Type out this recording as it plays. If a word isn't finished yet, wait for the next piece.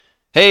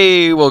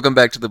Hey, welcome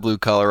back to the Blue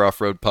Collar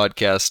Off-Road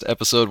Podcast,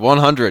 episode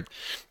 100.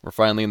 We're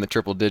finally in the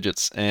triple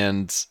digits,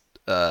 and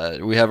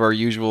we have our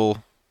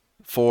usual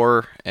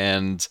four,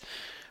 and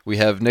we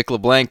have Nick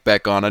Leblanc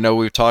back on. I know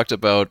we've talked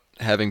about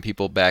having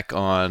people back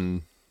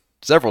on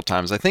several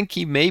times. I think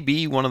he may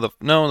be one of the...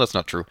 No, that's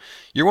not true.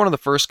 You're one of the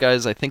first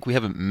guys I think we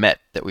haven't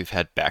met that we've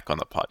had back on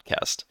the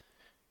podcast.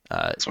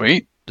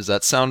 Sweet. Does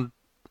that sound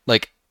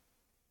like...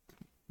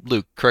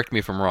 Luke, correct me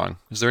if I'm wrong.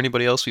 Is there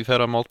anybody else we've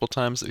had on multiple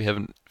times that we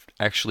haven't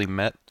actually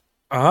met?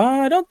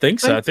 I don't think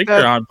so. I think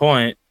you're on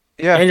point.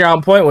 Yeah. And you're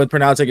on point with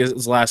pronouncing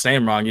his last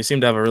name wrong. You seem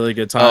to have a really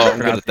good time. Oh, I'm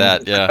good at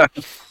that, yeah.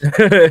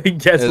 He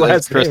gets As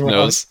last Chris name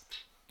knows.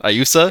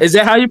 Ayusa? wrong. Is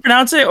that how you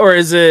pronounce it, or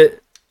is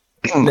it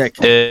Nick?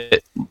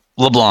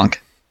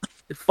 LeBlanc.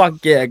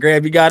 Fuck yeah,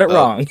 Graham, you got it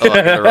wrong. Oh, I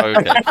got it wrong,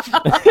 okay.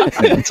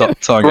 Yeah, it's all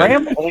good.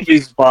 Graham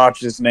always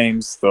botches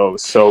names, though,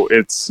 so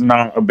it's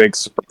not a big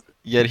surprise.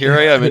 Yet here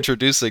I am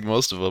introducing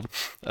most of them.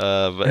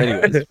 But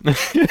anyways.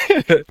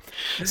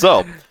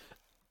 So,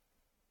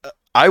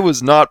 I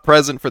was not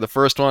present for the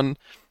first one,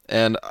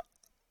 and,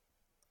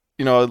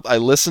 I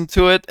listened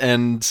to it,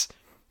 and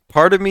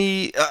part of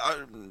me...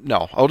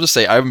 no, I'll just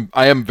say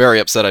I am very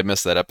upset I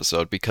missed that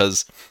episode,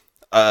 because...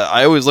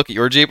 I always look at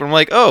your Jeep and I'm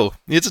like, oh,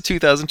 it's a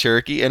 2000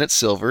 Cherokee and it's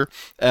silver,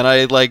 and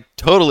I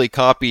totally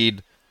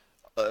copied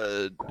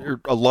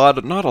not a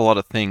lot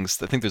of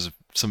things. I think there's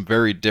some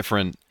very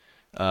different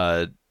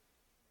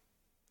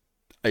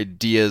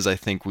ideas I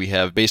think we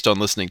have based on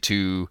listening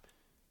to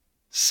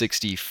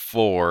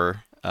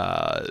 64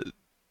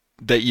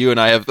 that you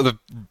and I have. The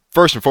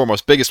first and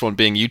foremost, biggest one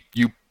being you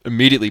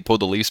immediately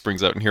pulled the leaf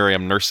springs out, and here I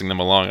am nursing them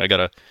along. I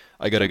got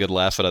a good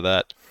laugh out of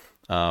that.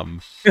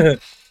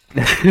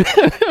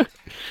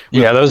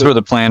 Yeah, those were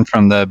the plan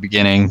from the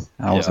beginning.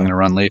 I wasn't going to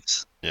run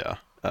leaps. Yeah,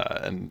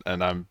 and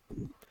I'm.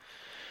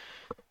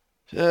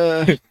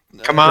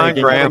 Come on, I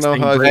don't know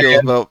how I feel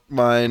Graham. about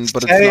mine,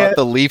 but it's Say not it.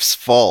 the Leaf's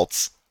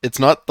fault. It's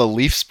not the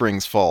leaf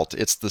spring's fault.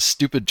 It's the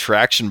stupid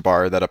traction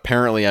bar that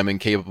apparently I'm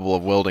incapable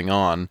of welding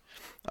on,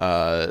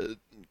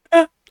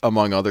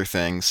 among other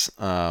things.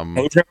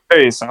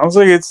 Okay, sounds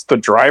like it's the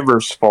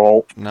driver's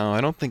fault. No,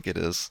 I don't think it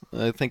is.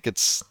 I think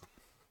it's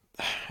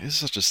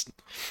just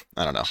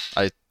I don't know.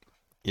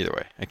 Either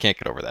way, I can't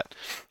get over that.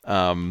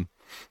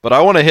 But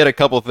I want to hit a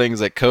couple things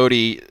that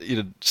Cody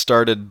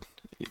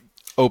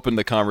opened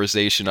the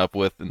conversation up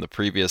with in the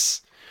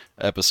previous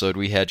episode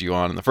we had you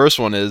on. And the first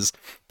one is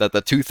that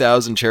the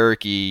 2000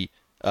 Cherokee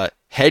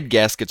head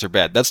gaskets are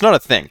bad. That's not a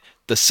thing.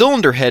 The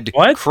cylinder head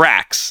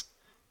cracks.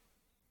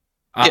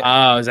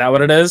 Oh, is that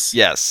what it is?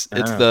 Yes,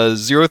 it's the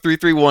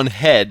 0331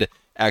 head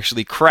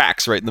actually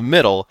cracks right in the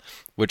middle,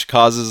 which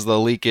causes the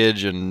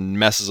leakage and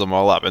messes them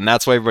all up. And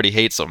that's why everybody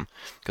hates them,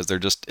 because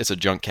it's a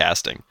junk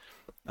casting.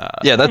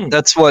 Yeah,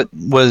 that's what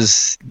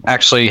was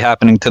actually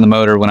happening to the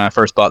motor when I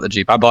first bought the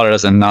Jeep. I bought it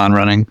as a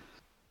non-running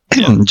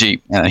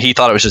Jeep. He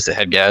thought it was just a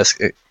head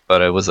gasket,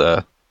 but it was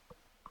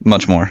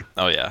much more.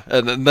 Oh yeah,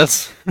 and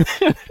that's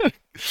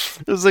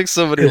there's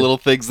so many little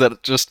things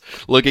that just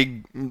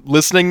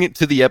listening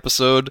to the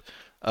episode,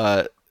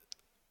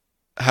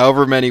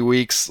 however many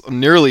weeks,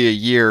 nearly a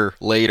year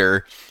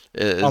later,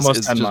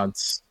 Almost 10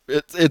 months.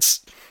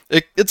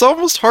 It's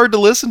almost hard to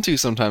listen to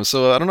sometimes.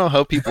 So I don't know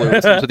how people are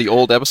listening to the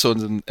old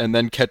episodes and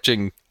then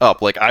catching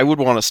up. I would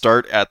want to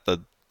start at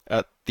the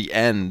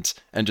end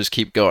and just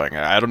keep going.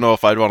 I don't know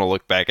if I'd want to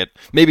look back at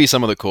maybe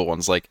some of the cool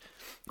ones, like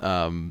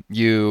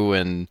you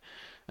and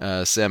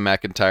Sam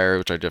McIntyre,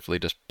 which I definitely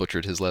just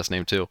butchered his last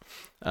name too,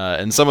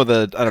 and some of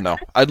the I don't know.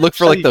 I'd look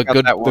for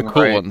the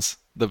cool ones.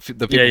 The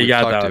people you we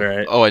got talked that to.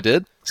 right. Oh, I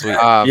did. Sweet.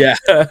 Yeah.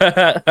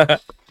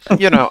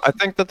 I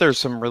think that there's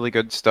some really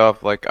good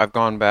stuff. I've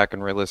gone back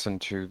and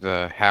re-listened to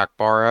the Hack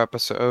Bar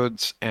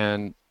episodes,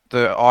 and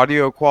the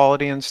audio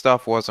quality and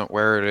stuff wasn't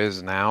where it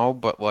is now,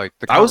 but I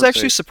was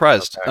actually conversation-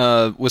 surprised.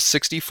 Okay. With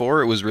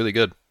 64, it was really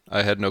good.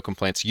 I had no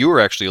complaints. You were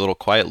actually a little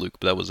quiet, Luke,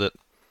 but that was it.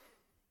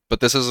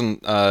 But this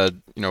isn't,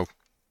 podcast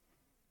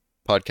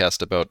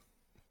about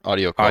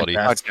audio quality.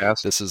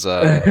 podcast. This is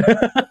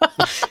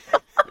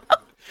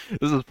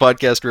this is a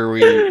podcast where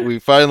we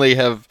finally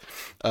have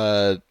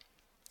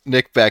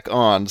Nick back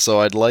on.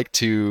 So I'd like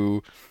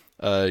to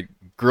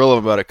grill him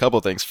about a couple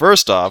things.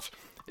 First off,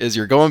 is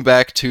you're going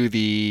back to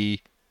the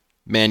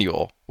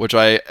manual, which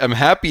I am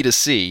happy to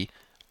see.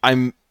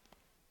 I'm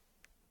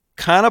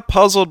kind of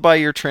puzzled by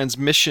your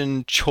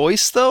transmission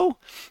choice, though.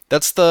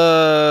 That's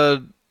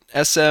the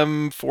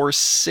SM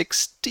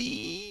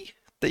 460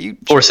 that you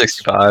chose?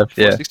 465,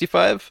 yeah.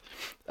 465.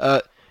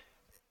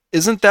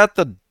 Isn't that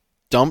the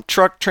dump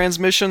truck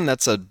transmission?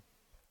 That's a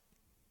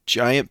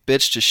giant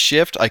bitch to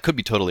shift. I could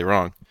be totally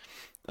wrong.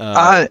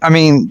 I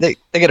mean, they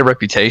get a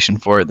reputation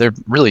for it. They're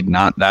really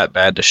not that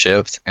bad to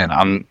shift, and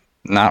I'm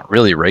not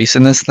really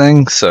racing this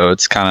thing, so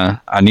it's kind of,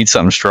 I need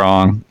something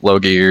strong, low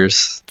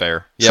gears,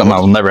 Fair. Yeah, something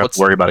I'll never have to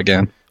worry about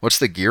again. What's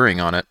the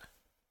gearing on it?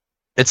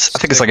 I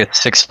think it's like a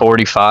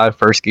 645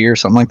 first gear,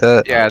 something like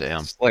that. Yeah, Oh,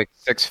 damn. it's like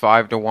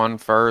 6.5 to 1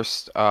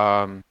 first.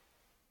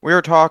 We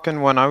were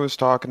talking when I was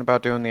talking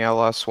about doing the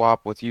LS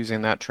swap with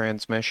using that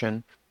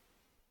transmission.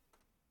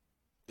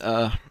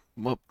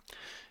 well,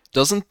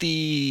 doesn't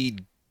the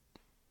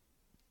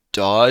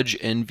Dodge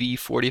NV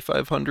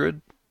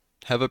 4500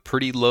 have a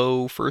pretty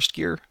low first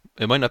gear?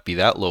 It might not be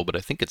that low, but I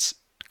think it's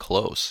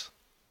close.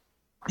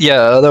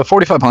 Yeah, the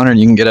 4500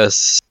 you can get a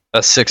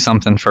six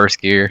something first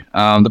gear.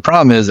 The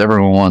problem is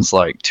everyone wants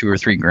like 2 or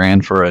 3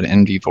 grand for an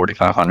NV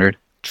 4500.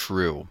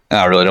 True.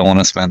 I really don't want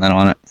to spend that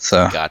on it.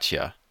 So,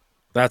 Gotcha.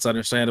 That's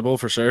understandable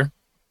for sure.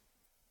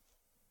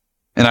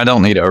 and I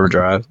don't need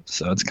overdrive,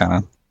 so it's kind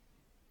of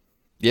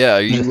Yeah,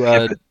 just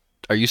skip it.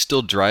 are you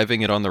still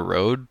driving it on the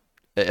road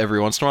every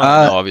once in a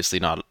while? No, obviously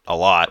not a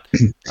lot,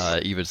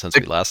 even since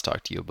we last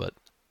talked to you, but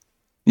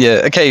Yeah,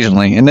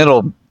 occasionally, and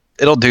it'll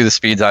do the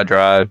speeds I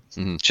drive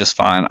Mhm. just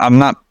fine. I'm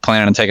not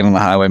planning on taking it on the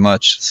highway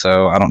much,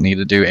 so I don't need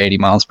to do 80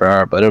 miles per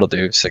hour, but it'll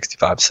do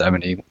 65,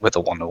 70 with a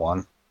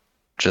 1-to-1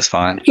 just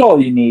fine. That's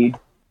all you need.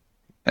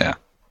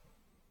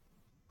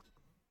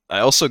 I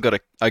also got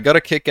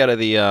a kick out of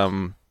the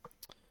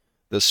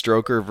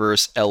Stroker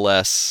versus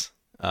LS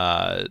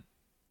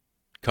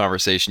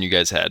conversation you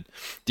guys had.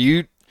 Do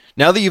you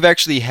now that you've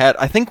actually had?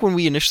 I think when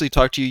we initially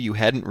talked to you, you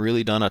hadn't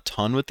really done a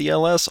ton with the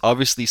LS.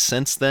 Obviously,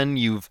 since then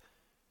you've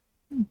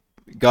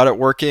got it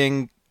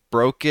working,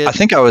 broke it. I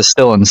think I was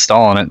still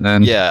installing it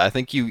then. Yeah, I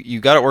think you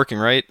got it working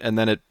right, and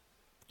then you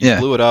Yeah.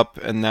 blew it up,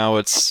 and now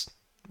it's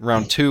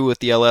round 2 with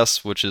the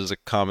LS, which is a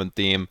common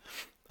theme.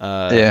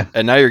 Yeah.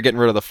 And now you're getting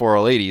rid of the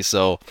 4080.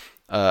 So,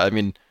 I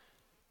mean,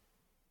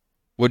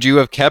 would you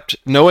have kept,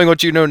 knowing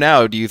what you know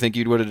now? Do you think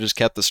you would have just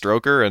kept the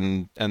Stroker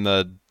and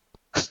the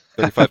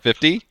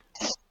 3550?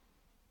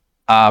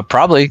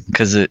 Probably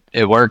because it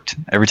worked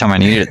every time I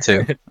needed it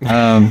to.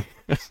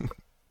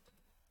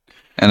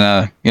 And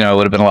it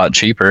would have been a lot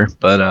cheaper,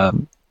 but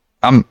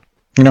I'm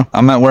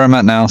at where I'm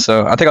at now,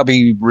 so I think I'll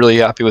be really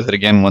happy with it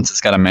again once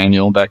it's got a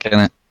manual back in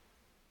it.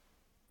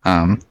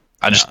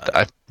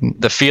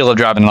 The feel of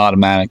driving an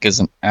automatic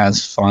isn't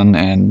as fun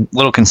and a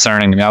little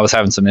concerning to me. I was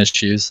having some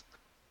issues.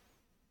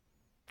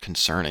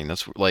 Concerning.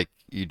 That's like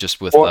you just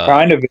with What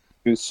kind of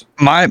issues?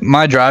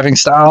 My driving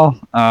style,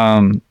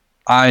 I'm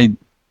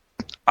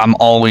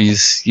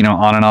always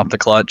on and off the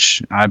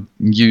clutch. I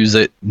use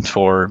it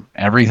for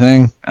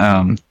everything,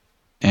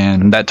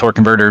 and that torque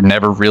converter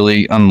never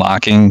really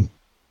unlocking.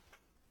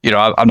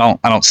 I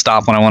don't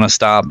stop when I want to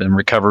stop, and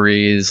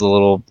recovery is a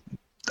little.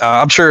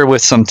 I'm sure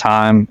with some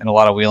time and a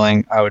lot of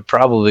wheeling, I would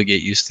probably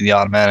get used to the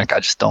automatic.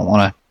 I just don't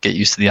want to get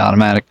used to the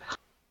automatic.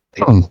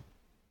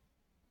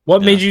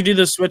 What Yeah. made you do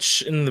the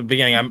switch in the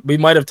beginning? We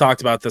might have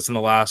talked about this in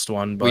the last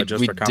one, but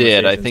we for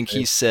did. I conversation's think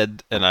he sake.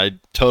 said, and I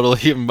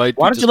totally might.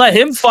 Why don't you let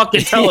him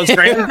fucking tell us,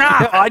 Grant? No,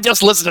 I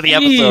just listened to the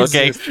episode.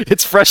 Okay, Jesus.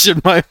 it's fresh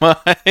in my mind.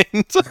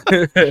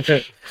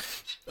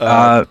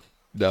 No,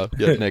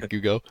 yeah, Nick,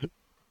 you go.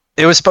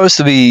 It was supposed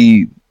to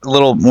be a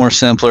little more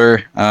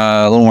simpler,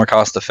 a little more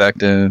cost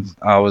effective.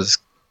 I was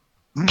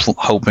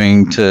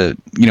hoping to,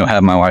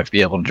 have my wife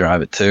be able to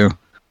drive it too.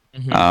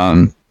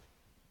 Mhm.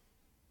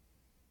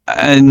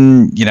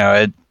 And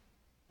it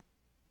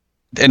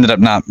ended up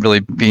not really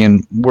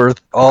being worth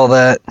all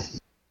that.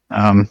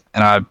 It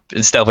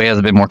definitely has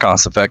a bit more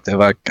cost effective.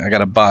 I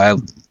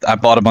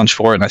bought a bunch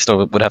for it, and I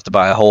still would have to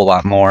buy a whole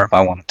lot more if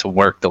I wanted to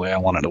work the way I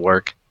wanted to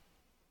work.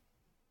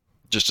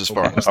 Just as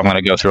far as If I'm going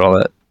to go through all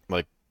that.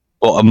 Like-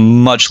 Well, a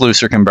much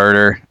looser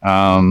converter.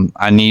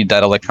 I need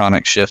that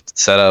electronic shift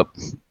set up.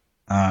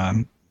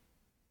 Because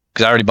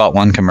I already bought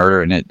one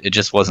converter and it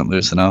just wasn't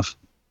loose enough.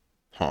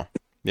 Huh.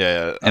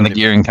 Yeah. And the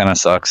gearing kind of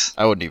sucks.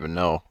 I wouldn't even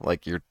know.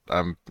 Like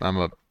I'm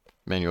a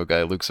manual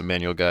guy. Luke's a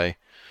manual guy.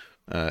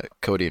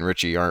 Cody and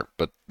Richie aren't,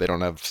 but they don't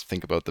have to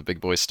think about the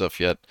big boy stuff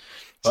yet.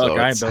 Fuck,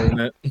 I ain't it's-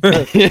 building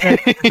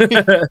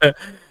it.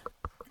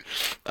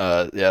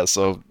 Yeah.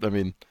 So I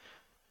mean,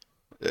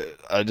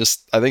 I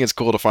think it's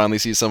cool to finally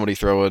see somebody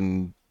throw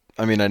in.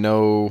 I mean, I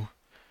know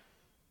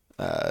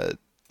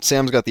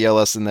Sam's got the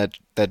LS in that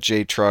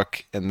J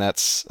truck, and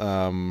that's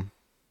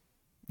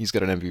he's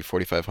got an MV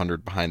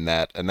 4500 behind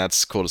that, and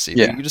that's cool to see.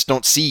 Yeah. You just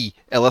don't see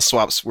LS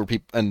swaps where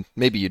people, and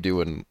maybe you do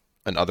in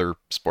other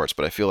sports,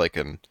 but I feel like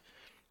in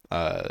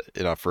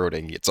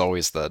off-roading, it's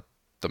always the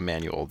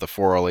manual, the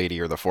 4L80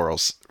 or the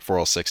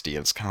 4L60, and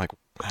it's kind of like,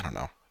 I don't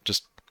know,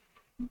 just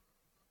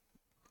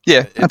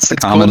Yeah, that's the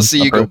it's cool common to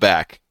see you go approach.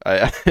 back.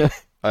 I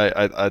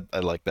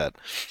like that.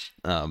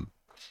 And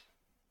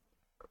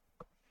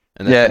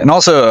Yeah, and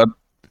also,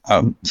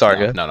 sorry, no,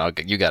 go ahead. no,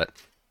 you got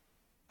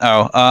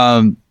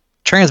it.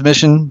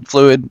 Transmission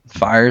fluid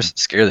fires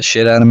scare the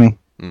shit out of me.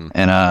 Mm.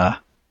 And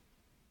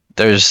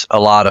there's a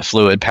lot of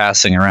fluid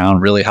passing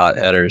around really hot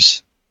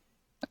headers.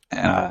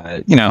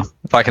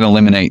 If I can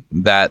eliminate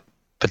that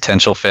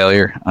potential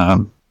failure,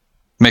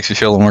 makes me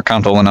feel a little more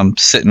comfortable when I'm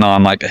sitting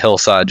on like a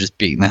hillside just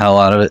beating the hell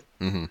out of it.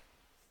 Mm-hmm.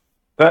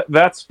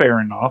 That's fair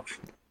enough.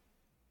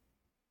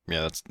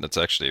 Yeah, that's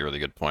actually a really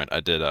good point. I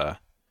did it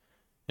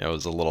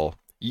was a little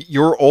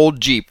your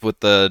old Jeep with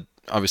the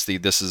obviously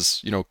this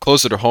is,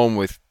 closer to home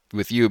with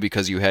you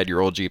because you had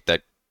your old Jeep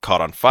that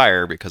caught on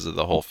fire because of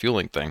the whole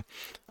fueling thing.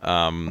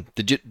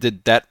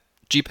 Did that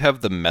Jeep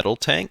have the metal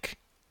tank?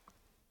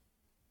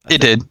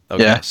 It did.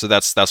 Okay, Yeah. so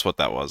that's what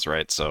that was,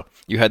 right? So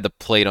you had the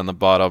plate on the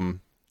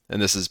bottom,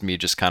 and this is me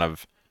just kind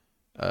of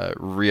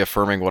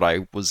reaffirming what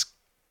I was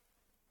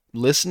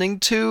listening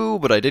to,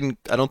 but I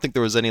don't think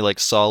there was any like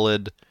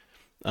solid.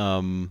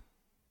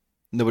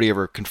 Nobody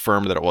ever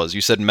confirmed that it was.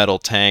 You said metal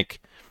tank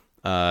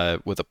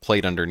with a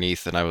plate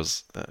underneath, and I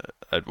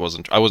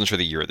wasn't sure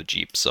the year of the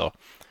Jeep, so.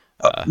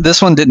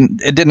 This one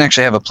didn't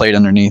actually have a plate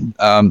underneath.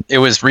 It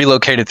was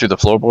relocated through the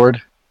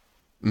floorboard.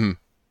 Mhm.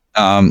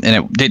 And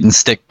it didn't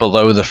stick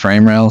below the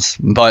frame rails.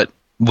 But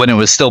when it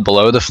was still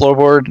below the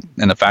floorboard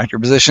in the factory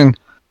position,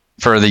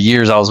 for the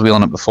years I was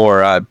wheeling it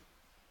before, I,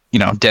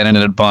 dented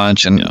it a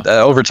bunch, and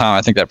over time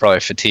I think that probably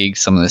fatigued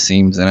some of the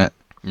seams in it.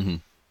 Mm-hmm.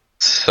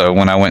 So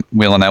when I went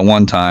wheeling that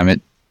one time,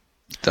 it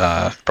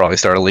probably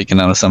started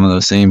leaking out of some of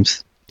those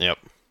seams. Yep.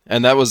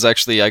 And that was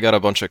actually, I got a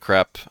bunch of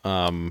crap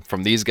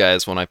from these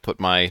guys when I put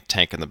my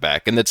tank in the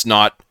back. And it's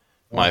not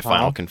my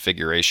final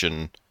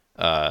configuration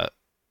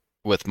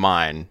with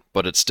mine,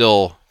 but it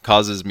still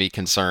causes me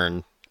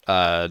concern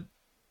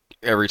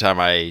every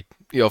time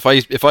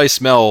if I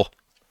smell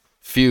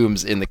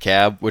fumes in the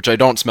cab, which I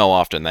don't smell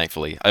often,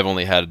 thankfully. I've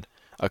only had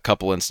a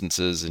couple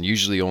instances, and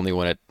usually only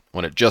when it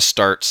just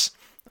starts.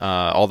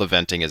 All the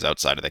venting is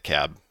outside of the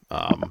cab,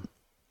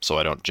 so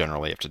I don't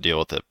generally have to deal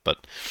with it.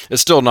 But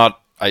it's still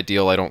not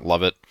ideal. I don't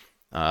love it,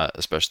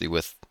 especially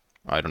with,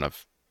 I don't know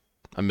if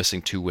I'm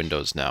missing 2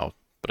 windows now,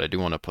 but I do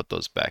want to put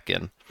those back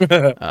in.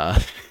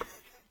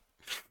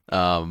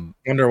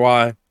 Wonder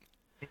why.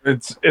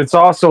 It's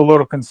also a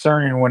little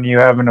concerning when you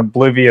have an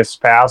oblivious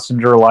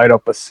passenger light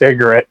up a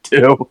cigarette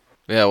too.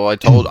 Yeah, well,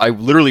 I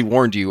literally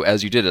warned you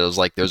as you did it. I was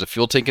like, there's a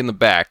fuel tank in the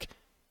back.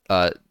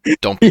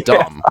 Don't be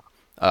dumb.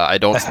 I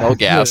don't smell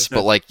gas,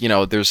 but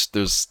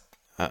there's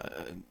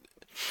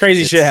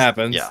crazy shit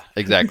happens. Yeah,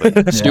 exactly.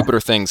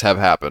 Stupider things have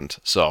happened.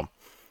 So,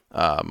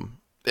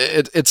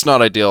 it's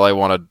not ideal. I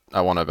want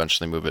to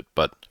eventually move it,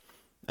 but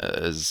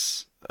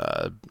as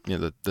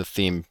the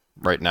theme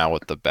right now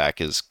with the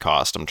back is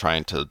cost. I'm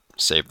trying to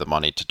save the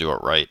money to do it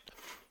right.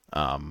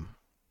 And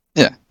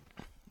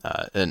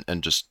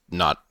just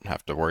not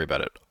have to worry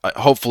about it.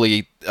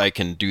 Hopefully, I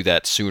can do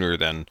that sooner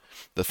than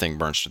the thing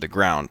burns to the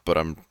ground. But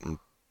I'm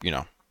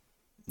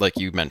like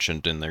you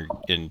mentioned in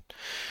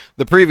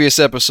the previous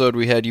episode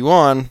we had you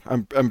on,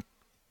 I'm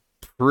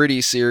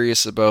pretty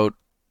serious about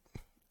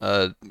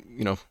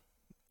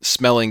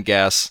smelling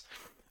gas.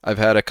 I've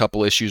had a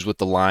couple issues with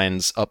the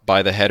lines up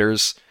by the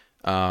headers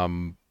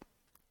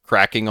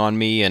cracking on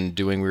me and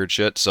doing weird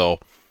shit. So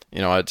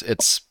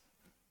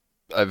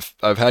I've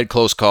had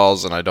close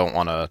calls, and I don't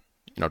want to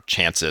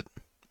chance it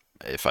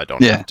if I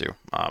don't have to.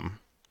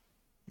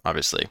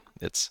 Obviously,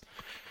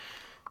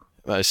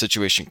 my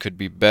situation could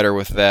be better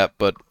with that,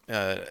 but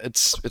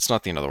it's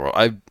not the end of the world.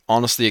 I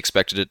honestly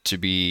expected it to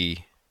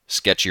be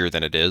sketchier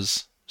than it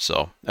is.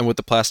 So, and with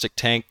the plastic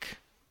tank,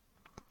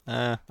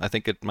 I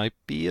think it might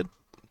be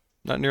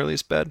not nearly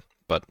as bad.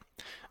 But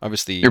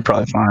obviously, you're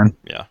probably fine.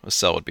 Yeah, a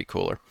cell would be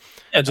cooler.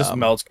 Yeah, it just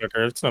melts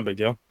quicker. It's no big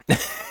deal.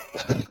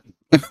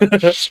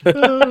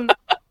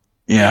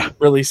 Yeah,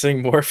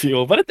 releasing more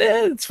fuel, but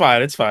it's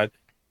fine. It's fine.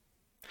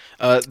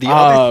 The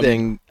other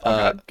thing,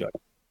 God.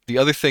 the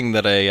other thing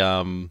that I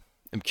am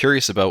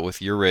curious about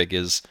with your rig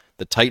is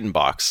the Titan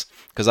box,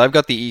 because I've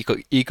got the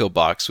Eco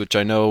box, which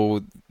I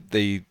know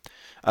I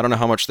don't know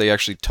how much they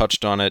actually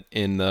touched on it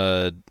in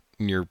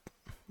your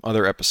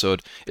other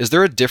episode. Is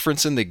there a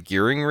difference in the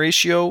gearing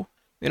ratio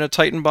in a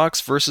Titan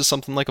box versus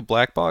something like a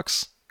black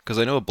box? Because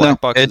I know a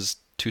black box is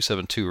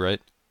 272, right?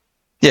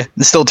 Yeah,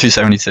 it's still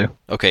 272.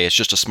 Okay, it's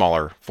just a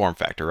smaller form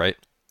factor, right?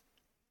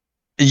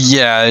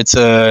 Yeah, it's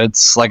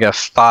like a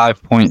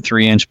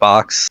 5.3 inch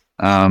box.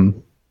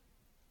 And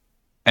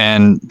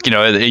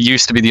it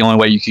used to be the only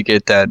way you could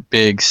get that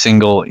big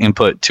single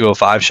input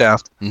 205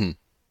 shaft.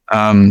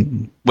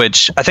 Mm-hmm.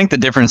 Which I think the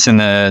difference in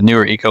the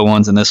newer Eco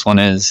ones and this one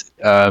is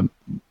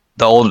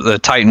the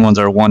Titan ones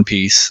are one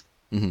piece,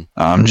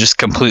 just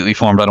completely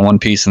formed out of one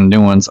piece, and the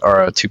new ones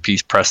are a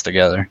 2-piece pressed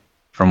together.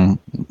 From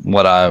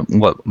what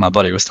my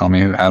buddy was telling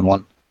me who had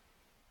one.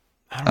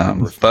 I don't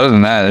remember but other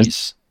than that,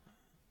 it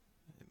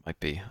might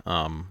be.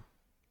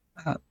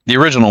 The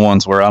original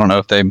ones were, I don't know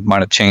if they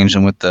might have changed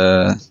them with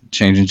the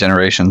changing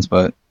generations,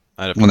 but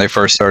when they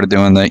first started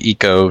doing the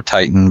Eco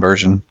Titan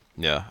version.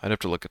 Yeah, I'd have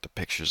to look at the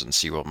pictures and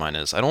see what mine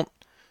is. I don't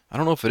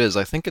know if it is.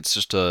 I think it's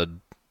just I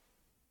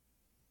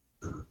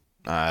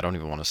don't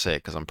even want to say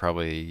it because I'm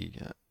probably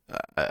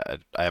I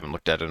haven't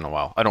looked at it in a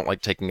while. I don't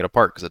like taking it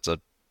apart because it's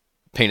a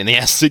pain in the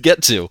ass to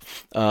get to.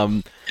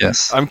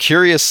 Yes. I'm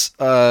curious,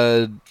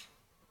 like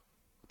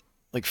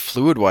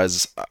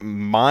fluid-wise,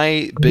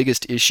 my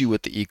biggest issue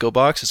with the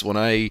EcoBox is when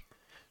I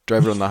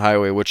drive it on the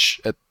highway, which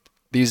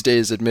these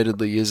days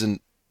admittedly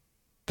isn't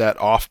that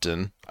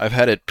often. I've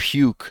had it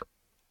puke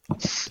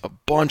a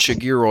bunch of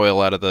gear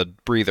oil out of the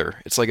breather.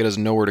 It's like it has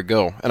nowhere to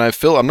go. And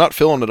I'm not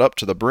filling it up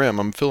to the brim.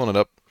 I'm filling it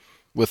up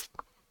with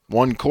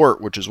 1 quart,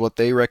 which is what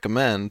they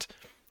recommend.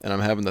 And I'm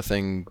having the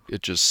thing,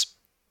 it just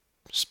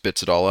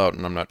spits it all out,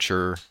 and I'm not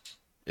sure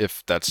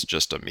if that's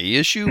just a me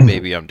issue.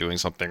 Maybe I'm doing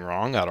something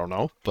wrong. I don't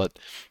know. But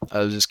I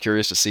was just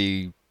curious to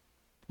see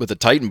with the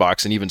Titan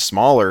box, an even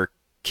smaller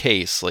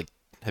case, like,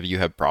 have you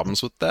had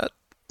problems with that?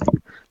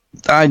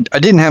 I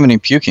didn't have any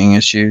puking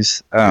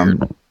issues.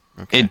 Weird.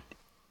 Okay.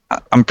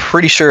 I'm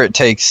pretty sure it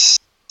takes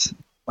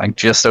like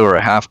just over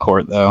a half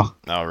quart though.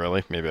 Oh,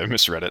 really? Maybe I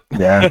misread it.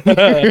 Yeah.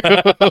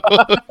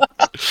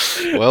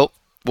 Well,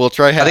 we'll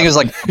try I half. think it was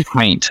like a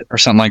pint or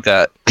something like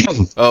that.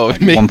 Oh, like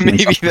maybe, 1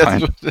 maybe something that's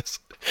pint. what it is.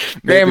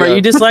 Graham, Maybe are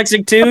you I'm-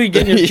 dyslexic too? You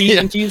getting your P's Yeah.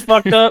 and Q's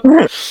fucked up?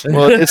 Well,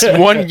 it's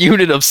 1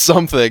 unit of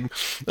something.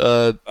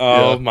 Oh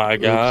Yeah. my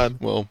god.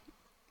 Well,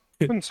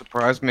 Wouldn't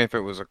surprise me if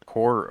it was a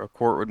quart. A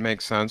quart would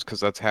make sense because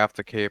that's half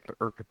the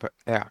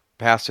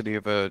capacity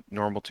of a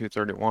normal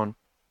 231.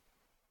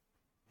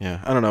 yeah,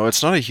 I don't know.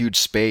 It's not a huge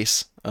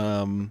space.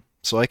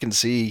 So I can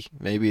see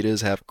maybe it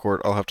is half a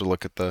quart. I'll have to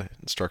look at the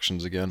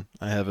instructions again.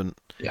 I haven't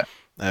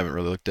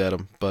really looked at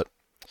them, but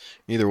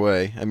either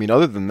way, I mean,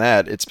 other than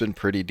that, it's been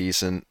pretty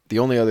decent. The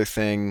only other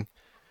thing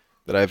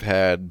that I've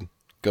had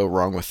go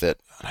wrong with it,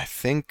 and I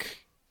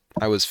think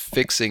I was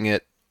fixing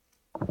it,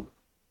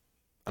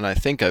 and I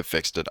think I've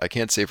fixed it. I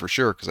can't say for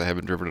sure because I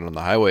haven't driven it on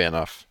the highway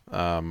enough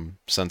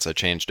since I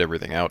changed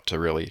everything out to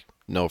really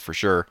know for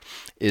sure,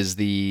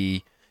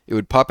 it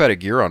would pop out of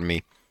gear on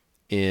me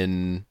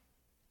in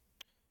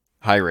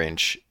high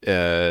range,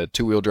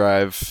 two-wheel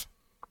drive,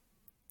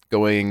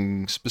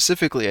 going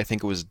specifically, I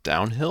think it was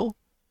downhill.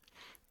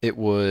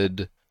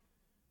 It'd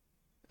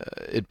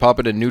pop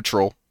it in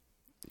neutral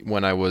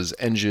when I was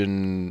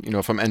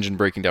if I'm engine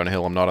braking down a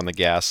hill, I'm not on the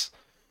gas,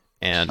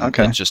 and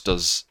Okay. it just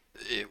does.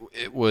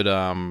 It would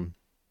out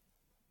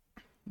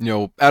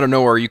of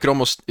nowhere, you could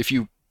almost, if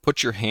you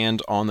put your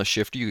hand on the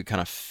shifter, you could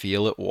kind of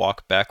feel it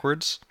walk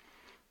backwards,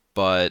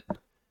 but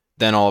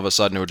then all of a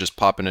sudden it would just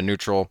pop into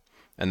neutral,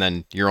 and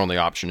then your only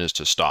option is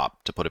to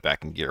stop to put it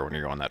back in gear when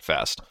you're going that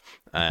fast.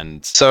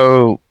 And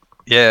So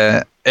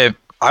yeah, if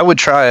I would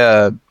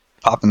try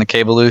popping the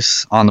cable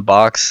loose on the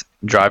box,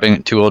 driving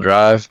it 2-wheel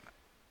drive,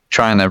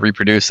 trying to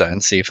reproduce that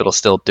and see if it'll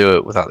still do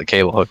it without the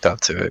cable hooked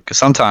up to it. Because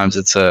sometimes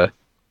it's the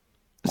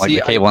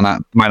cable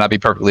might not be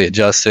perfectly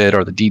adjusted,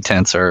 or the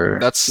detents are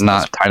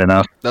not tight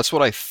enough. That's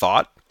what I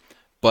thought,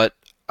 but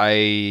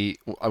when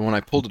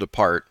I pulled it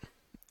apart,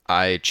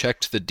 I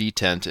checked the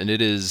detent, and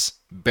it is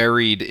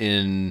buried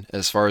in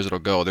as far as it'll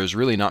go. There's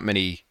really not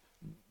many.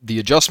 The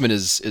adjustment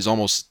is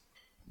almost,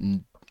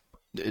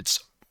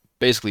 it's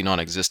basically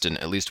non-existent,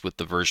 at least with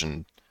the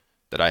version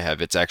that I have.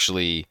 It's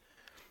actually,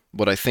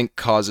 what I think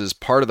causes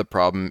part of the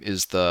problem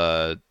is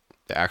the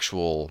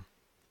actual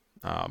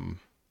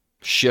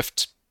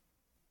shift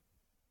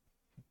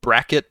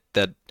bracket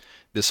that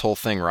this whole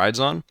thing rides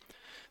on.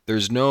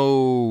 There's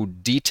no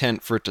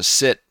detent for it to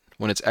sit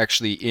when it's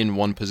actually in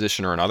one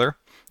position or another.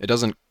 It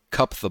doesn't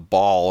cup the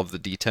ball of the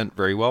detent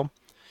very well.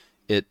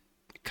 It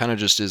kind of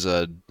just is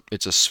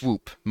it's a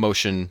swoop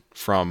motion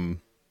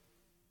from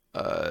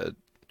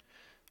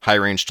high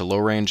range to low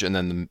range, and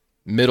then the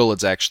middle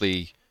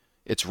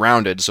it's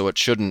rounded, so it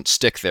shouldn't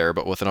stick there,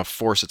 but with enough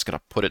force it's going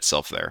to put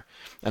itself there.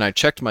 And I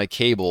checked my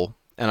cable,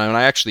 and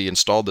I actually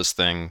installed this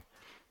thing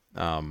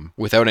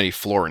without any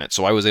floor in it,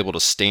 so I was able to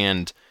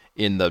stand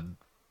in the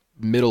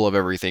middle of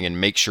everything and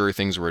make sure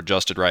things were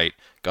adjusted right,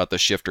 got the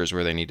shifters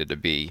where they needed to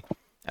be,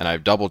 and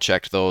I've double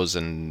checked those,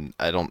 and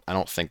I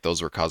don't think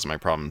those were causing my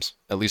problems.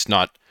 At least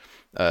not.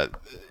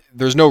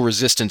 There's no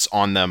resistance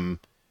on them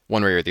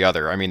one way or the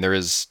other. I mean, there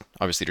is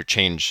obviously to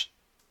change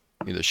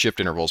the shift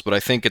intervals, but I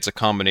think it's a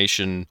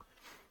combination,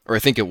 or I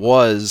think it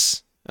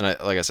was, and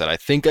like I said, I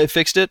think I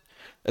fixed it.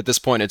 At this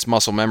point, it's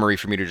muscle memory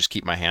for me to just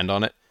keep my hand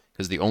on it,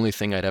 because the only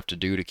thing I'd have to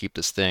do to keep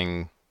this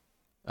thing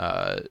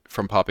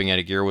from popping out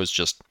of gear was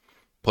just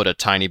put a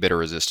tiny bit of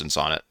resistance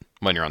on it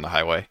when you're on the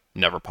highway.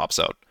 Never pops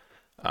out.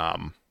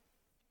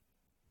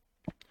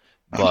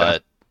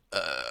 But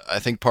I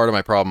think part of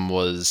my problem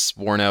was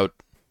worn out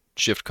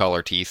shift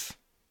collar teeth,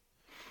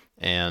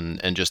 and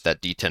just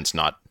that detent's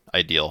not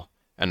ideal.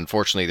 And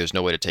unfortunately, there's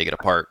no way to take it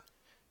apart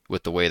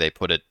with the way they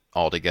put it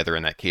all together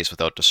in that case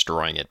without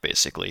destroying it,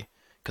 basically.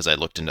 Because I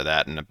looked into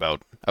that, and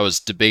I was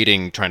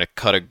debating trying to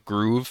cut a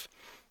groove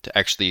to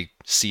actually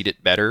seat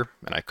it better,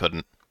 and I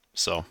couldn't.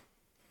 So,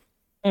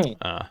 but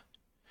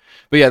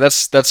yeah,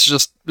 that's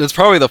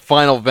probably the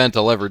final vent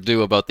I'll ever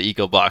do about the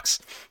EcoBox.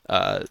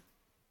 I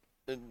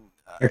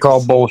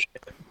call bullshit.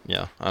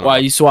 Yeah, I don't Why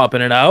know. you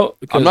swapping it out? I'm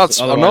Because not.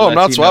 otherwise No, I'm I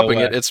not see no swapping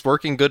way. it. It's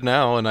working good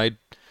now, and I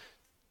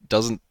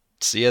doesn't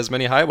see as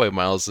many highway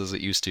miles as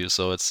it used to.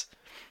 So it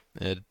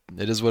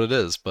is what it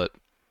is. But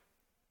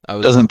I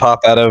was Doesn't pop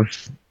out of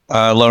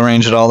low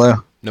range at all,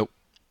 though. Nope.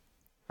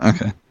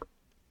 Okay.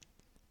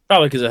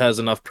 Probably because it has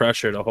enough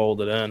pressure to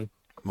hold it in.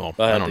 well, If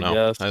I I had don't to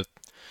know. guess.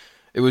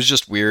 It was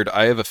just weird.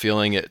 I have a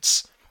feeling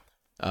it's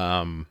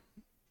it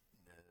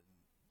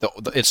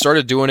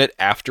started doing it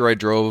after I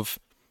drove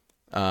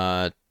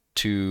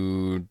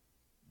to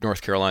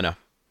North Carolina,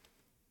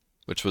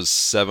 which was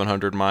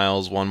 700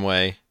 miles one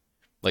way,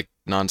 like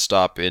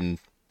nonstop in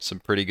some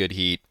pretty good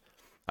heat.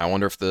 I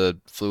wonder if the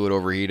fluid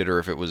overheated or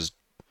if it was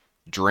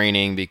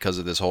draining because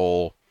of this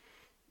whole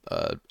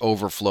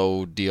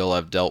overflow deal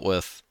I've dealt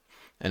with,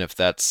 and if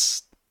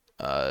that's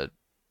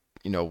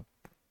you know,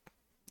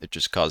 it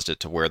just caused it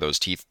to wear those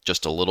teeth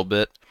just a little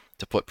bit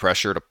to put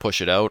pressure to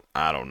push it out.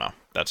 I don't know.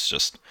 That's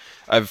just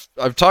I've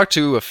talked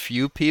to a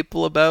few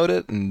people about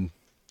it, and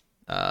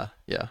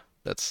yeah,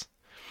 that's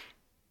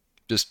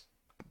just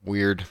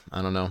weird.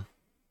 I don't know.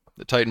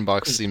 The Titan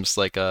box seems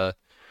like the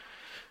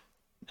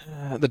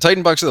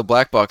Titan box or the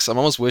black box. I'm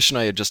almost wishing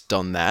I had just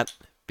done that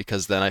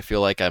because then I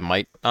feel like I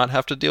might not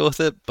have to deal with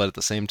it. But at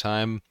the same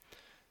time,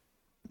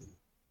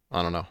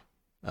 I don't know.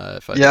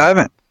 If I Yeah,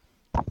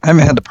 I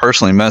haven't had to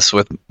personally mess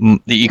with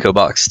the Eco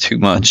Box too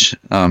much,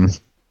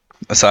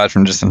 aside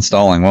from just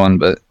installing one,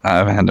 but I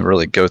haven't had to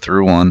really go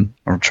through one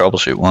or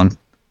troubleshoot one.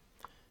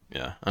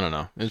 Yeah, I don't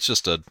know. It's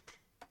just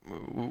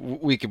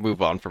we can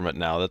move on from it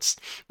now. That's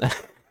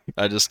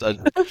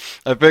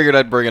I figured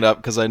I'd bring it up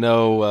because I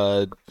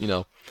know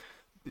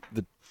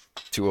the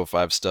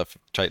 205 stuff,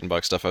 Titan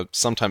box stuff.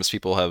 Sometimes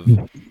people have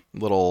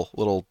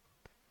little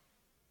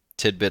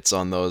tidbits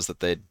on those that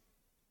they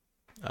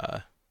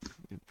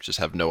just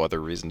have no other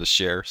reason to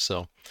share.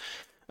 So,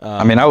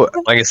 I mean,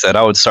 like I said,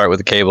 I would start with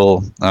the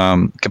cable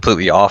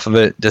completely off of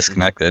it,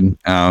 disconnected.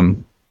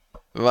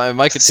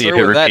 My See if concern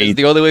it with that is repeats.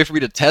 the only way for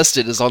me to test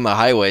it is on the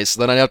highway. So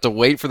then I'd have to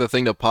wait for the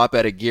thing to pop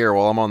out of gear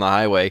while I'm on the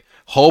highway.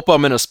 Hope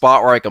I'm in a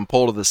spot where I can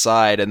pull to the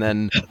side, and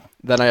then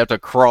I have to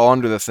crawl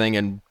under the thing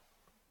and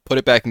put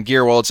it back in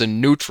gear while it's in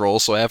neutral.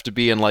 So I have to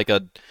be in like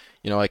a,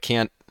 I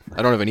don't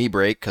have an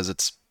e-brake because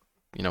it's,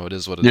 it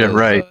is what it is. Yeah,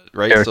 right.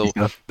 Right. So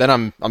then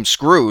I'm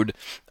screwed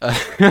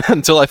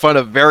until I find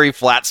a very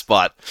flat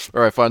spot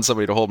or I find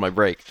somebody to hold my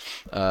brake.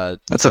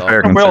 That's a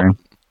fair concern.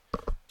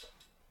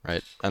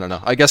 Right. I don't know.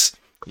 I guess.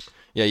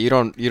 Yeah,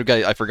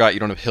 I forgot you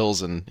don't have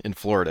hills in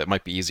Florida. It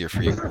might be easier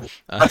for you.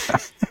 I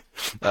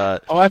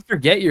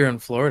forget you're in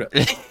Florida.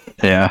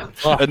 Yeah.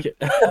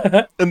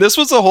 And this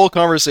was a whole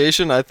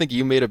conversation. I think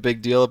you made a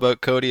big deal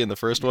about Cody in the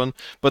first one.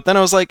 But then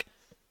I was like,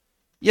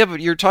 yeah, but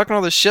you're talking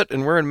all this shit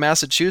and we're in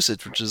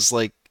Massachusetts, which is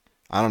like,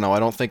 I don't know. I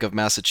don't think of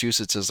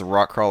Massachusetts as the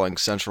rock crawling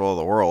central of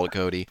the world,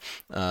 Cody.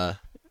 I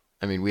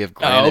mean, we have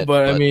granite.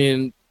 But I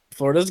mean,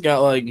 Florida's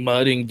got like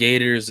mud and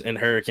gators and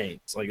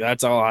hurricanes. Like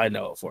that's all I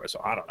know it for.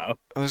 So I don't know.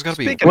 There's got to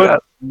be.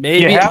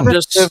 Maybe I'm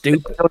just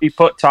stupid. Until you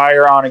put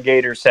tire on a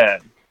gator's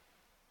head.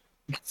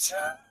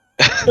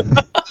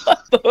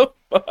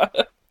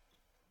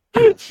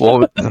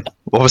 What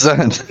was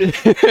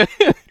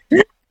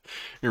that?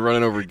 You're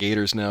running over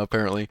gators now,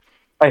 apparently.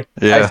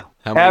 Yeah.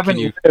 How many Haven't can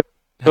you? lived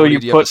How until many you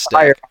do you have put to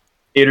tire stack? on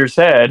a gator's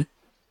head.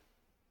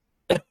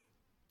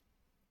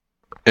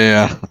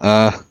 Yeah.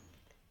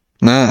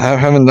 No, I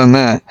haven't done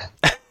that.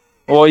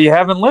 Well, you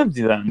haven't lived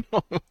then.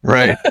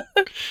 Right.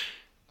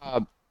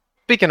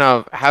 Speaking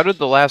of, how did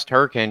the last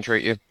hurricane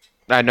treat you?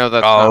 I know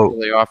that's not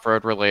really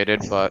off-road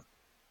related, but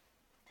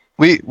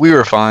We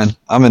were fine.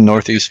 I'm in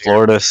Northeast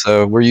Florida,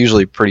 so we're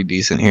usually pretty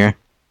decent here.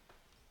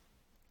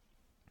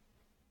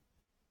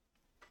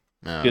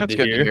 No. Good that's to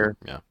good hear. to hear.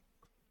 Yeah.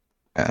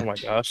 Oh my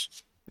gosh.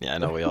 Yeah, I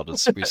know. We all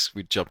just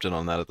we jumped in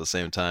on that at the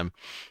same time.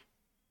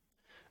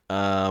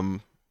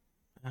 What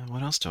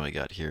else do I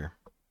got here?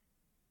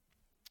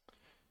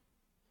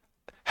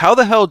 How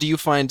the hell do you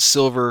find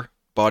silver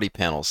body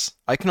panels?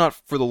 I cannot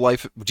for the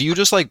life. Do you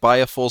just like buy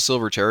a full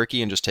silver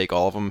Cherokee and just take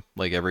all of them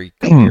like every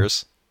couple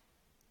years?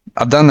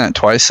 I've done that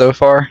twice so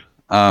far.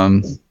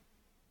 I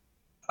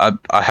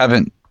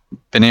haven't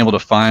been able to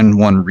find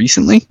one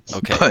recently.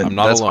 Okay, but I'm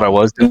not that's alone. what I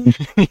was doing.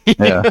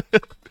 Yeah.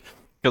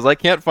 Because I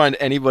can't find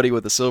anybody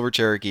with a silver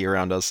Cherokee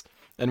around us,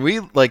 and we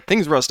like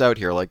things rust out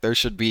here. Like there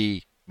should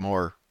be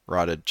more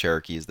rotted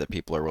Cherokees that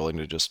people are willing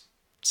to just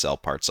sell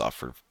parts off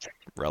for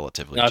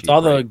relatively No, cheap. it's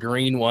all the right?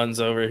 green ones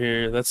over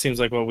here. That seems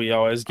like what we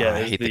always get.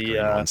 I is hate the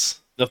green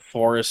ones. the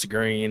forest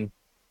green.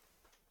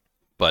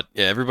 But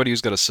yeah, everybody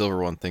who's got a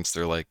silver one thinks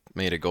they're like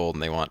made of gold,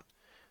 and they want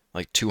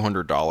like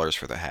 $200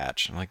 for the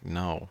hatch. I'm like,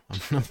 no,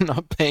 I'm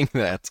not paying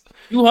that.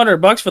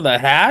 $200 for the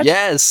hatch?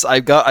 Yes, I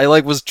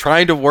was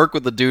trying to work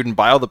with the dude and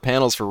buy all the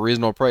panels for a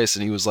reasonable price,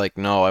 and he was like,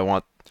 no, I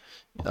want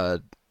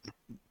 $200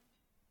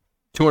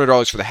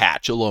 for the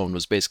hatch alone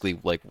was basically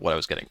like what I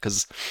was getting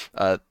because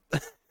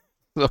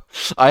so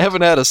I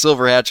haven't had a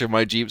silver hatch in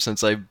my Jeep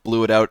since I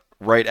blew it out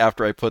right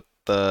after I put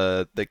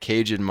the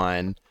cage in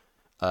mine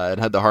and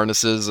had the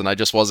harnesses, and I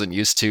just wasn't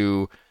used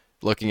to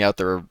looking out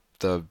the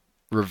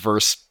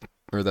reverse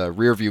or the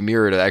rear view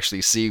mirror to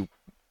actually see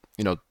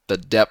the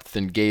depth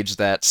and gauge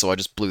that, so I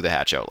just blew the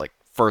hatch out like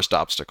first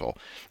obstacle.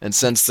 And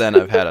since then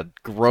I've had a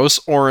gross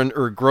orange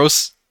or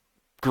gross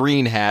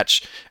green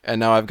hatch, and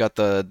now I've got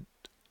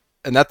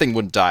and that thing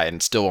wouldn't die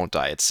and still won't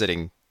die. It's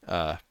sitting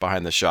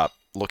behind the shop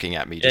looking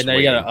at me just And now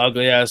waiting. you got an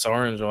ugly ass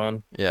orange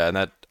one. Yeah, and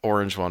that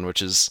orange one,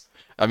 which is,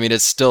 I mean,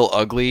 it's still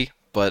ugly,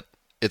 but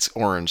it's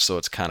orange, so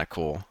it's kind of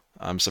cool.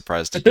 I'm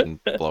surprised it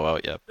didn't blow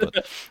out yet,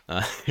 but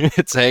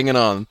it's hanging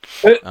on.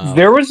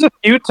 There was a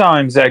few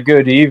times that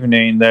good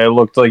evening that it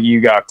looked like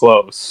you got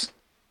close.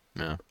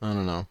 Yeah, I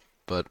don't know,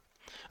 but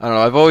I don't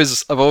know.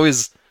 I've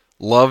always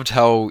loved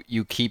how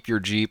you keep your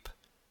Jeep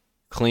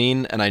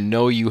clean, and I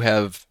know you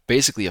have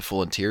basically a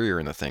full interior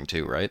in the thing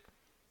too, right?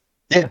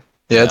 Yeah,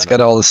 Yeah, it's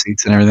got all the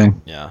seats and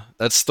everything. Yeah,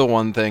 that's the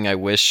one thing I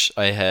wish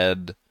I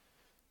had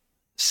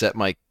set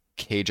my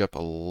cage up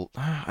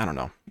I don't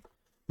know.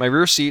 My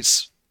rear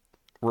seats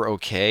were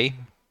okay,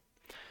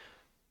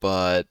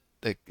 but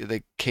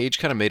the cage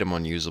kind of made them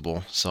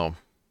unusable. So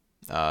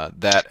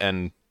that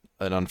and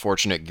an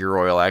unfortunate gear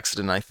oil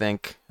accident, I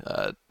think,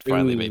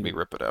 finally made me Ooh.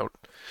 rip it out.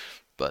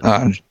 But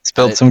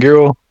Spilled I, some gear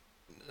oil.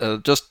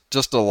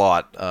 just a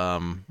lot.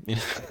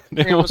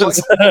 It was like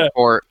a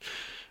sport.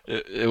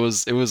 it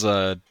was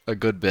a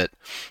good bit.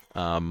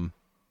 And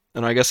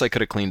I guess I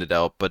could have cleaned it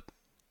out, but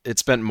it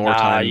spent more Nah,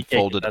 time you can't get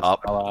folded that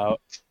up. smell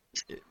out.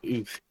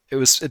 Oof.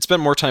 It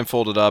spent more time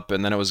folded up,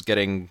 and then it was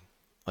getting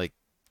like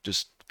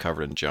just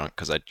covered in junk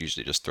because I'd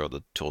usually just throw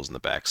the tools in the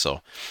back.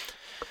 So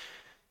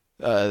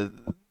uh,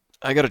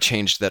 I got to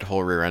change that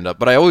whole rear end up.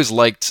 But I always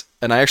liked,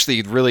 and I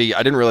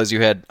didn't realize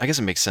you had. I guess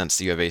it makes sense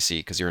that you have AC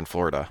because you're in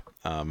Florida,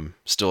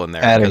 still in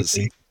there. Add Because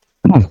AC.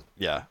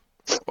 yeah.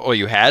 Oh,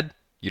 you had?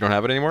 You don't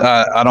have it anymore?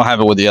 I don't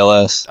have it with the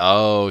LS.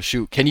 Oh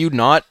shoot! Can you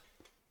not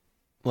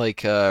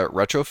like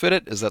retrofit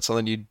it? Is that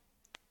something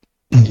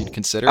you'd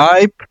consider?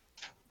 I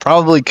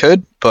probably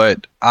could,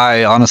 but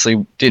I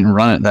honestly didn't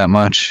run it that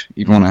much,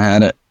 even when I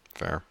had it,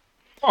 Fair.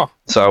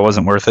 so it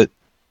wasn't worth it.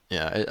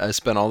 Yeah, I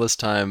spent all this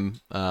time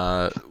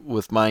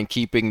with mine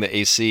keeping the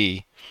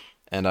AC,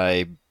 and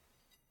I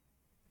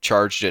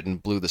charged it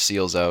and blew the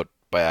seals out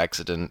by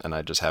accident, and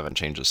I just haven't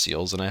changed the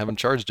seals, and I haven't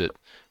charged it,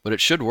 but it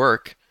should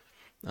work.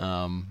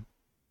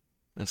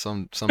 And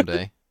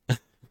someday.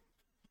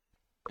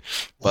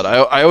 But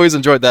I always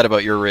enjoyed that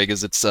about your rig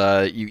is it's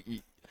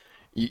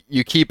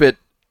you keep it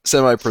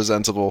semi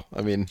presentable.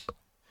 I mean,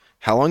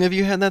 how long have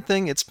you had that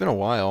thing? It's been a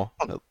while.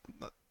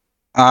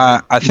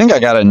 I think I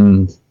got it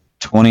in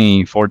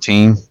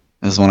 2014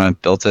 is when I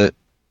built it.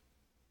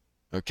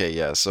 Okay,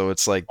 yeah. So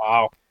it's like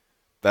Wow.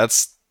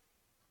 that's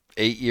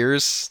 8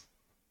 years.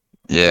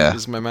 Yeah,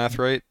 Is my math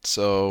right?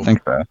 So I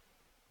think so.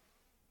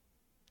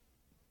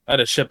 I had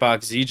a shitbox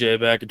ZJ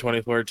back in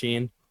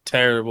 2014.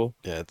 Terrible.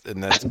 yeah,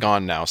 and that's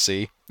gone now.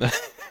 See.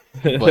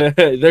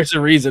 There's a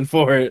reason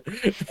for it.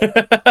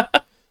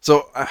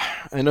 So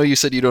I know you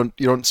said you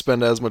don't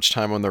spend as much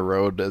time on the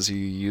road as you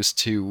used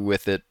to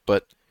with it,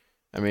 but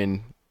I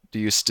mean, do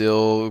you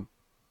still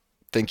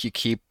think you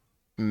keep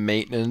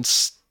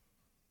maintenance?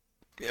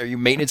 Are you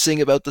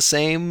maintaining about the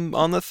same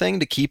on the thing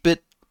to keep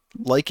it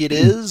like it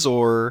is,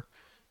 or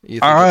you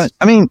think it's...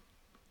 I mean,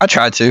 I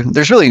try to.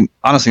 There's really,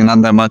 honestly,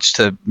 not that much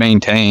to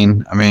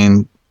maintain. I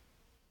mean,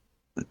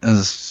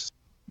 as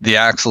the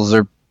axles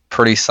are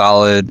pretty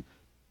solid,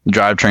 the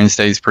drivetrain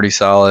stays pretty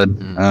solid.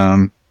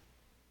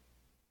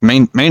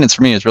 Maintenance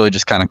for me is really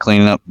just kind of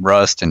cleaning up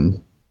rust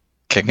and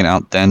kicking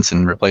out dents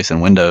and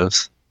replacing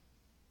windows.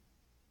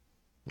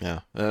 Yeah.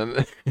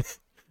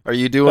 Are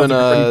you doing Sounds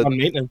like a pretty fun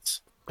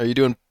maintenance. Are you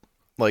doing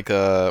like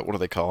what do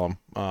they call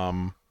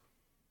them?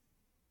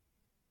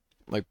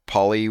 Like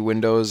poly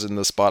windows in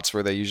the spots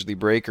where they usually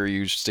break, or are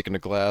you sticking to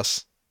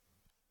glass?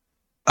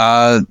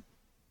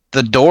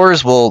 The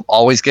doors will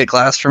always get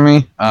glass for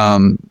me.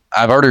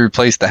 I've already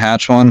replaced the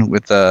hatch one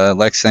with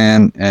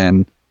Lexan,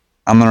 and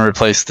I'm gonna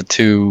replace the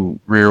two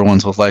rear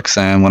ones with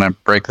Lexan when I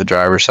break the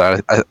driver's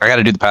side. I got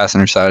to do the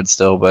passenger side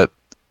still, but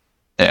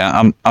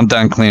yeah, I'm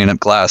done cleaning up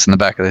glass in the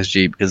back of this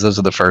Jeep because those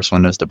are the first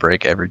windows to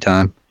break every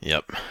time.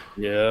 Yep.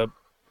 Yep.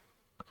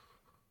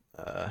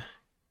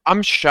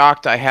 I'm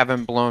shocked I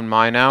haven't blown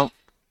mine out.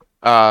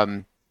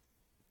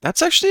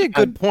 That's actually a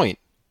good point.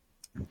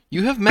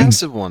 You have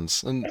massive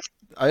ones, and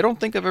I don't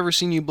think I've ever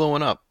seen you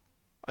blowing up.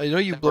 I know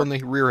you've blown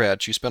the rear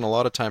hatch. You spent a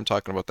lot of time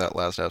talking about that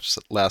last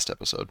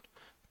episode,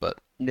 but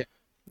it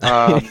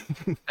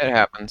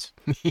happens.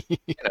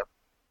 You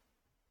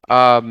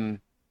know.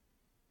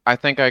 I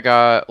think I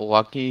got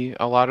lucky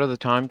a lot of the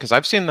time because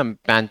I've seen them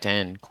bent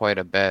in quite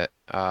a bit.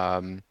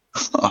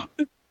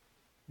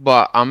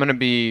 But I'm gonna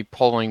be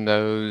pulling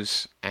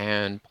those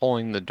and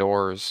pulling the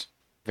doors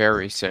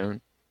very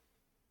soon.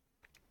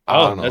 I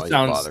Oh, don't know why that you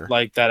sounds bother.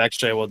 like that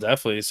X-Ray will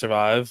definitely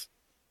survive.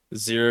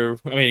 Zero.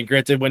 I mean,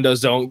 granted, Windows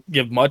don't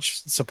give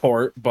much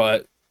support,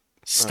 but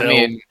still. I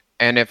mean,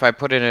 and if I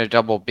put in a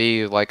double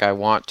B like I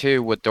want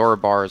to with door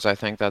bars, I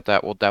think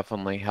that will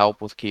definitely help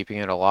with keeping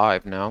it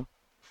alive. No.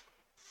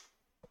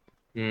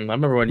 I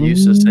remember when you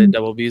used to say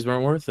double Bs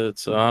weren't worth it,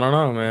 so I don't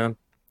know, man.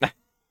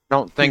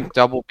 Don't think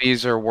double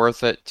Bs are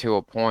worth it to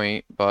a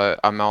point, but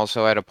I'm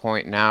also at a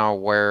point now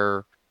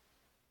where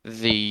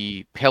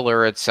the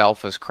pillar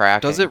itself is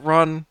cracking. Does it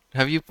run?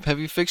 Have you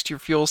fixed your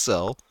fuel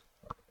cell?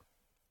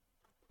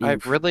 I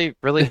really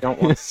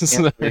don't want to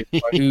answer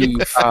your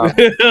question.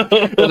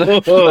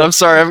 Oof. I'm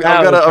sorry. I've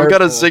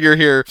got a zinger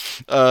here.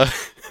 I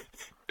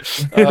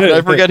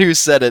forget who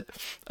said it.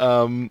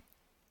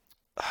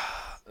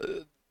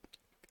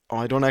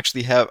 I don't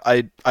actually have.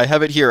 I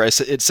have it here.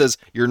 It says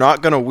you're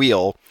not gonna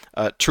wheel.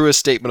 Truest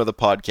statement of the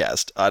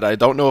podcast. And I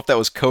don't know if that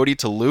was Cody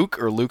to Luke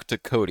or Luke to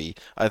Cody.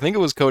 I think it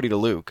was Cody to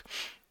Luke.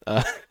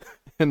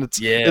 and it's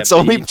Yeah, it's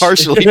only beach.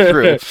 partially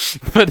true.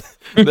 But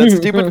that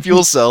stupid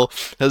fuel cell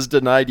has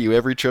denied you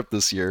every trip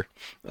this year.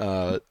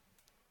 I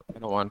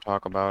don't want to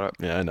talk about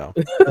it. Yeah, I know.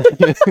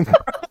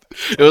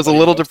 It was a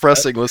little Somebody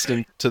depressing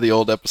listening to the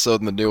old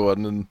episode and the new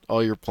one, and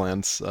all your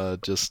plans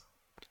just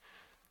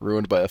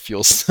ruined by a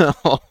fuel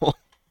cell.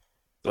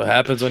 What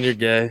happens when you're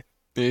gay?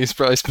 He's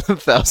probably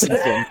spent thousands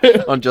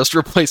on just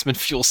replacement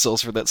fuel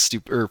cells for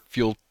that or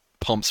fuel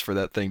pumps for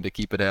that thing to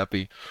keep it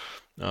happy.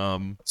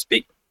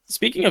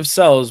 Speaking of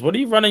cells, what are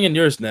you running in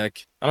yours,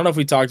 Nick? I don't know if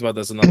we talked about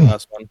this in the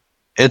last one.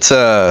 It's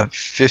a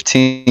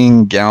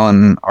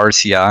 15-gallon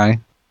RCI.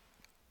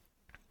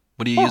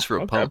 What do you use for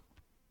a okay. pump?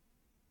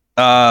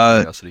 Uh,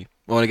 Curiosity.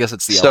 Well, I guess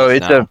it's the so LS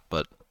it's now,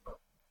 but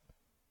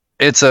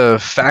it's a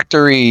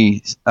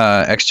factory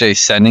XJ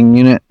sending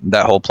unit.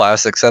 That whole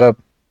plastic setup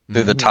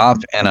through the top,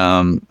 and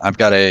I've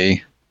got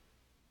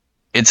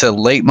it's a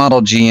late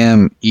model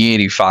GM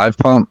E85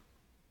 pump.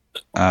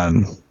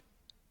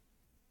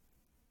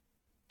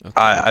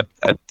 okay.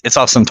 It's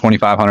off some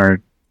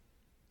 2500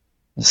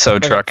 so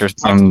Like truck or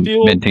flex some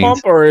fuel mid-teens.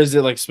 pump, or is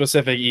it like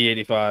specific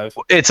E85?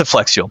 It's a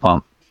flex fuel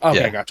pump,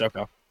 Okay, Yeah. gotcha.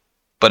 Okay.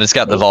 but it's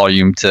got the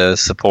volume to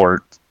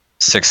support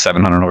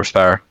 600-700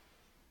 horsepower.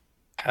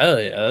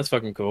 Hell yeah, that's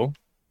fucking cool.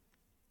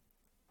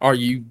 Are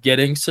you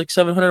getting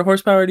 600-700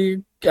 horsepower to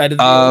you out of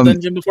the old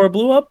engine before it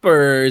blew up,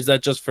 or is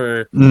that just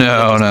for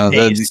No, no.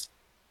 pace?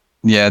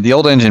 The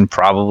old engine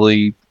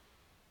probably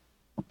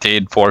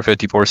did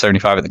 450,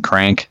 475 at the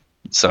crank,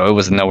 so it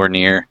was nowhere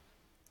near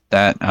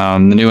that. The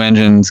new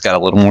engine's got a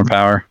little more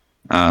power.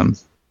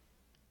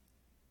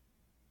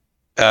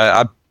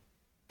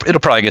 It'll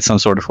probably get some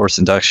sort of forced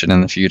induction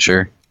in the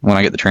future when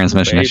I get the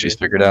transmission Maybe. issues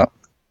figured out.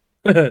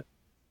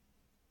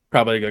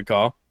 Probably a good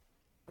call.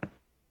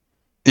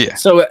 Yeah.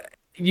 So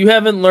you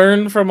haven't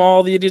learned from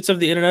all the idiots of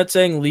the internet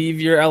saying leave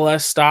your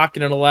LS stock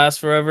and it'll last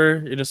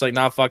forever. You're just like,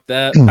 nah, fuck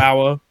that.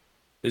 Power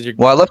is your.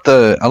 Well, I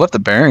left the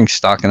bearings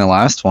stock in the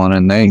last one,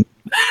 and they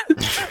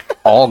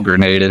all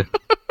grenaded.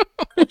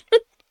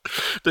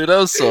 Dude, I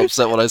was so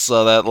upset when I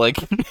saw that. Like,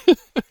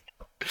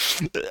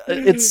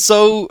 it's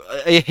so.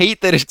 I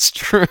hate that it's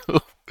true,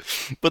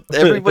 but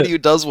everybody who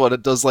does one,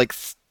 it does like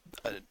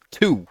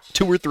two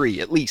or three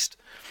at least,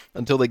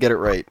 until they get it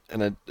right,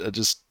 and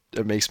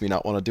it makes me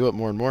not want to do it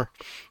more and more.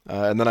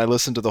 And then I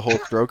listened to the whole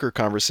Stroker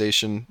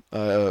conversation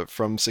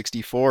from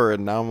 64,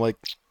 and now I'm like,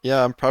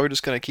 yeah, I'm probably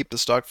just gonna keep the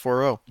stock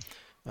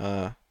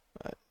 4.0.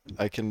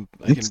 I can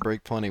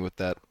break plenty with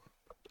that.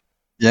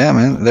 Yeah,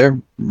 man, they're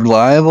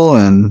reliable,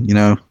 and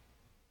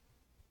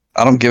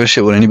I don't give a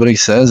shit what anybody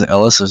says.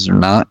 LSs are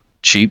not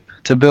cheap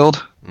to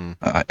build.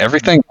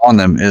 Everything on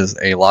them is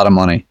a lot of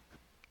money,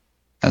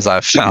 as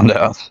I've found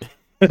out.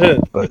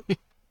 But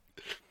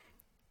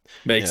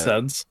Makes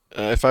sense.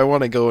 If I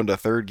want to go into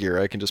third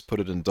gear, I can just put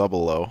it in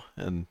double low,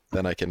 and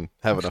then I can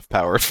have enough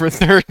power for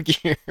third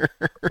gear.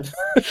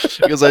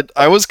 Because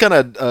I was kind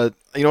of,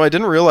 I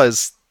didn't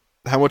realize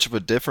how much of a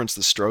difference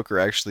the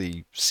stroker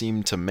actually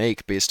seemed to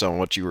make based on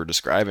what you were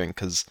describing.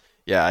 Because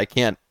yeah, I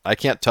can't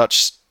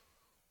touch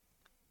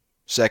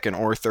second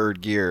or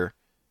third gear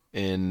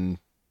in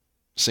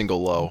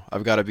single low.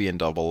 I've got to be in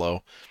double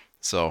low.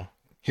 So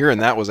hearing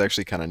that was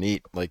actually kind of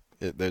neat. Like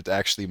there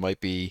actually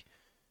might be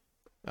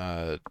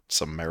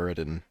some merit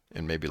in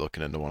maybe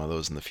looking into one of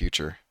those in the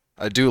future.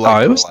 I do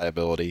like the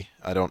reliability.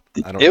 I don't.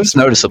 It was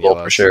noticeable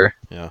for sure.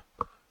 Yeah.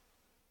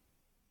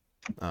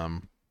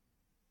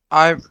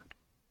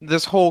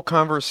 This whole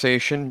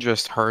conversation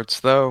just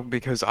hurts though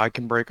because I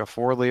can break a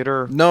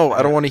 4-liter. No,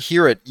 I don't want to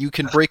hear it. You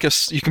can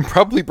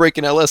probably break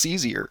an LS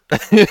easier.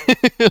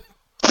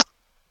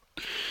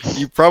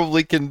 You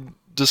probably can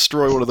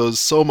destroy one of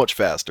those so much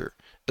faster,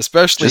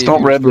 especially just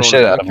don't rev the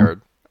shit out of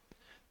them.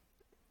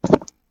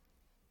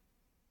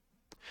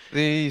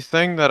 The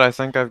thing that I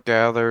think I've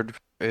gathered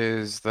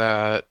is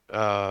that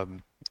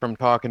from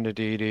talking to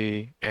Dee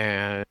Dee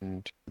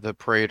and the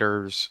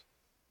Praters,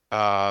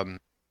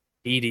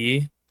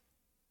 ED.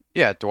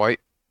 yeah, Dwight,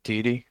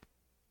 Dee Dee.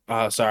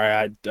 Oh, sorry,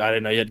 I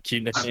didn't know you had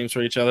cute nicknames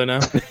for each other now.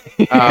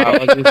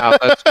 No,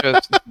 that's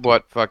just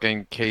what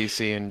fucking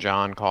Casey and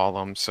John call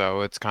them,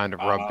 so it's kind of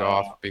rubbed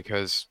off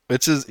because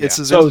it's his So it's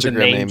a Instagram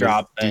name name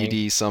drop is thing.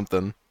 DD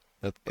something.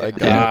 I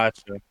got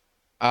it.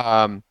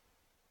 Gotcha.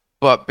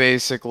 But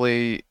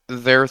basically,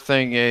 their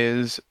thing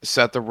is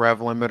set the rev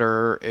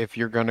limiter. If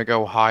you're going to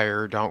go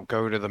higher, don't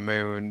go to the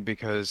moon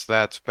because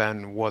that's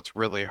been what's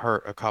really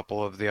hurt a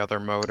couple of the other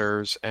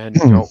motors. And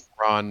don't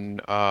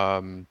run,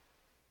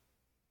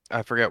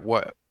 I forget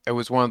what, it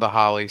was one of the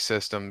Holly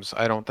systems.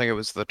 I don't think it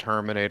was the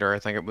Terminator. I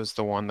think it was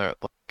the one that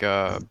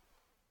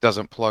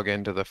doesn't plug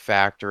into the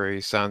factory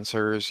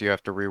sensors. You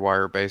have to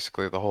rewire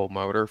basically the whole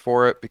motor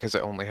for it because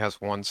it only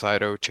has one side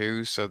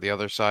O2, so the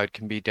other side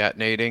can be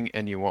detonating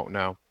and you won't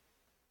know.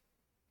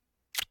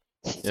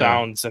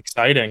 Sounds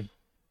exciting.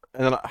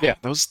 And then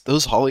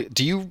those Holly.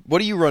 What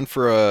do you run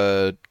for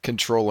a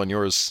control on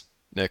yours,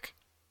 Nick?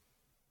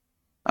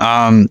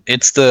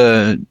 It's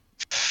the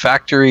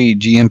factory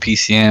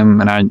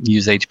GM-PCM, and I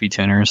use HP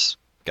tuners.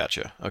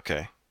 Gotcha.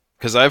 Okay.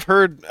 Because I've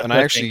heard, and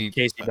I actually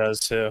Casey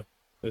does too.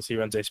 As he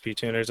runs HP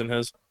tuners in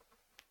his.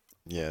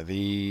 Yeah,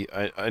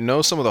 I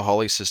know some of the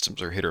Holly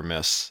systems are hit or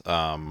miss.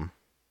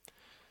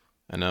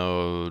 I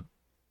know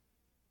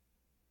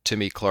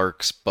Timmy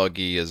Clark's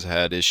buggy has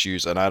had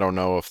issues, and I don't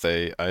know if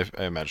I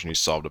imagine he's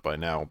solved it by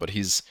now, but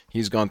he's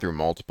gone through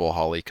multiple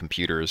Holly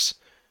computers,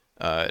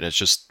 and it's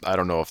just I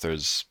don't know if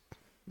there's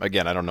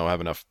again I don't know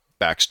have enough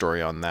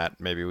backstory on that.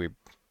 Maybe we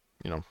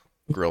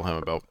grill him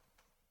about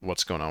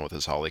what's going on with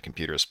his Holly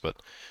computers,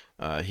 but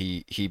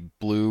he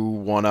blew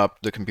one up.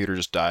 The computer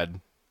just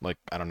died, like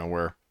I don't know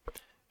where.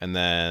 And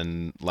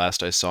then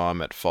last I saw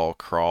him at Fall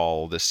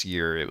Crawl this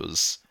year, it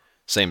was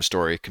same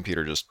story.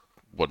 Computer just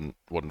wouldn't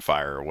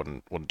fire or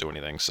wouldn't do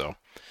anything. So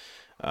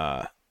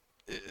uh,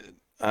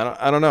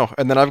 I don't know.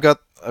 And then I've got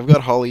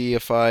Holly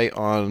EFI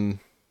on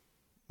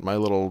my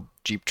little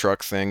Jeep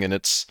truck thing, and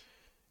it's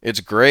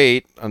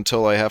great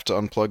until I have to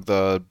unplug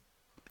the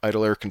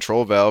idle air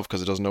control valve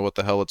because it doesn't know what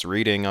the hell it's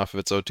reading off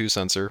of its O2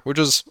 sensor, which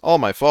is all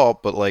my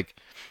fault. But like,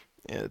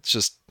 it's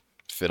just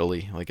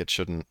fiddly. Like it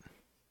shouldn't.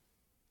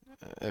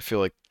 I feel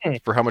like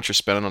for how much you're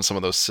spending on some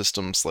of those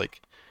systems,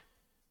 like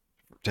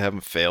to have them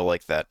fail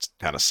like that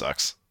kind of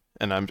sucks.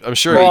 And I'm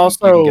sure Well, you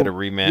can get a also,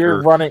 rematch.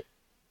 you're running.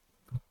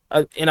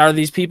 And are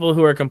these people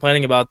who are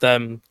complaining about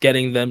them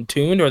getting them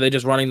tuned, or are they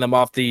just running them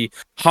off the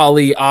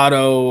Holly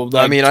Auto?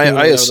 Like, I mean, tune,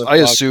 whatever the I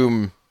fuck?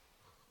 assume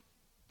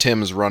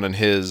Tim's running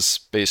his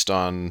based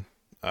on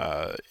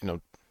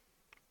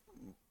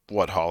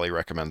what Holly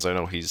recommends. I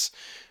know he's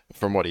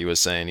from what he was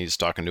saying, he's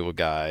talking to a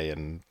guy,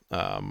 and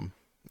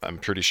I'm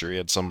pretty sure he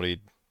had somebody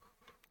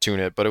tune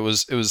it, but it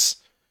was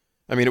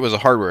I mean, it was a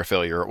hardware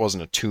failure. It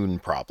wasn't a tune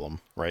problem,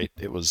 right?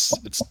 It's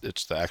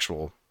the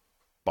actual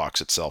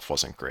box itself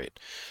wasn't great.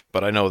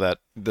 But I know that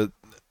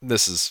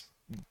this is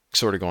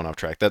sort of going off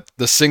track. That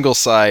the single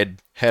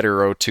side header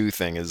O2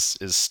 thing is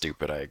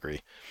stupid. I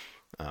agree.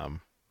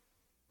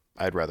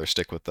 I'd rather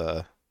stick with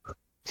the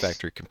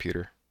factory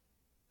computer.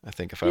 I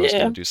think if I was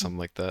going to do something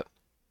like that,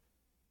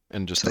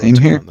 and just Same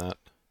tune here. on that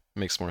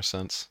makes more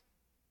sense.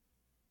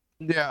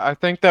 Yeah, I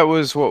think that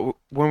was what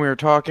when we were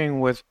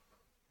talking with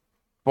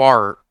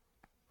Bart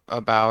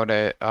about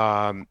it.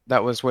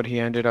 That was what he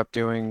ended up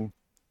doing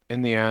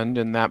in the end,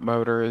 and that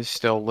motor is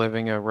still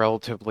living a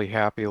relatively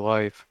happy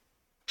life,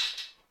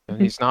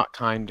 and he's not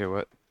kind to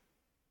it.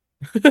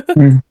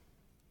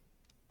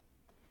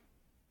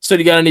 So,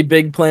 do you got any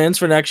big plans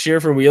for next year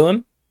for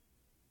wheeling,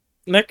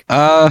 Nick?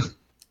 I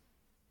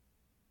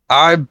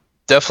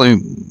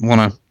definitely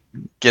want to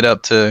get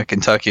up to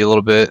Kentucky a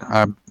little bit.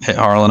 I hit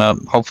Harlan up,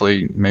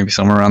 hopefully maybe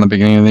somewhere around the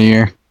beginning of the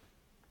year.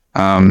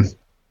 I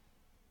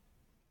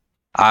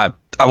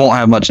won't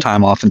have much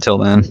time off until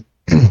then,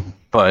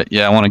 but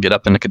yeah, I want to get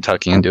up into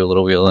Kentucky and do a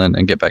little wheeling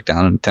and get back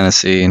down in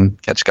Tennessee and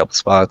catch a couple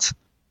spots.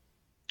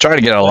 Try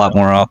to get out a lot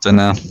more often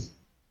now.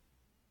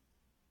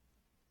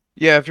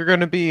 Yeah, if you're going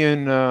to be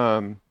in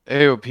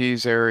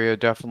AOP's area,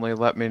 definitely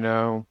let me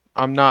know.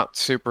 I'm not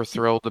super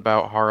thrilled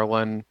about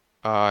Harlan.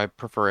 I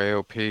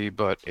prefer AOP,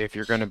 but if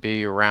you're going to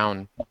be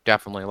around,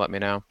 definitely let me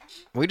know.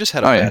 We just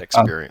had a Oh, yeah. bad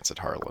experience at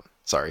Harlan.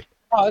 Sorry.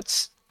 Oh,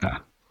 it's Yeah.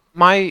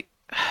 my.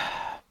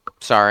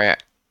 Sorry,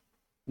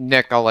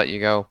 Nick. I'll let you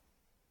go.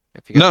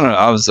 If you No,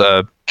 I was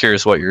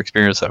curious what your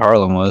experience at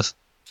Harlan was.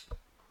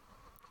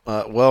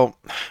 Well,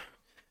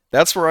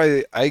 that's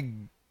where I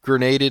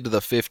grenaded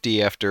the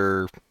 50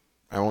 after,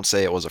 I won't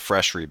say it was a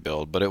fresh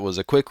rebuild, but it was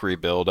a quick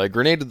rebuild. I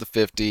grenaded the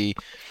 50.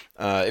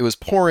 It was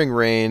pouring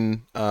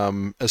rain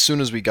as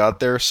soon as we got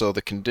there, so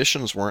the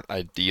conditions weren't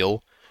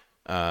ideal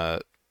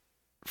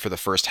for the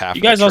first half You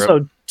of the guys trip.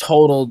 also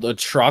totaled a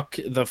truck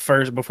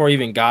before you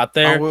even got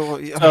there. Oh,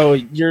 well, yeah. So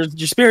your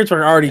spirits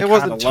were already It kind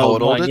wasn't of low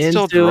totaled. going It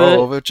still into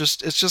drove. it.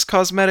 It's just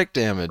cosmetic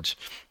damage.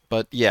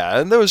 But yeah,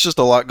 and there was just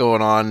a lot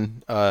going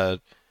on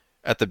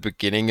at the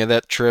beginning of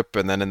that trip,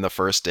 and then in the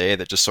first day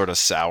that just sort of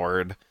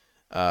soured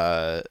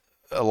a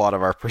lot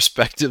of our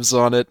perspectives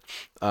on it.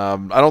 I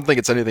don't think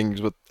it's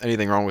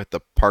anything wrong with the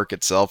park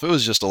itself. It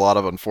was just a lot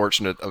of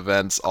unfortunate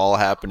events all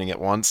happening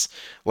at once.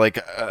 Like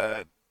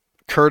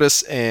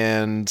Curtis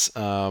and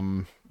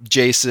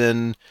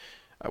Jason.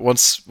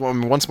 Once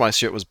my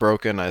shit was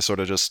broken, I sort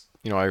of just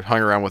I hung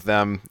around with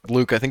them.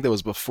 Luke, I think that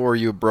was before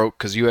you broke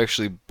because you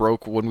actually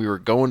broke when we were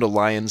going to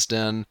Lion's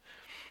Den.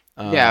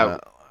 Yeah,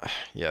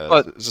 Yeah,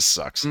 but it just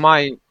sucks.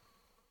 my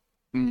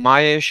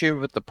issue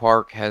with the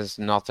park has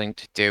nothing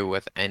to do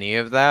with any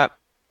of that.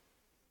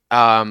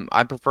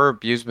 I prefer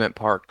amusement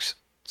parks.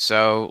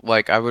 So,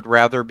 like, I would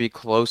rather be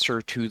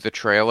closer to the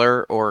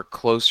trailer or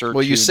closer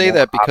Well, to you say more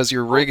that because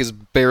your obstacles. rig is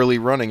barely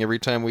running every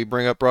time we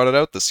brought it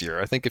out this year.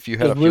 I think if you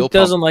had a Because fuel Luke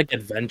pump, doesn't like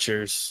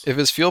adventures. if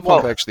his fuel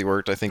pump Well- actually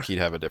worked, I think he'd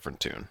have a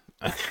different tune.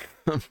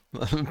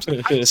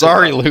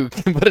 Sorry, Luke,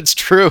 but it's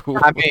true.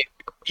 I mean,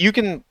 you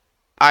can.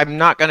 I'm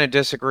not gonna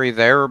disagree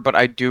there, but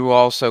I do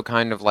also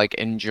kind of like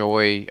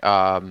enjoy.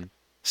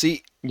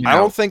 See, You I know,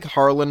 don't think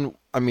Harlan.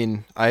 I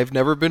mean, I've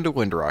never been to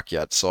Windrock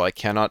yet, so I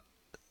cannot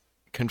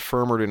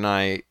confirm or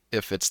deny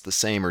if it's the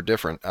same or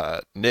different.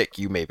 Nick,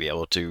 you may be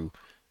able to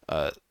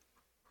uh,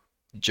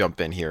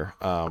 jump in here.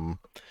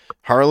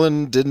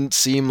 Harlan didn't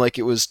seem like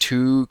it was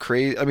too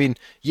crazy. I mean,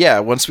 yeah,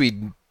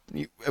 when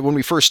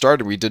we first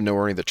started, we didn't know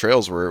where any of the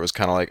trails were. It was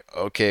kind of like,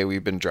 okay,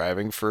 we've been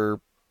driving for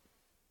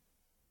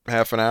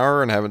half an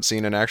hour and haven't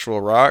seen an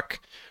actual rock.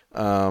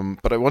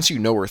 But once you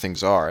know where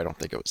things are, I don't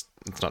think it's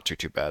not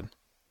too bad.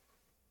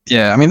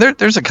 Yeah, I mean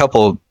there's a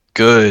couple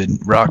good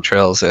rock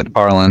trails at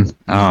Harlan,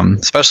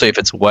 especially if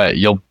it's wet.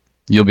 You'll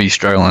be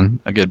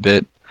struggling a good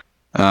bit.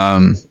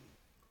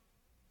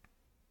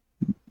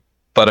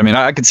 But I mean,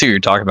 I can see what you're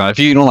talking about. If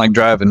you don't like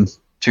driving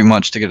too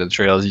much to get to the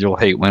trails, you'll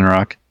hate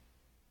Windrock.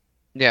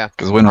 Yeah,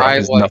 Because Windrock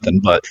is nothing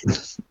but.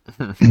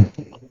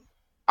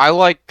 I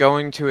like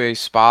going to a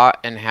spot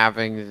and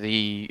having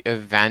the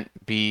event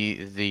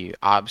be the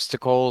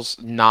obstacles,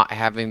 not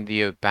having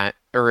the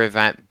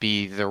event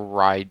be the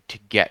ride to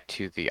get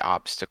to the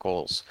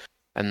obstacles.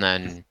 And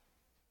then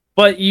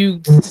But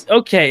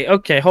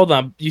okay, hold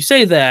on. You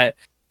say that,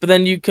 but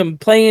then you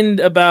complained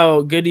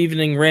about Good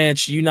Evening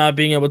Ranch, you not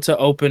being able to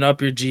open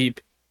up your Jeep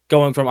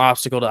going from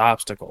obstacle to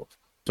obstacle.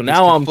 So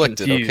now I'm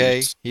confused.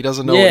 Okay, he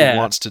doesn't know what he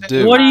wants to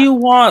do. What do you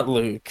want,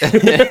 Luke? he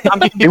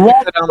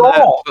wants it on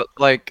that, but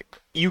like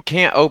you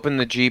can't open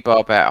the Jeep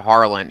up at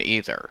Harlan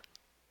either.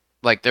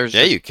 Like there's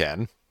you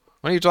can.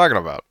 What are you talking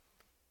about?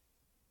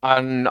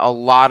 On a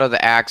lot of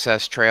the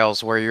access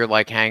trails where you're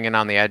like hanging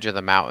on the edge of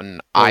the mountain.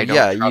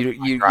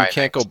 You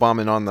can't go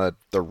bombing on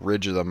the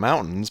ridge of the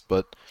mountains,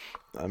 but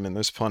I mean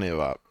there's plenty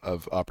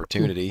of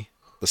opportunity.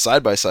 The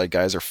side-by-side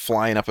guys are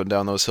flying up and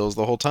down those hills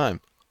the whole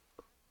time.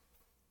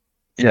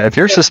 Yeah, if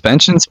your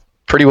suspension's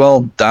pretty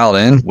well dialed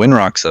in,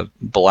 Windrock's a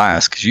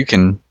blast because you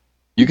can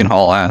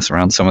haul ass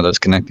around some of those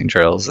connecting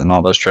trails and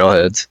all those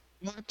trailheads.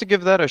 I'll have to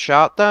give that a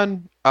shot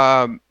then.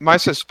 My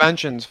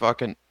suspension's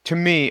fucking. To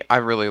me, I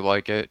really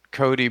like it.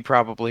 Cody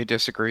probably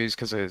disagrees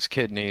because of his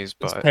kidneys,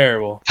 but It's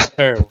terrible.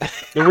 Terrible.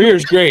 The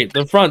rear's great.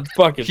 The front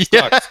fucking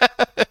sucks.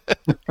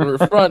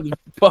 The front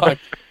fuck.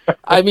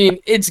 I mean,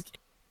 it's.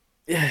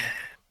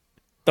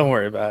 Don't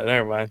worry about it.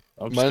 Never mind.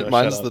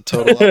 Mine's the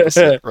total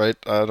opposite, right?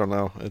 I don't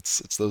know. It's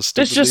those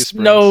stupid. There's just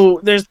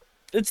no.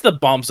 It's the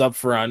bumps up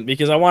front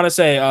because I want to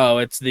say, oh,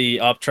 it's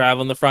the up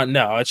travel in the front.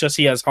 No, it's just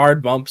he has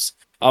hard bumps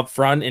up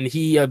front and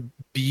he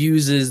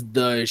abuses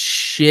the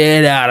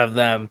shit out of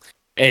them,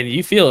 and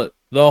you feel it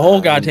the whole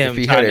goddamn if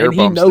he time. had air and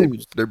bumps, he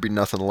knows. there'd be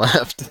nothing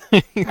left.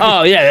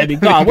 Oh yeah, they'd be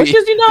gone. Which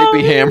is they'd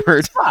be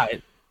hammered.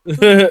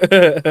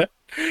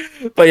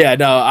 But yeah,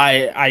 no,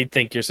 I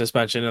think your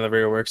suspension in the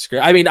rear works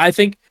great. I mean, I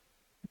think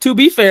to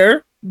be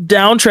fair,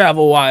 down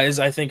travel wise,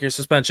 I think your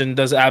suspension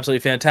does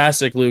absolutely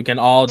fantastic, Luke, and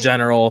all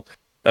general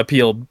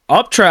appeal.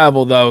 Up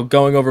travel though,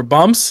 going over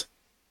bumps,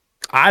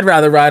 I'd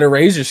rather ride a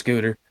Razor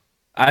scooter.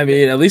 I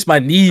mean, at least my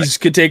knees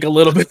could take a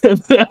little bit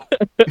of that.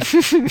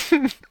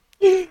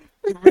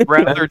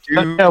 rather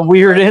do a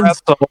weird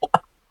insult.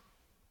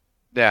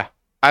 Yeah,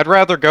 I'd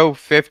rather go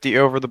 50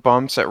 over the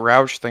bumps at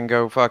Roush than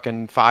go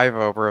fucking 5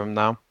 over them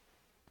now.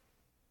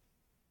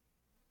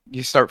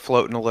 You start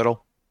floating a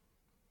little.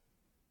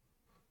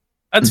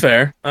 That's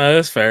fair.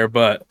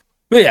 But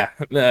yeah.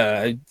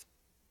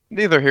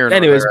 Neither here nor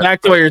Anyways, there.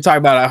 back to what you're talking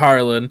about at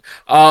Harlan.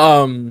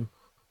 I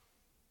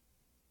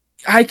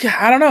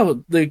don't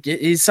know. Like,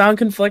 you sound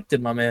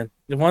conflicted, my man.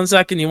 1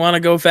 second you want to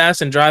go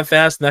fast and drive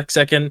fast. Next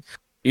second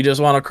you just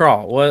want to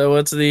crawl.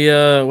 What's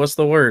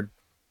the word?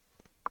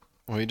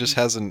 Well, he just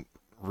hasn't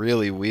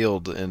really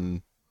wheeled or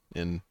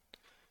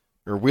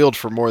wheeled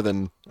for more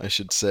than, I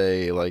should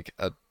say, like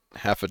a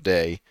half a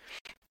day.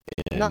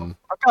 No,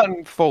 I've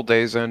gotten full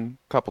days in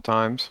a couple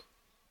times.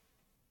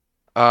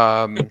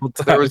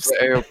 There was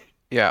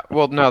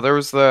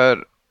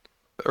the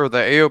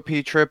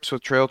AOP trips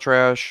with Trail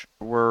Trash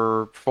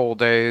were full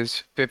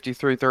days.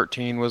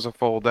 5313 was a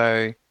full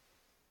day.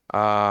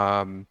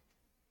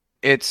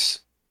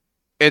 It's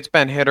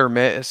been hit or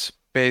miss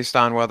based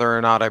on whether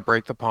or not I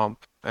break the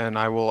pump, and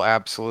I will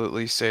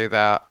absolutely say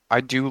that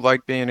I do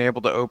like being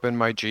able to open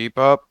my Jeep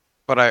up,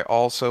 but I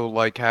also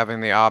like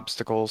having the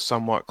obstacles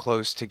somewhat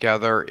close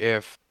together.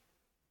 If,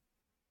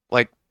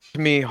 like, to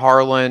me,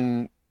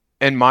 Harlan,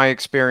 and my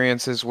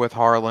experiences with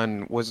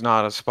Harlan, was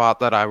not a spot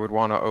that I would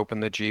want to open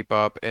the Jeep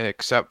up,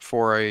 except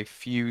for a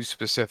few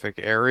specific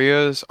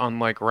areas,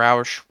 unlike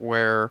Roush,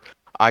 where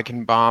I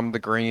can bomb the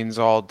greens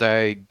all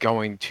day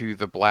going to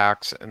the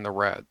blacks and the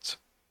reds.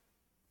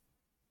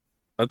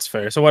 That's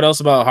fair. So what else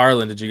about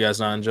Harlan did you guys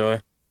not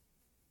enjoy?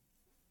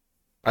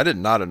 I did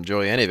not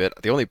enjoy any of it.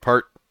 The only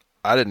part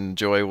I didn't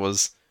enjoy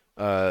was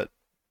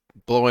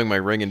blowing my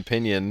ring and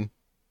pinion,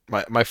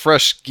 my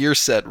fresh gear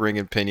set ring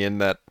and pinion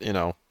that,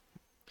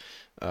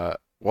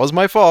 was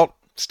my fault.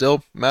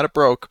 Still mad it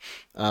broke.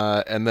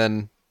 And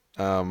then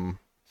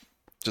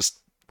just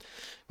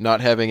not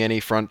having any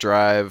front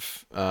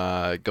drive,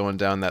 going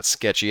down that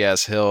sketchy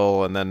ass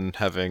hill, and then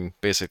having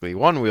basically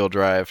one wheel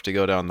drive to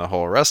go down the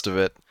whole rest of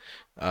it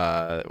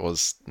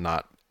was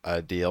not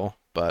ideal.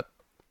 But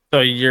so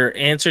your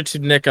answer to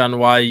Nick on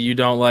why you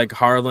don't like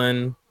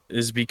Harlan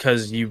is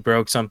because you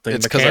broke something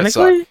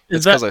mechanically?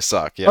 It's because I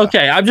suck. Yeah.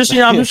 Okay, I'm just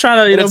trying to.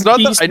 It's not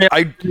that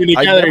I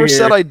never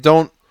said I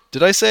don't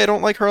Did I say I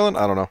don't like Harlan?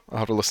 I don't know. I'll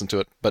have to listen to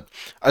it. But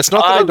it's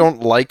not that I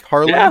don't like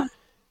Harlan. Yeah,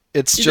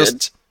 it's you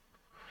just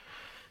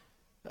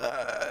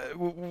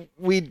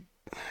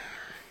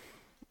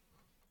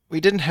we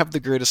didn't have the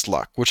greatest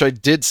luck, which I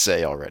did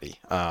say already.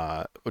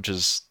 Which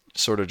is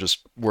sort of just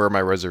where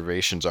my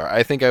reservations are.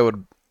 I think I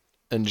would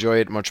enjoy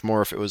it much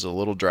more if it was a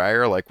little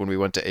drier, like when we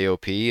went to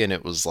AOP and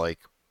it was like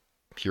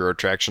hero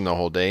traction the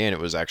whole day and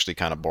it was actually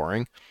kind of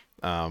boring.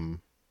 Well,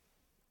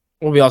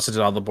 we also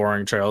did all the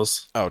boring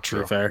trails. Oh, To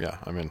true. be fair. Yeah,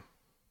 I mean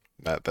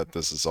that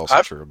this is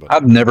also true, but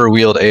I've never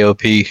wheeled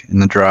AOP in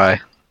the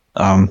dry.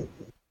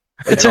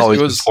 It's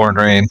always been pouring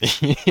rain.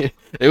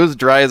 It was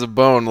dry as a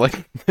bone.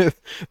 Like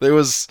it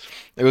was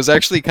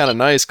actually kind of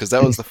nice because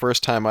that was the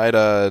first time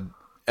I'd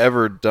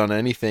ever done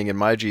anything in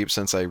my Jeep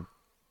since I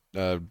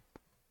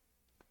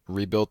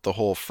rebuilt the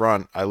whole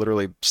front. I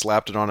literally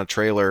slapped it on a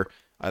trailer,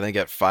 I think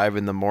at 5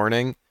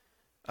 a.m.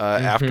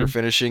 After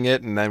finishing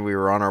it, and then we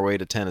were on our way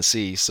to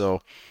Tennessee.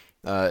 So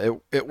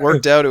it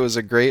worked out. It was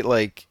a great,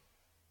 like,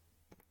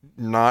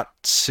 not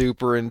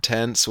super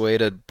intense way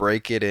to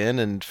break it in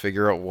and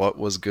figure out what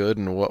was good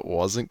and what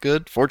wasn't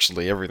good.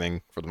 Fortunately,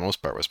 everything for the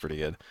most part was pretty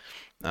good.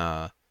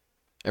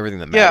 Everything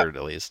that mattered,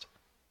 at least.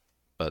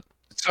 But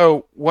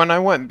So when I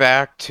went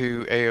back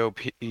to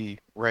AOP,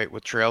 right,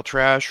 with Trail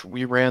Trash,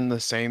 we ran the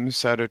same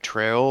set of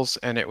trails,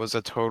 and it was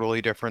a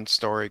totally different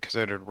story because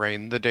it had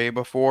rained the day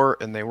before,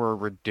 and they were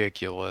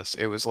ridiculous.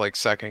 It was like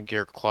second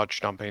gear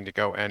clutch dumping to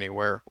go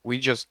anywhere.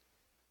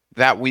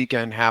 That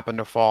weekend happened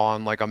to fall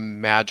on like a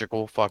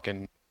magical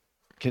fucking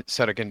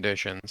set of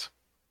conditions.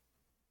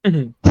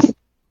 yeah,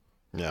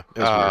 it was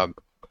weird.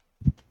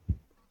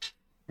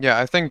 Yeah,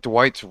 I think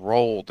Dwight's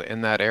rolled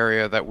in that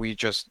area that we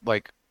just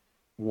like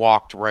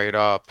walked right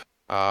up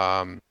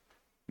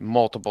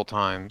multiple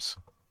times.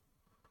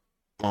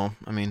 Well,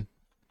 I mean,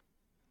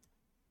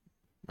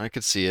 I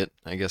could see it.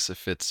 I guess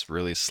if it's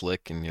really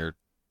slick and you're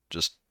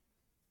just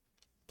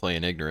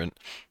playing ignorant.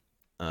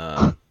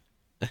 It's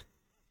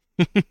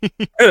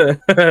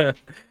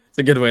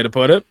a good way to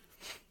put it.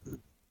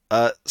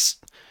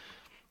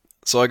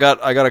 So I got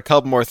a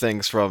couple more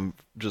things from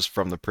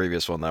the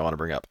previous one that I want to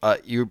bring up.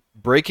 You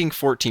breaking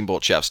 14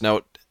 bolt shafts.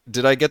 Now,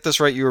 did I get this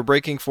right? You were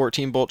breaking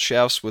 14 bolt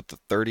shafts with the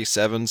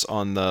 37s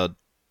on the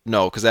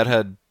because that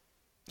had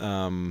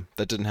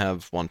that didn't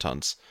have 1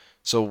 tons.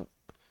 So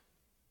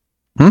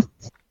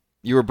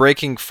you were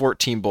breaking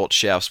 14 bolt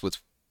shafts with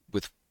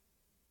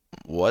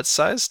what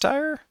size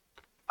tire?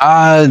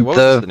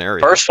 The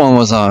first one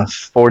was a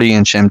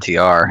 40-inch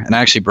MTR, and I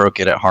actually broke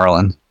it at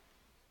Harlan.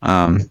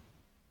 The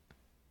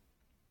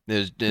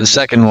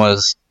second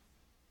was...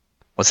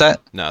 What's that?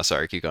 No,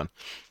 sorry, keep going.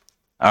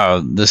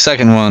 The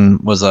second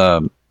one was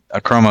a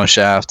chromo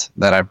shaft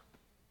that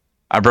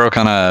I broke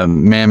on a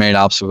man-made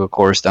obstacle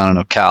course down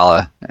in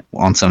Ocala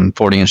on some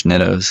 40-inch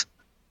Nittos.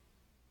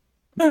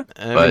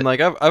 I mean,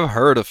 like, I've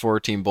heard of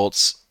 14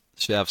 bolts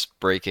shafts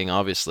breaking,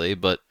 obviously,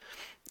 but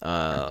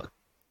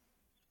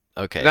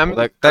okay, well,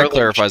 that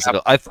clarifies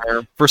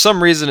it. For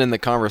some reason in the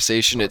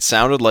conversation, it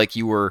sounded like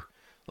you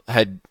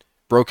had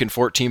broken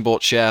 14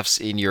 bolt shafts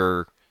in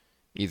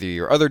either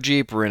your other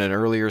Jeep or in an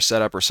earlier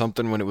setup or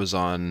something when it was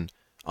on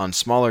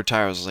smaller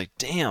tires. I was like,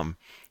 damn,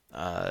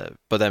 but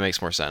that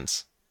makes more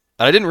sense.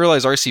 And I didn't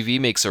realize RCV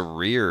makes a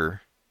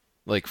rear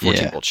like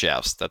 14 bolt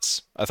shafts.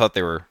 I thought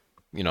they were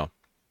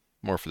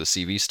more for the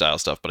CV style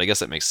stuff, but I guess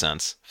that makes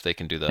sense if they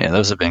can do that. Yeah,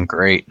 those have been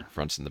great.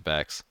 Fronts and the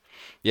backs.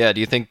 Yeah,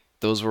 do you think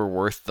those were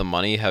worth the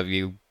money? Have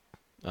you?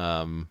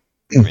 I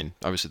mean,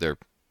 obviously they're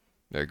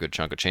a good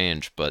chunk of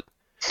change, but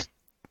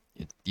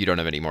you don't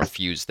have any more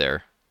fuse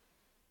there,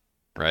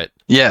 right?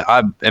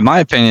 Yeah, in my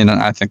opinion,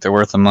 I think they're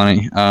worth the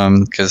money.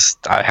 Because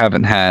I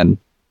haven't had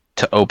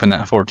to open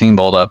that 14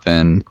 bolt up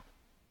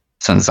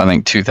since I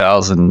think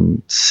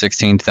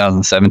 2016,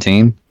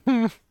 2017,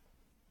 when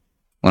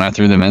I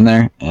threw them in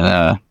there,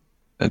 and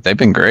they've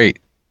been great.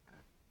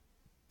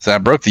 So I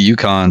broke the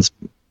Yukons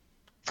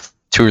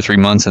 2 or 3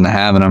 months into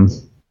having them,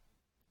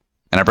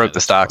 and I broke the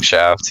stock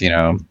shaft.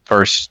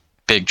 First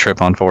big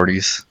trip on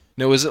 40s.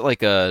 No, is it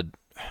like I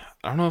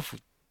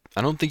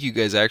don't think you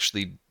guys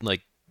actually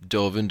like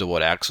dove into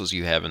what axles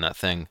you have in that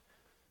thing.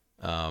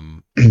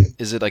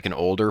 Is it like an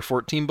older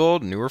 14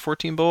 bolt, newer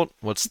 14 bolt?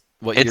 What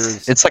year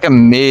is? It's like a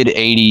mid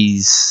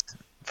 80s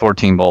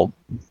 14 bolt.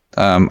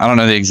 I don't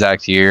know the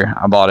exact year.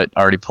 I bought it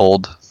already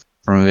pulled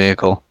from a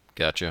vehicle.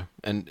 Gotcha.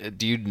 And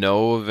do you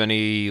know of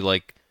any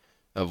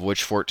of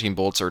which 14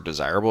 bolts are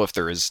desirable? If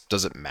there is,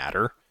 does it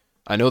matter?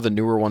 I know the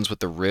newer ones with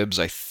the ribs,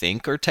 I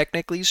think, are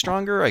technically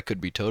stronger. I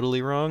could be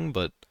totally wrong,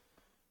 but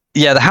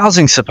yeah, the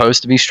housing's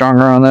supposed to be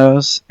stronger on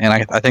those, and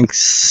I think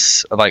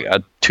like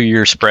a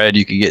 2-year spread,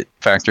 you could get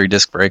factory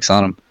disc brakes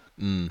on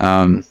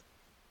them.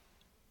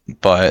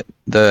 But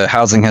the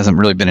housing hasn't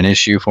really been an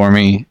issue for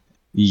me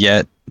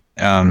yet,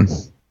 and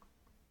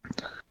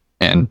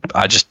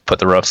I just put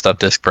the rough stuff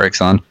disc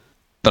brakes on.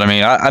 But I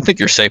mean, I think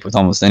you're safe with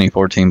almost any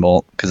 14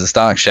 bolt because the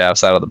stock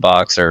shafts out of the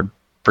box are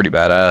pretty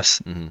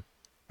badass.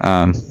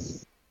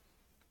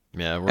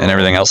 Yeah, and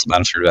everything else about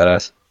them is pretty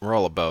badass. We're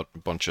all about a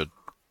bunch of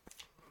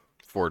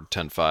Ford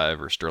 10.5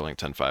 or Sterling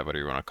 10.5, whatever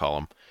you want to call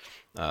them.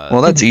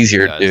 Well, that's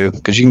easier to guys. do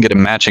because you can get a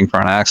matching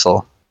front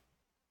axle,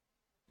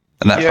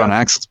 and that front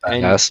axle's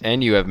badass.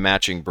 And you have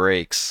matching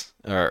brakes,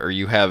 or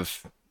you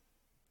have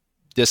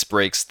disc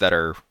brakes that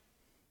are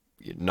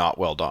not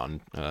well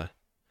done.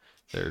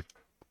 They're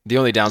the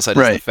only downside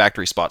is the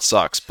factory spot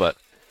sucks, but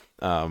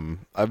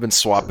I've been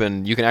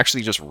swapping. You can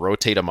actually just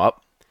rotate them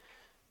up.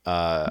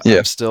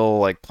 I'm still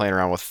like playing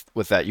around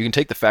with that. You can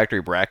take the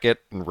factory bracket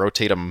and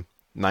rotate them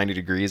 90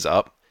 degrees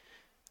up,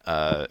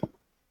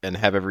 and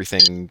have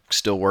everything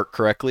still work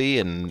correctly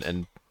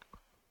and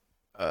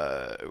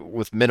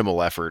with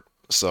minimal effort.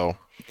 So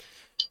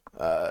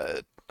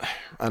I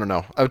don't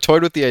know. I've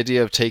toyed with the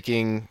idea of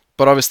taking,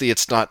 but obviously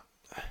it's not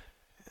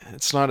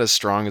as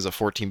strong as a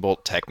 14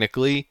 bolt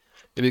technically.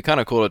 It'd be kind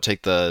of cool to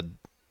take the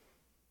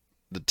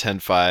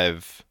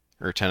 10.5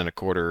 or 10 and a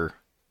quarter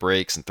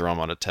brakes and throw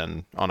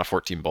them on a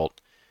 14 bolt,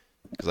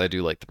 because I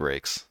do like the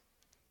brakes.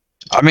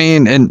 I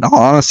mean, in all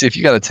honesty, if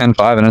you got a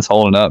 10.5 and it's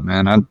holding up,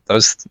 man,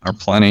 those are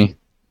plenty.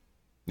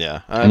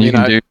 Yeah, I mean,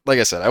 like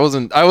I said, I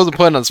wasn't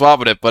planning on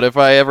swapping it, but if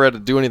I ever had to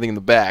do anything in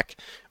the back,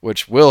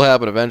 which will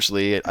happen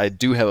eventually, I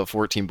do have a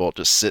 14 bolt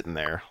just sitting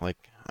there. Like,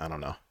 I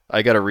don't know.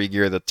 I got to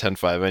re-gear the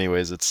 10.5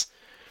 anyways. It's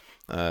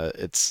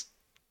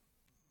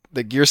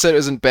the gear set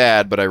isn't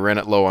bad, but I ran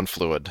it low on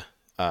fluid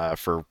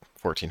for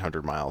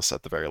 1,400 miles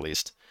at the very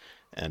least,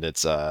 and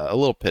it's a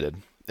little pitted.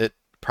 It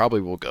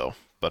probably will go,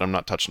 but I'm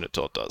not touching it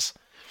till it does.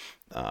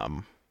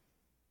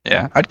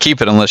 Yeah, I'd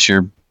keep it unless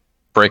you're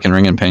breaking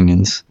ring and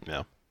pinions.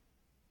 Yeah.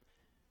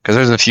 Because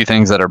there's a few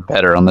things that are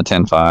better on the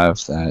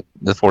 10.5 that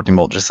the 14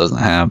 bolt just doesn't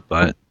have,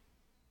 but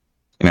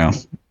Yeah.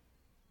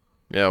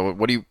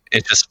 What do you?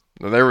 It just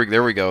there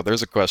we go.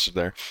 There's a question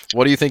there.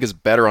 What do you think is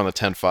better on the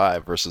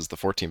 10.5 versus the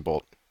 14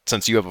 bolt?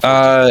 Since you have a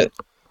 14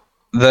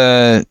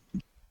 bolt.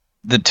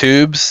 The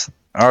tubes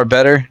are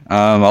better.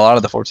 A lot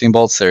of the 14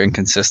 bolts, they're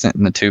inconsistent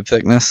in the tube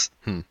thickness.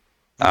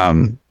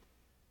 The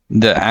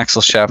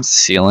axle shaft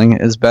sealing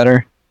is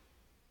better.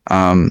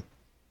 The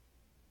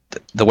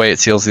way it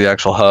seals the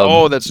actual hub.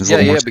 Oh, that's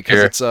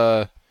because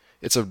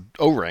it's a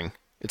O-ring.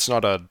 It's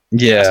not a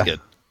gasket.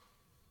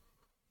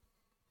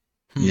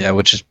 Yeah,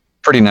 which is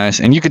pretty nice,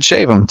 and you could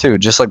shave them too,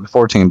 just like the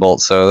 14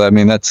 bolt. So I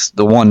mean, that's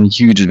the one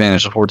huge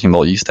advantage the 14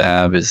 bolt used to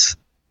have is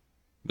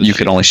you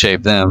could only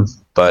shave them.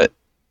 But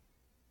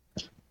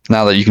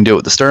now that you can do it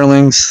with the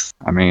Sterlings,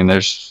 I mean,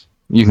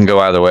 you can go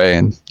either way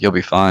and you'll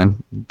be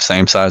fine.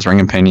 Same size ring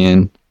and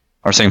pinion,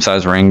 or same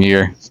size ring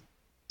gear,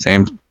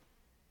 same,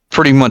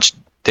 pretty much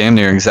damn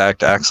near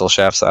exact axle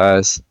shaft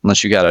size,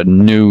 unless you got a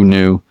new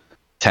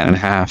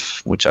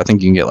 10.5, which I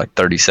think you can get like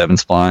 37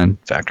 spline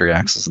factory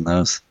axles in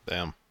those.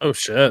 Damn. Oh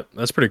shit,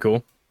 that's pretty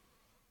cool.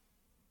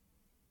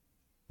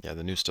 Yeah,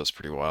 the new stuff's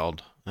pretty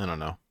wild. I don't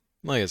know.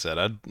 Like I said,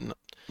 I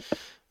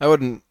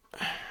wouldn't.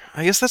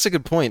 I guess that's a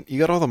good point. You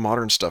got all the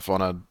modern stuff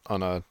on a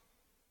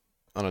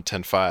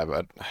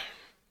 10.5.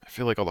 I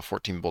feel like all the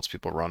 14 bolts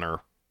people run are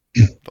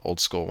the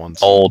old school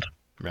ones.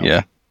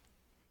 Yeah.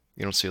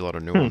 You don't see a lot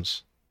of new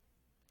ones.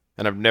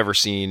 And I've never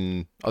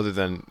seen, other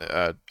than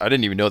I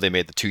didn't even know they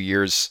made the 2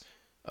 years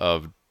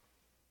of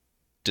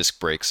disc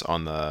brakes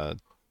on the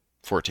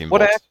 14 What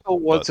bolts. axle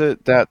was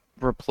it that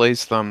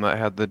replaced them that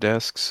had the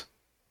discs?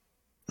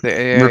 The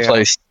AAM.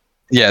 Replaced.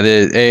 Yeah,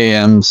 the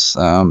AAMs.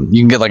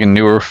 You can get like a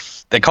newer.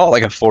 They call it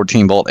like a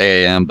 14 bolt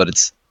AAM, but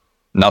it's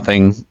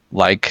nothing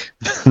like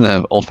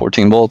the old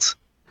 14 bolts,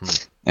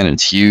 and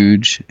it's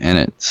huge and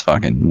it's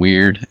fucking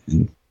weird.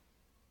 And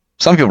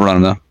some people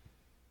run them though.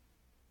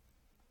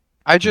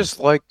 I just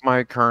like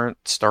my current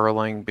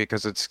Sterling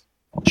because it's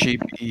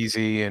cheap,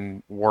 easy,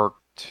 and worked.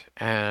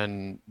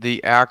 And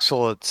the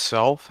axle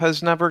itself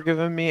has never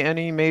given me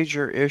any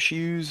major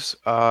issues.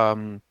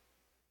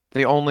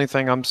 The only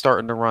thing I'm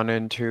starting to run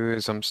into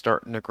is I'm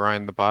starting to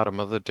grind the bottom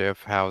of the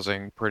diff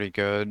housing pretty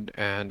good,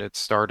 and it's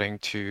starting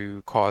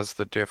to cause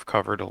the diff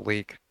cover to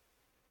leak.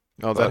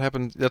 Oh, that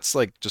happened. That's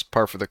like just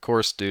par for the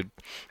course, dude.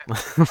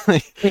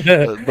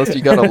 Unless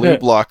you got a lube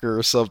blocker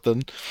or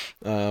something.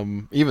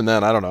 Even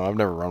then, I don't know. I've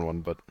never run one,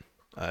 but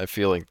I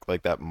feel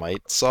like that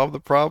might solve the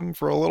problem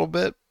for a little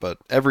bit. But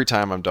every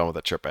time I'm done with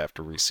a trip, I have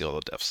to reseal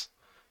the diffs,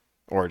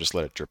 or just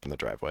let it drip in the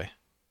driveway.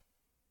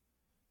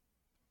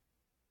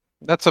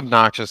 That's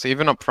obnoxious,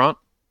 even up front.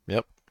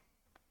 Yep,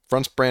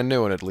 front's brand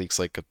new and it leaks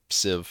like a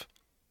sieve.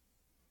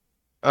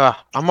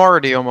 I'm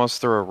already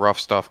almost through a rough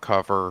stuff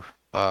cover.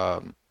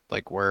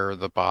 Like where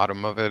the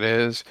bottom of it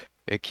is,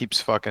 it keeps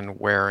fucking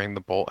wearing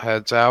the bolt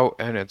heads out,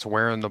 and it's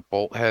wearing the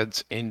bolt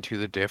heads into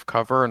the diff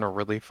cover in a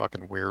really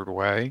fucking weird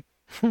way.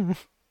 And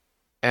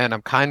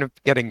I'm kind of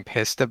getting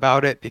pissed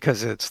about it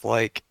because it's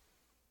like,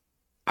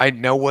 I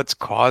know what's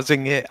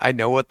causing it, I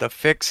know what the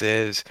fix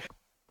is,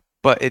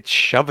 but it's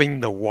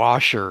shoving the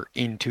washer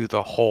into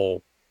the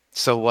hole.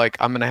 So like,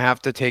 I'm gonna have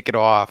to take it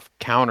off,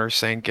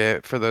 countersink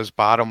it for those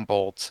bottom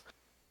bolts,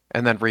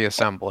 and then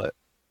reassemble it.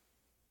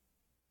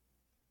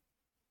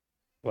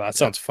 Well, that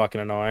sounds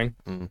fucking annoying.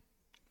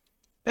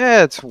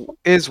 Yeah,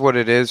 is what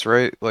it is,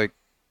 right? Like,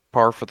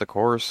 par for the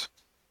course.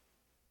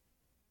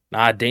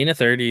 Nah, Dana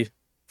 30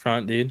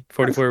 front, dude.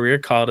 44 rear,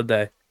 call it a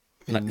day.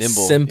 And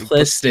nimble.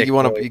 Simplistic.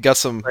 You got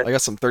some? I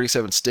got some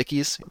 37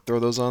 stickies. Throw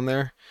those on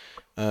there.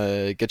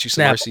 Get you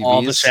some Snap RCVs.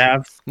 all the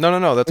shafts.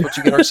 No. That's what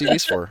you get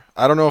RCVs for.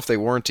 I don't know if they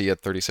warranty at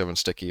 37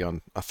 sticky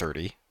on a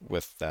 30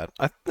 with that.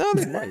 No,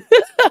 they might.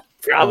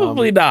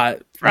 Probably not.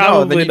 No,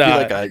 Probably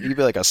then not. you'd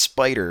be like a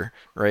spider,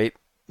 right?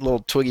 Little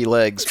twiggy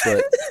legs,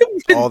 but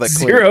all that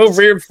Zero clearance.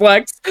 rear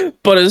flex,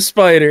 but a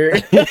spider.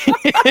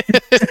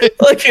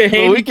 Like a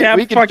handicap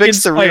we can fucking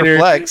fix the spider. rear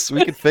flex.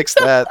 We can fix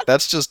that.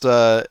 That's just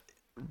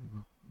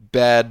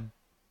bad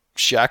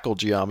shackle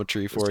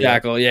geometry for you.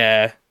 Shackle,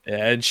 yeah.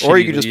 And Or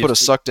you could shitty just put a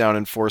to suck down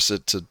and force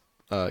it to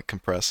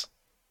compress.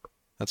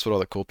 That's what all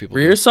the cool people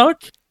rear do.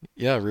 suck.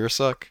 Yeah, rear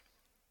suck.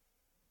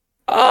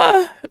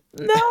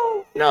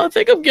 No, I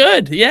think I'm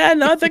good. Yeah,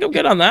 no, I think I'm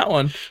good on that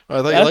one. Oh,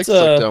 I thought you That's, liked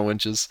suck down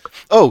winches.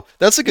 Oh,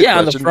 that's a good Yeah,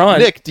 on the question.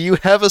 front. Nick, do you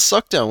have a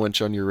suck down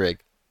winch on your rig?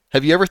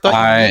 Have you ever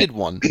thought you needed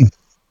one?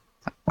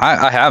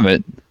 I have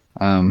it.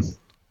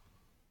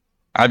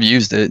 I've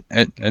used it.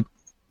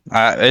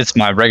 It's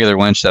my regular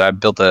winch that I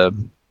built a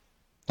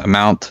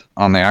mount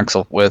on the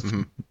axle with.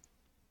 Mhm.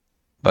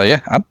 But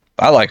yeah,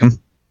 I like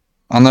them.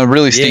 On the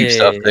really steep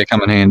stuff, they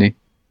come in handy.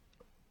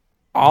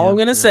 All I'm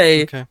gonna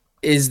say Okay.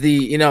 is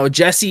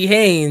Jesse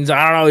Haynes.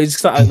 I don't know.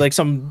 He's like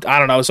some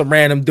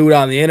random dude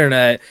on the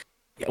internet.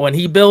 When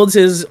he builds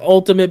his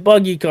ultimate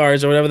buggy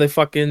cars or whatever they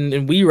fucking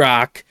in We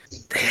Rock,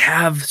 they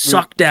have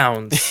suck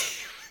downs.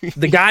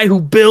 The guy who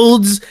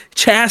builds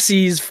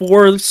chassis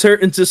for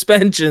certain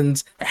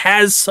suspensions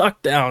has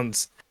suck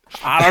downs.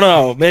 I don't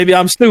know. Maybe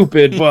I'm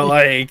stupid, but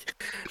like,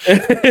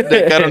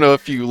 Nick, I don't know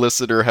if you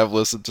listen or have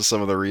listened to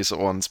some of the recent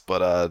ones,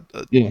 but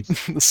Yeah.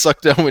 the suck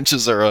down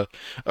winches are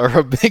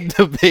a big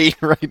debate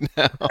right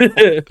now.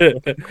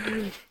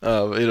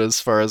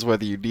 As far as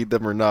whether you need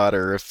them or not,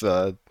 or if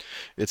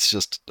it's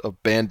just a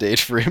band-aid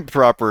for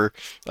improper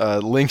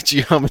link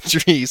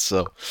geometry.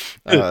 So,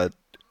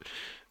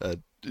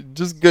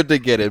 just good to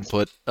get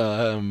input.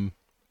 I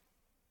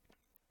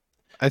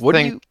What do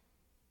think. you?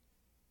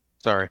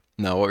 Sorry.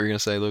 No, what were you gonna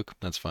say, Luke?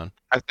 That's fine.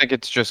 I think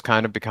it's just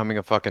kind of becoming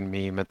a fucking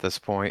meme at this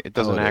point. It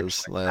doesn't Oh, it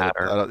actually is.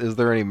 matter. Is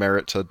there any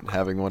merit to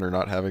having one or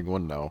not having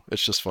one? No.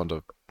 It's just fun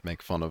to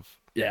make fun of.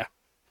 Yeah.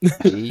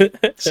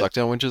 Suck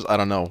down winches? I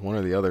don't know. One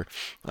or the other.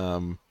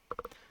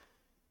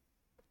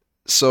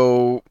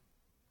 So,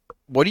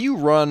 what do you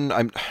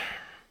run?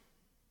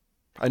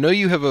 I know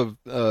you have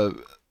a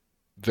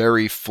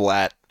very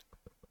flat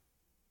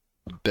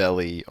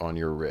belly on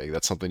your rig.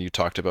 That's something you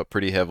talked about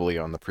pretty heavily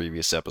on the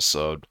previous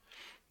episode.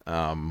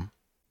 About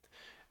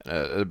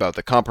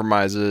the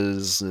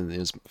compromises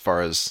as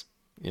far as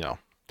the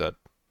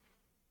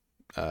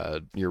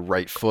your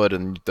right foot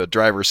and the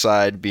driver's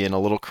side being a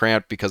little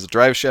cramped because of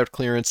drive shaft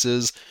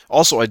clearances.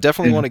 Also, I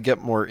definitely want to get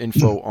more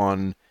info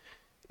on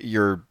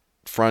your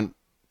front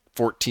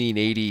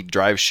 1480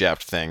 drive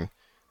shaft thing.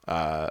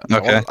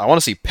 Okay. I want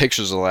to see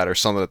pictures of that or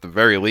something at the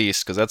very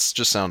least, because that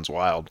just sounds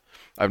wild.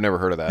 I've never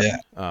heard of that. Yeah.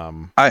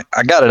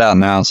 I got it out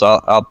now,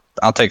 so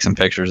I'll take some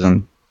pictures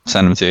and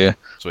send them to you.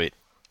 Sweet.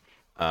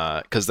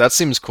 Because that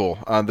seems cool.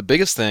 The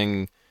biggest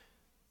thing,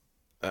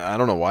 I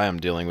don't know why I'm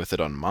dealing with it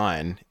on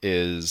mine,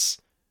 is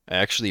I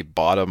actually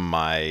bottom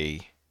my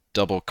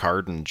double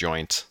cardan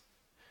joint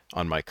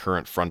on my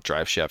current front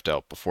drive shaft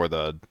out before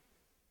the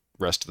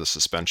rest of the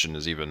suspension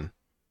is even.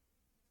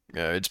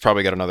 It's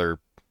probably got another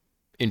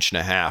 1.5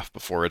 inches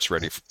before it's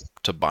ready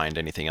to bind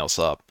anything else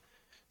up.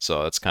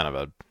 So it's kind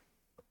of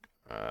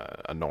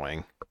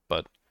annoying,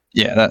 but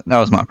Yeah, that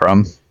was my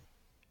problem.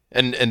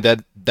 and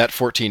that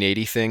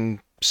 1480 thing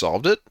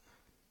solved it.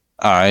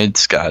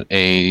 It's got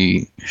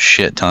a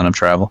shit ton of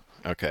travel.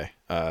 Okay.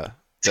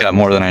 It's got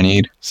more than I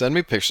need. Send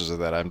me pictures of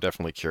that. I'm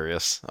definitely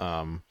curious.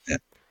 Yeah.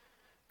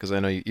 Because I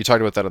know you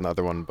talked about that in the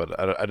other one,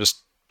 but I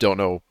just don't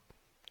know.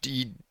 Do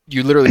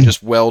you literally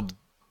just weld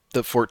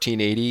the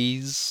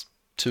 1480s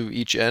to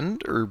each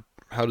end, or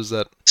how does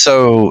that?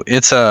 So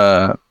it's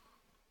a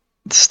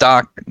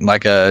stock,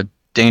 like a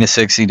Dana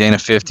 60, Dana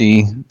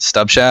 50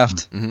 stub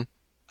shaft. Mhm.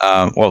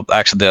 Well,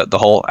 actually, the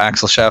whole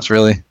axle shaft's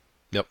really.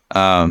 Yep.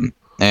 And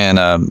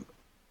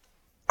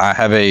I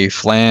have a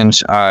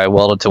flange I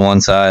welded to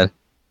one side,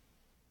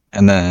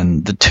 and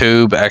then the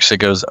tube actually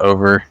goes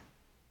over,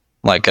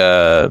 like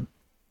the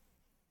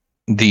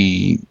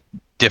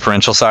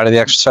differential side of the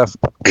axle shaft,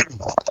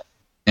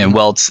 and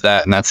welds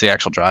that, and that's the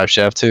actual drive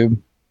shaft tube.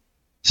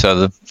 So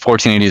the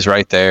 1480 is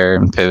right there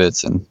and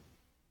pivots, and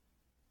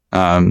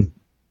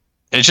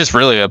it's just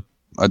really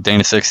a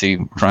Dana 60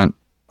 front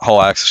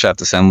whole axle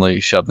shaft assembly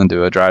shoved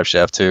into a drive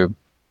shaft tube,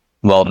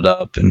 welded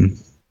up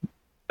and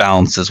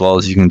balanced as well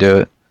as you can do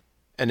it.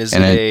 And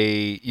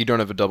And you don't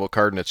have a double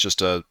cardan, it's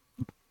just a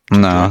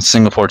No,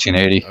 single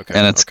 1480, Okay,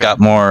 and it's okay. got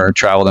more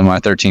travel than my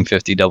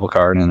 1350 double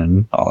cardan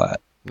and all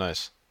that.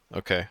 nice.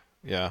 Okay.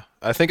 Yeah.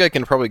 I think I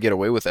can probably get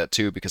away with that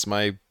too, because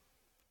my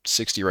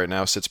 60 right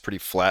now sits pretty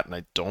flat and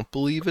I don't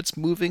believe it's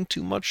moving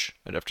too much.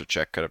 I'd have to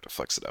check, I'd have to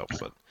flex it out,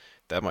 but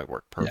that might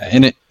work Yeah,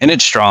 perfect. and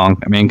it's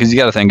strong. I mean, because you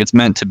got to think it's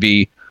meant to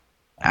be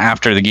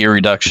after the gear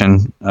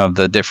reduction of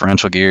the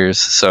differential gears,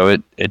 so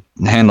it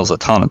handles a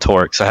ton of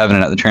torque. So having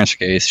it at the transfer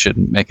case should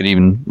make it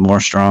even more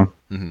strong.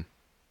 Mm-hmm.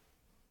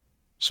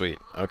 Sweet.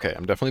 Okay,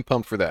 I'm definitely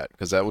pumped for that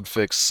because that would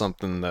fix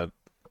something that's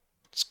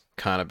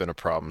kind of been a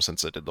problem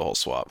since I did the whole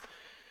swap.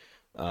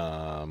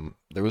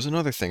 There was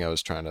another thing I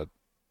was trying to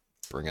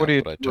bring What up, are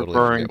you but I totally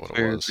referring forget what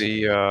to? it was.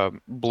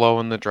 The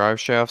blowing the drive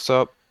shafts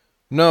up?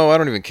 No, I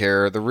don't even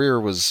care. The rear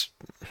was,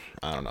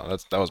 I don't know.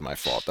 That was my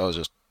fault. That was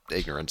just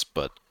ignorance.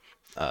 But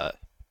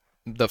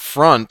the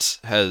front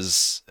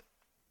has,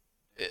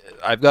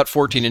 I've got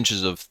 14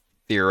 inches of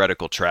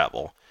theoretical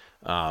travel.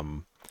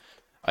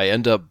 I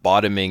end up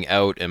bottoming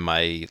out, and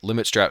my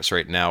limit straps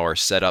right now are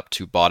set up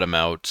to bottom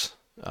out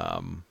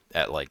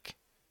at like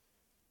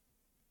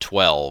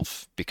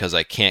 12 because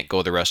I can't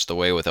go the rest of the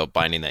way without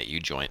binding that U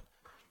joint.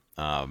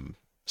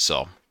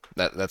 So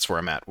that's where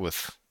I'm at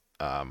with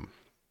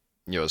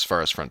as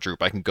far as front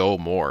droop. I can go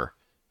more.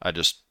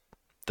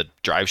 The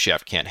drive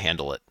shaft can't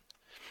handle it,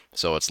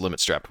 so it's limit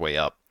strapped way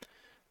up.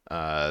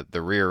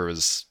 The rear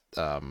is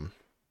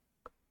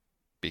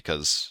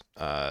because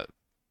I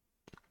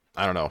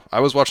don't know.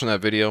 I was watching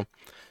that video,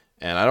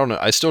 and I don't know.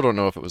 I still don't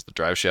know if it was the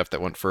drive shaft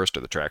that went first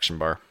or the traction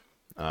bar.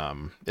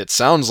 It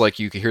sounds like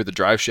you could hear the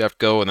drive shaft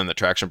go, and then the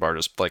traction bar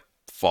just like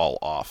fall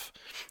off.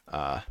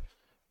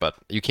 But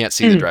you can't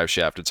see the drive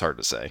shaft. It's hard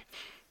to say.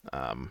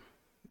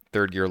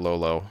 Third gear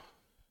low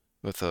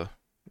with a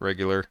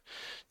regular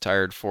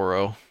tired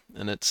 4.0,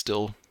 and it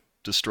still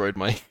destroyed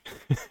my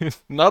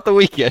not the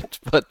weekend,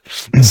 but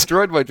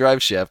destroyed my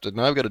drive shaft, and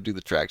now I've got to do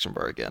the traction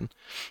bar again.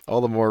 All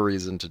the more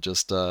reason to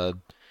just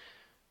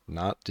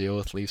not deal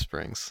with leaf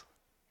springs.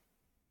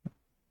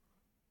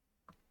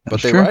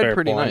 But they ride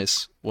pretty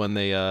nice when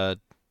they yeah,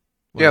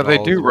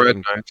 they do ride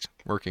nice,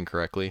 working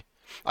correctly.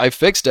 I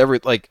fixed I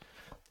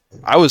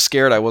was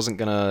scared I wasn't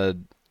gonna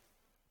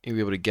be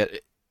able to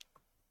get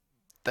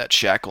that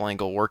shackle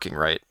angle working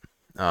right.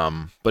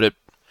 But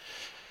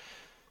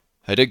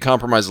I did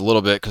compromise a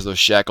little bit because those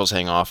shackles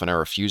hang off, and I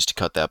refused to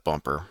cut that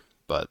bumper.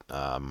 But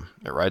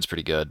it rides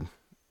pretty good.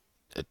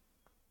 It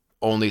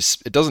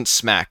doesn't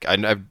smack.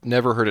 I've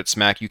never heard it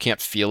smack. You can't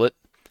feel it.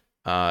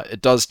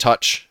 It does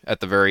touch at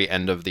the very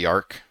end of the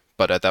arc,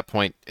 but at that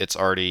point it's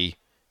already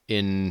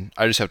in.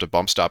 I just have to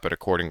bump stop it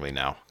accordingly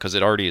now because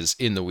it already is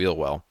in the wheel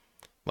well,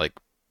 like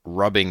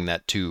rubbing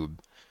that tube.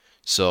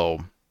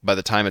 So by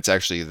the time it's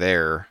actually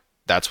there,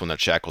 that's when the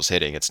shackle's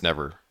hitting. It's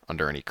never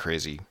under any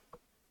crazy.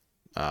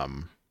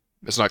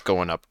 It's not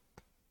going up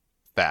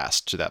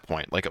fast to that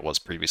point like it was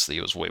previously.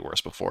 It was way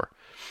worse before.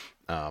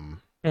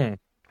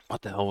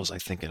 What the hell was I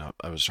thinking of?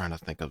 I was trying to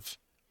think of.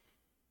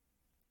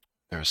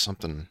 There was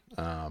something.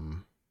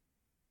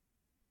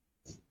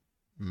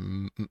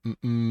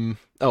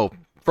 Oh,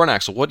 front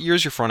axle. What year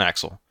is your front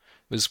axle?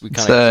 We kind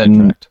of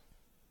sidetracked.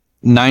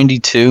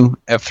 92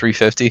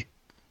 F350.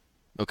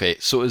 Okay,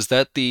 so is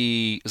that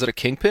a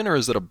kingpin or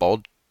is that a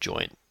ball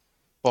joint?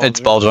 It's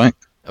ball joint.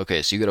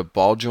 Okay, so you got a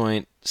ball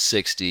joint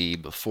 60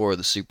 before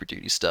the Super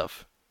Duty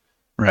stuff.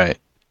 Right.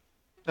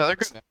 No, they're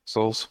good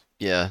axles.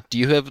 Yeah. Do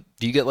you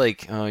get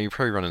like you're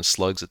probably running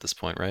slugs at this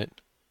point, right?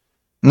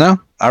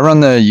 No, I run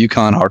the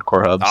Yukon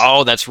hardcore hubs.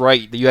 Oh, that's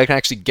right. You can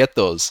actually get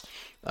those.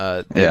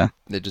 Yeah.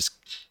 They just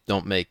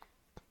don't make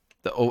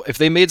if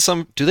they made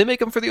some, do they make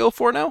them for the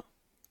 04 now?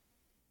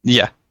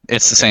 Yeah,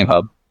 it's the same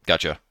hub.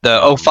 Gotcha.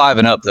 The 05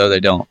 and up though, they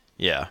don't.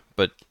 Yeah,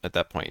 but at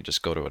that point you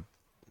just go to a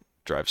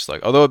drive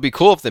slug. Although it'd be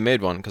cool if they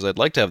made one because I'd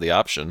like to have the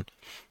option.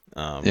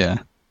 Yeah,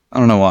 I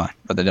don't know why,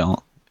 but they don't.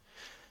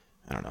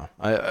 I don't know.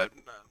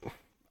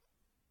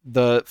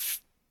 The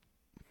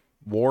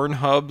worn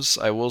hubs,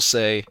 I will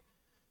say,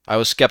 I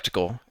was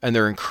skeptical, and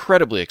they're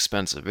incredibly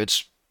expensive.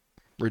 It's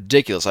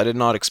ridiculous. I did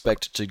not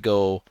expect it to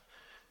go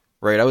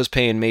right. I was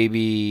paying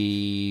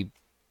maybe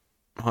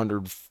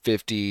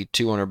 150,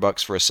 200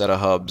 bucks for a set of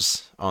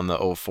hubs on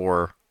the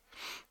 04,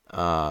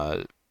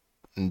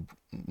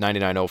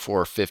 99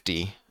 04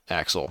 50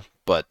 axle,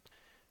 but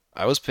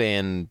I was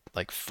paying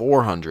like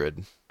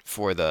 400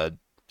 for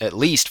at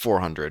least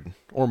 400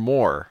 or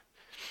more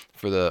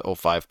for the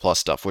 05 plus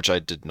stuff, which I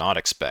did not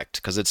expect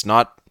because it's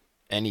not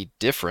any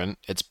different.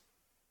 It's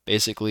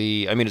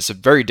basically, I mean, it's a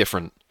very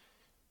different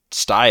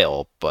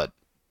style, but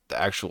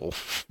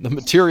the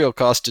material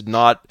cost did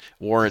not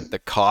warrant the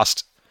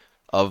cost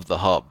of the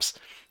hubs.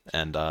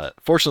 And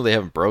fortunately they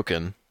haven't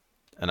broken,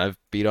 and I've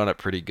beat on it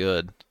pretty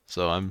good.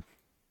 So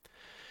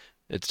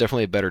it's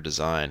definitely a better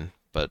design,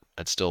 but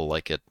I'd still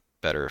like it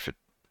better if it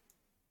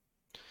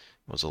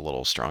was a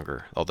little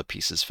stronger. All the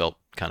pieces felt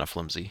kind of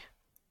flimsy.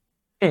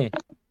 I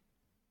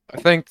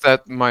think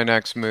that my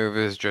next move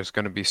is just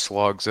going to be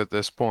slugs at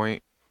this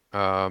point,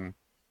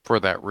 for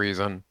that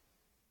reason.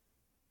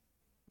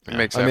 It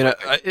makes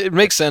it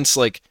makes sense.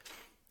 Like,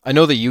 I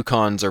know the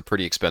Yukons are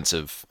pretty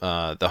expensive.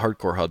 The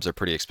hardcore hubs are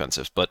pretty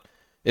expensive, but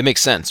it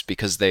makes sense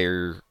because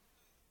they're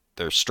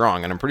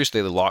strong, and I'm pretty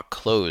sure they lock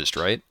closed,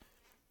 right?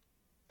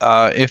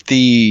 If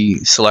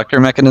the selector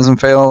mechanism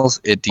fails,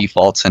 it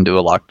defaults into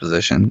a locked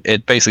position.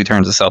 It basically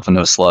turns itself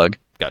into a slug.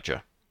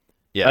 Gotcha.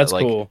 Yeah, that's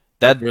cool.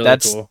 that really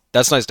that's cool.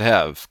 that's nice to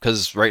have,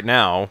 because right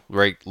now,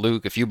 right,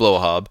 Luke, if you blow a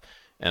hub,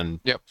 and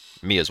Yep.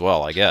 me as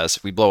well, I guess,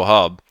 if we blow a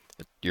hub,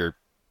 you're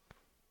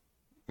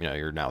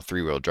you're now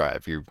 3-wheel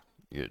drive. You're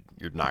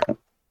not,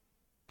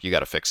 you got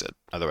to fix it.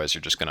 Otherwise,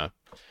 you're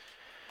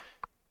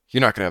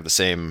not gonna have the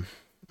same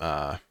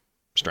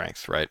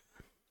strength, right?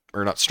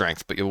 Or not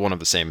strength, but you're one of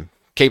the same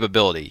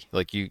capability.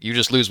 Like you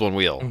just lose one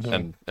wheel, Mhm.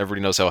 and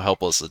everybody knows how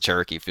helpless the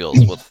Cherokee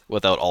feels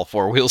without all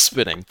 4 wheels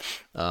spinning.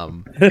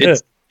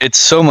 It's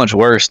so much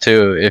worse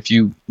too. If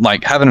you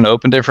like having an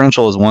open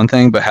differential is one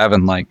thing, but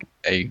having like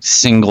a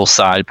single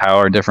side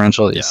power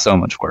differential is Yeah. so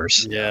much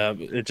worse. Yeah,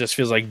 it just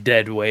feels like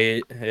dead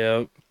weight.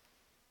 Yeah.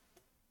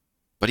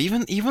 But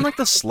even like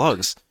the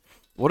slugs,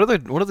 what do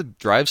the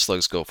drive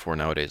slugs go for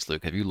nowadays,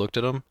 Luke? Have you looked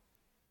at them?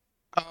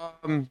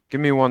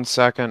 Give me 1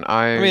 second.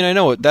 I mean, I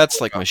know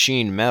that's like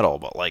machine metal,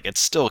 but like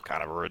it's still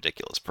kind of a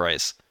ridiculous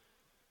price.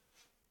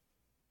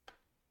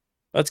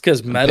 That's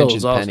because I'm metal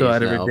is pinching also pennies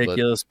at a now, but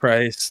ridiculous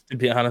price, to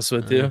be honest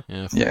with you.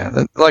 yeah,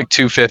 Yeah, like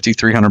 250,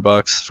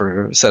 $300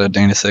 for a set of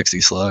Dana 60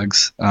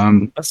 slugs.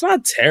 That's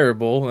not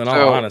terrible, in all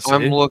So honesty.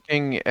 I'm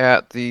looking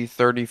at the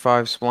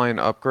 35 spline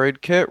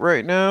upgrade kit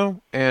right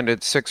now, and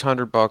it's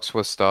 $600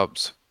 with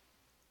stubs.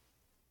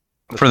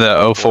 For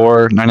the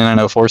 04,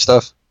 9904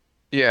 stuff.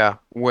 Yeah,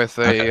 with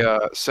a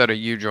Okay. set of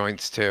U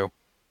joints too.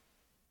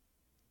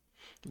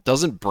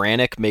 doesn't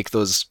Brannick make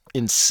those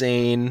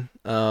insane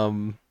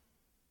 05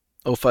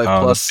 Oh,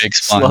 the plus big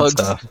spline slugs?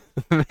 stuff.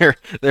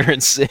 they're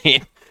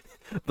insane.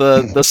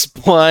 The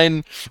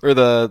spline, or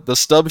the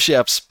stub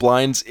shaft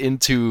splines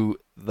into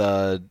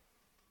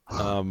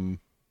um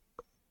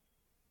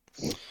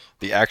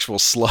the actual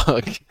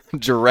slug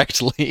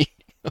directly.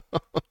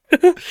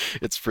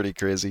 It's pretty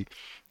crazy.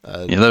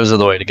 Yeah, those are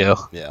the way to go.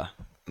 Yeah,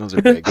 those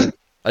are big.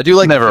 I do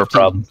like Never the a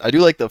problem. I do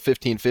like the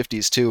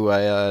 1550s too.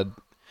 I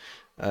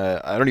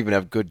don't even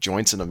have good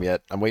joints in them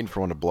yet. I'm waiting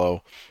for one to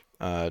blow,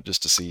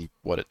 just to see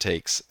what it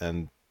takes.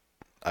 And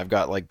I've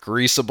got like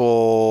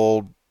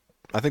greasable.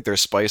 I think they're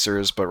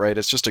spicers, but right,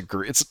 it's just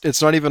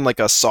it's not even like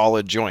a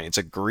solid joint. It's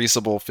a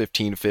greasable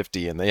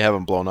 1550, and they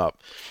haven't blown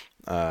up.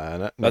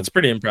 That's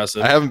pretty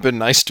impressive. I haven't been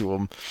nice to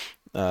them,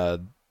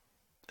 and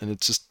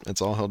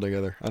it's all held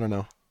together. I don't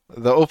know.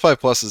 The O5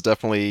 Plus is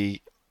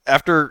definitely,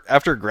 after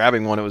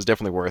grabbing one, it was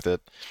definitely worth it.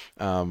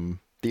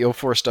 The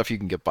O4 stuff you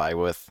can get by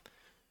with.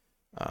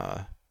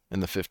 In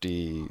the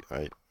 50,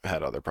 I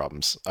had other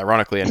problems.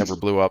 Ironically, I never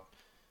blew up.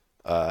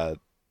 Uh,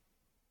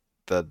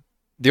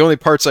 the only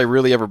parts I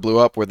really ever blew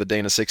up were the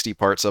Dana 60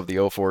 parts of the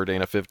O4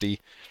 Dana 50,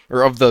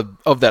 or of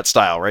that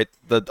style, right?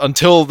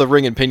 Until the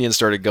ring and pinion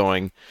started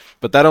going,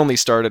 but that only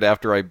started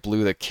after I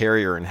blew the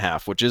carrier in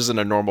half, which isn't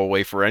a normal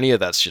way for any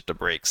of that shit to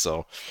break.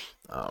 So,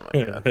 oh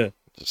my god,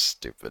 just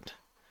stupid.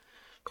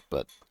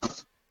 But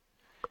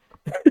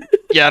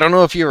yeah, I don't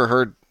know if you ever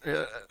heard.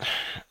 I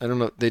don't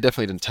know. They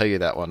definitely didn't tell you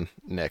that one,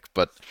 Nick.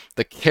 But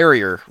the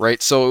carrier,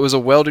 right? So it was a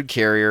welded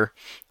carrier.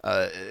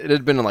 It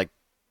had been like,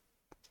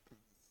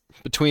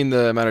 between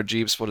the amount of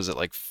Jeeps, what is it,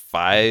 like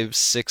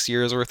 5-6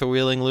 years worth of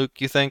wheeling,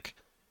 Luke? You think,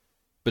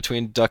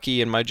 between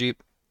Ducky and my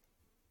Jeep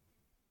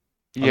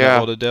on that Yeah,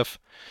 welded diff?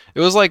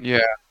 It was like yeah.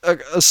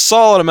 a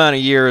solid amount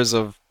of years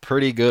of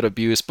pretty good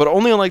abuse, but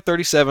only on like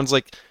 37s,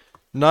 like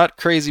not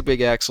crazy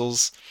big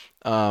axles.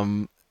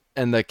 And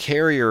the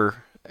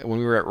carrier, when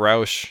we were at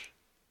Roush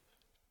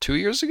 2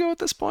 years ago at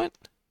this point?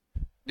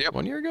 Yep.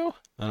 1 year ago?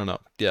 I don't know.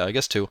 Yeah, I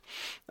guess 2.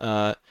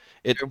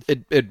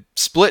 It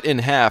split in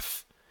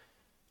half,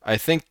 I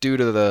think, due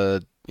to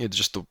the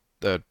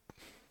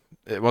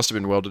it must have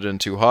been welded in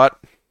too hot.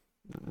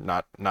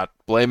 Not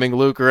blaming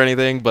Luke or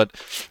anything, but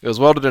it was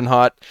welded in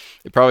hot.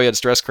 It probably had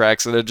stress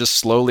cracks, and it just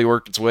slowly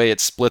worked its way. It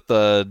split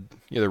the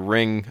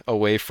ring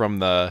away from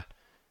the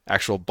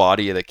actual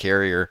body of the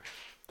carrier,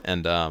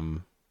 and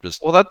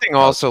just Well, that thing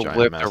caused a also giant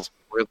lived a mess.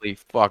 really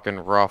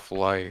fucking rough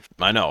life.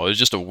 I know, it was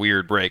just a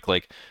weird break.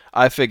 Like,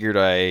 I figured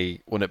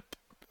when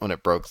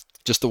it broke,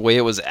 just the way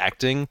it was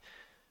acting,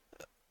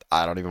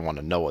 I don't even want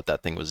to know what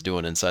that thing was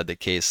doing inside the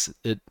case.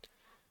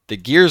 The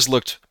gears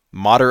looked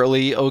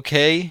moderately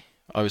okay,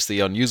 obviously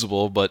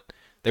unusable, but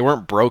they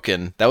weren't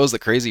broken. That was the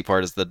crazy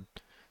part, is the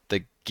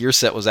gear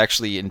set was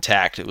actually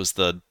intact.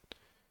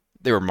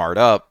 They were marred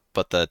up,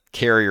 but the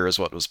carrier is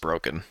what was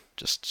broken.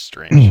 Just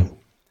strange.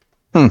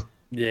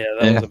 Yeah,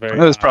 that Yeah, was a very.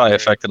 it was odd probably thing.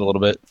 affected a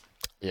little bit.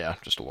 Yeah,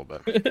 just a little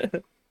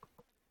bit.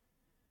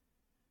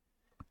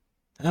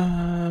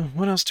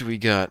 What else do we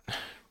got?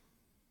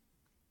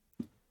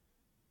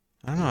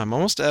 I don't know. I'm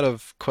almost out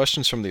of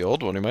questions from the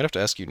old one. We might have to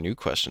ask you new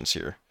questions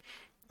here.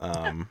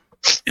 All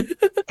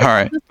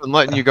right. Been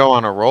letting you go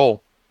on a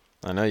roll.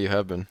 I know you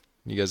have been.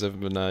 You guys haven't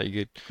been.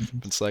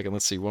 Been slacking.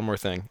 Let's see. One more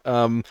thing.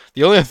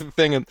 The only other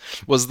thing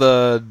was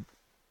the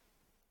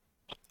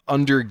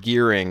under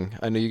gearing.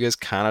 I know you guys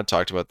kind of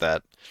talked about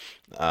that.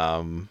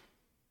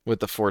 With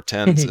the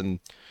 410s, and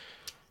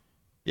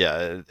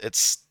yeah,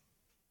 it's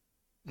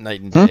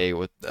night and day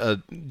with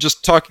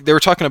just talk. They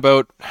were talking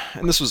about,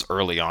 and this was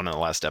early on in the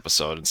last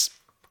episode. It's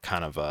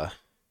kind of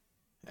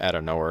out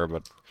of nowhere,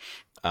 but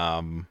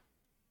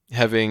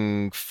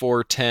having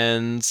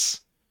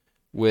 410s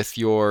with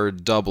your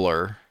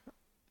doubler.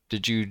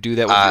 Did you do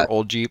that with Uh, your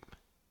old Jeep?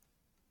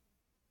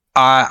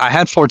 I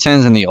had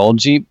 410s in the old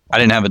Jeep. I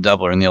didn't have a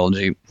doubler in the old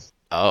Jeep.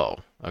 Oh,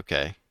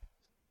 okay.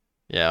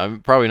 Yeah,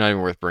 I'm probably not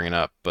even worth bringing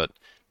up, but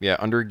yeah,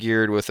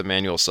 undergeared with a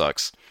manual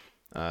sucks.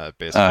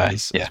 Basically,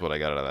 Yeah. is what I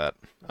got out of that.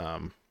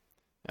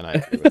 And I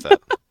agree with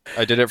that.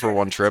 I did it for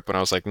one trip, and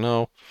I was like,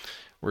 no,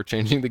 we're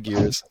changing the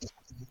gears.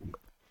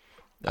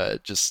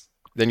 Just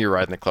then you're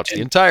riding the clutch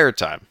the entire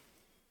time.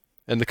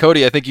 And the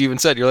Cody, I think you even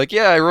said you're like,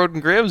 yeah, I rode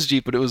in Graham's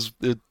Jeep, but it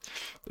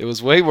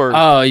was way more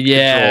Oh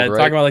yeah, controlled, right?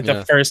 talking about like Yeah.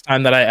 the first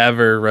time that I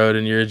ever rode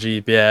in your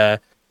Jeep, yeah,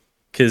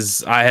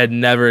 because I had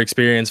never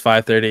experienced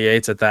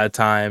 538s at that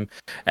time,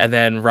 and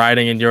then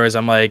riding in yours,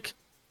 I'm like,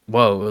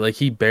 whoa, like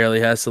he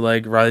barely has to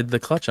like ride the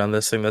clutch on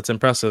this thing. That's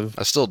impressive.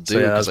 I still So do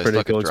yeah, because that's I pretty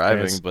suck cool at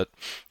driving, experience. but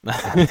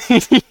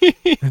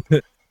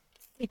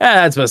Yeah,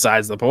 that's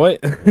besides the point.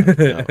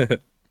 Yeah.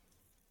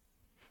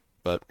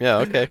 But yeah,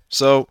 okay.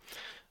 So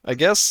I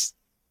guess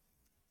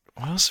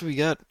what else have we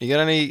got? You got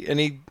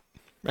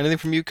anything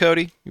from you,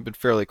 Cody? You've been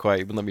fairly quiet.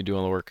 You've been letting me do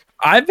all the work.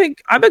 I've been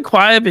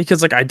quiet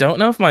because like I don't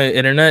know if my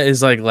internet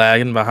is like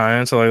lagging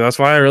behind, so like that's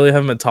why I really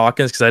haven't been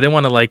talking, because I didn't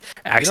want to like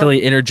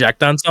accidentally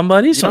interject on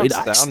somebody. You So don't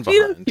I sound you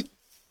know, behind.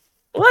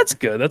 well, that's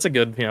good. That's a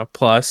good,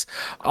 plus.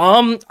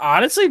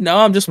 Honestly, no,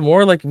 I'm just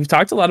more like we've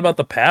talked a lot about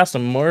the past.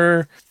 I'm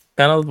more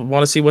kind of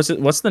want to see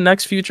what's the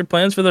next future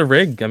plans for the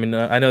rig. I mean,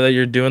 I know that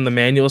you're doing the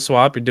manual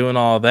swap, you're doing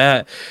all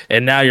that,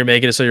 and now you're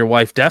making it so your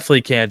wife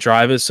definitely can't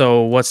drive it.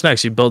 So what's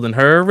next? You building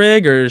her a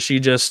rig, or is she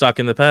just stuck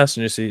in the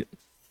passenger seat?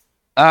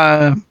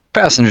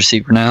 Passenger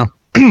seat for now.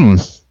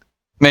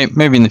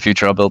 Maybe in the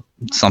future I'll build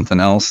something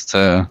else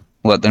to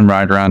let them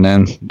ride around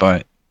in.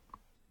 But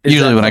Is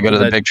usually that when I go to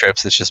something the that big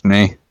trips, it's just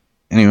me.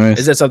 Anyways,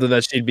 is that something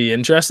that she'd be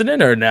interested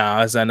in, or no?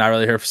 Is that not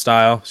really her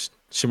style?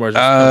 She more just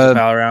wants to uh,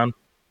 pal around.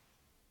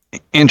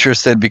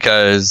 interested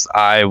because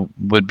I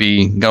would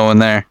be going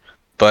there.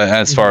 But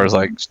as far as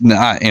like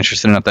not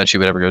interested enough that she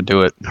would ever go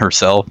do it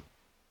herself,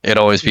 it'd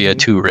always be a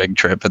 2 rig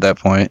trip at that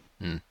point.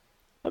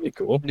 That'd be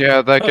cool.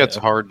 Yeah, that Oh, gets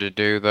yeah. hard to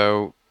do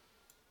though.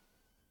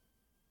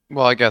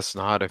 Well, I guess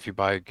not if you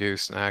buy a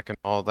gooseneck and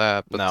all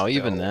that, but No,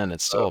 even still. then,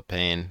 it's still a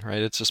pain,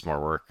 right? It's just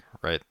more work,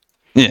 right?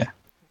 Yeah,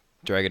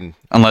 Dragging.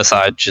 unless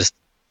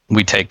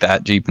we take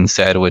that Jeep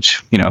instead.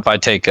 Which if I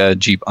take a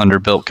Jeep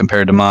underbuilt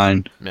compared to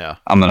mine, Yeah.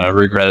 I'm gonna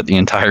regret it the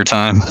entire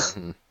time,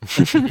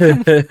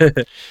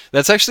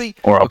 That's actually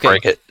or I'll okay.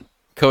 break it.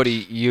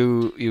 Cody,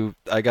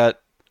 I got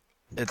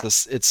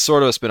it's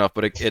sort of a spin-off,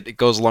 but it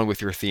goes along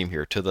with your theme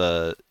here to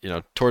the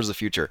towards the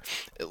future.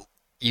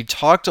 You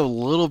talked a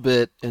little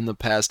bit in the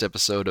past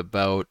episode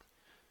about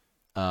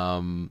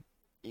um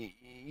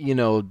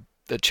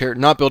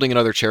not building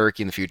another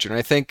Cherokee in the future, and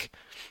I think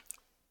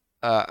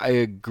I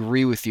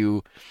agree with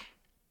you,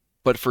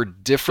 but for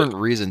different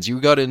reasons. You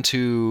got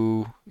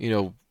into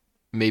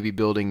maybe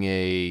building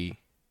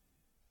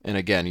and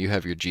again, you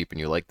have your Jeep and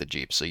you like the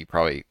Jeep, so you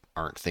probably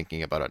aren't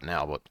thinking about it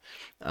now, but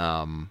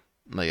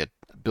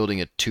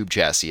building a tube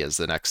chassis as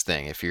the next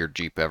thing if your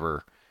Jeep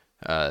ever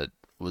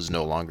was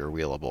no longer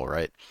wheelable,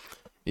 right?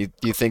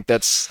 You think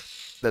that's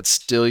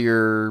still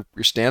your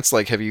stance?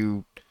 Like, have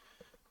you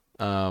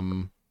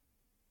um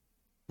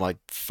like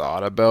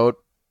thought about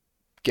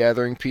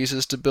gathering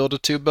pieces to build a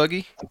tube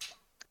buggy?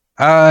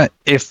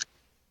 If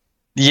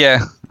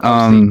yeah,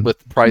 Obviously,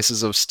 with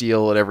prices of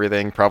steel and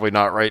everything, probably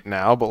not right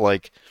now, but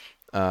like,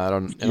 I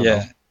don't know.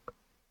 yeah.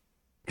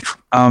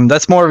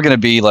 That's more going to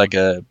be like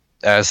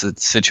as the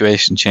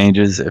situation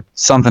changes. If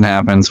something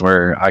happens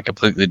where I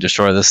completely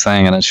destroy this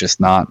thing and it's just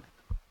not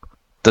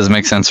doesn't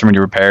make sense for me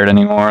to repair it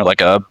anymore,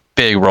 like a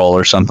big roll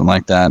or something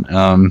like that,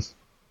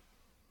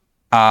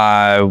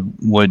 I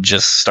would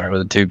just start with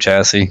a tube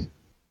chassis.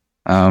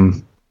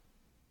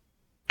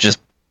 Just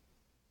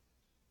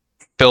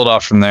build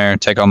off from there,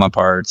 take all my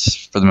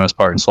parts for the most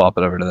part, and swap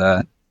it over to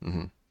that.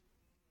 Mm-hmm.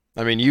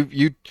 I mean,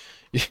 you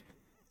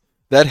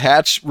that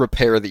hatch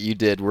repair that you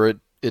did, where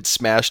it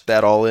smashed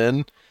that all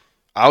in.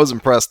 I was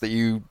impressed that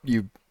you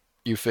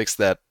fixed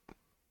that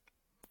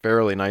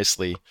fairly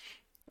nicely,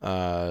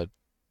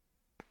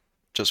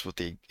 just with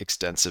the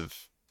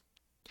extensive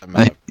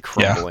amount of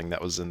crumbling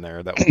that was in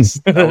there. That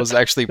was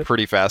actually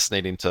pretty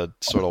fascinating to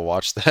sort of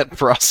watch that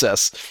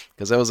process,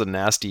 because that was a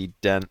nasty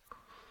dent.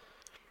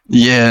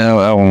 Yeah,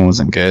 that one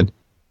wasn't good.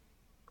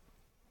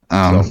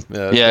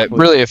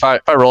 Really, if I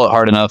roll it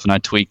hard enough and I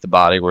tweak the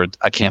body where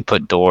I can't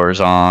put doors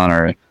on,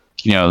 or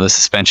the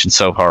suspension's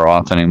so far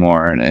off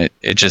anymore, and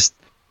it just,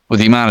 with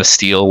the amount of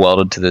steel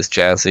welded to this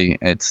chassis,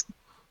 it's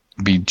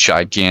be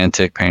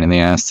gigantic pain in the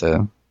ass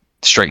to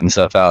straighten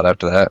stuff out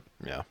after that.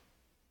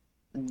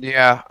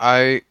 Yeah,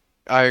 I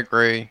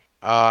agree.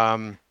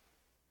 I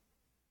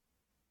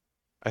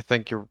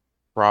think you're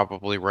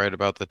probably right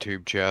about the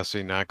tube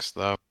chassis next,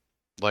 though.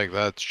 Like,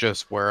 that's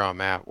just where I'm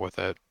at with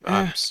it.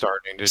 I'm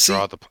starting to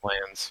draw the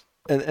plans.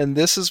 And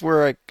this is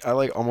where I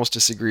like almost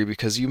disagree,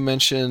 because you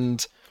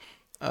mentioned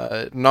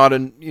not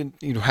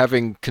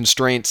having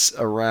constraints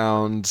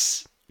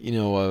around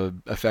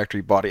a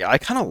factory body. I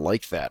kind of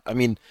like that. I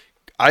mean,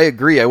 I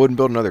agree. I wouldn't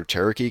build another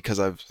Cherokee because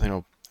I've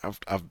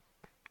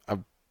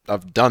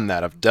I've done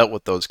that. I've dealt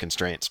with those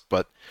constraints,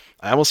 but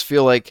I almost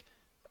feel like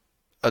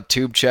a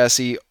tube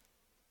chassis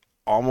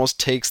almost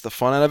takes the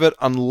fun out of it,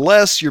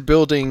 unless you're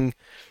building.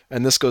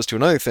 And this goes to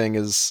another thing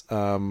is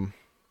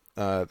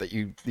that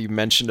you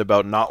mentioned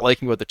about not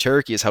liking what the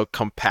Cherokee is, how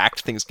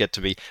compact things get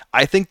to be.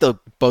 I think the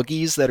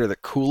buggies that are the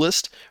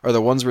coolest are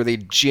the ones where they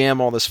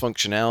jam all this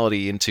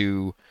functionality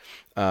into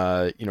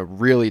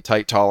really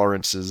tight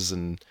tolerances,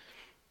 and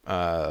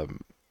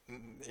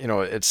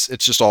it's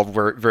just all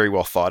very, very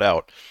well thought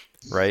out,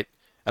 right?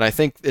 And I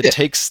think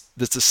it's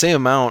the same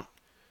amount.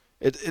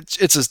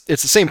 It's the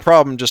same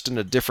problem, just in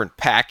a different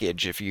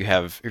package. If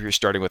you're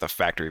starting with a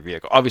factory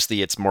vehicle,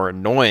 obviously it's more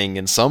annoying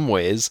in some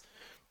ways,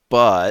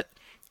 but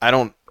I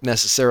don't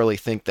necessarily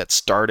think that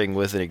starting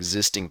with an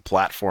existing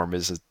platform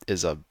is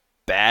a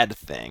bad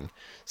thing.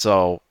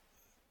 So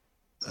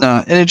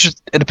No,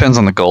 it depends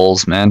on the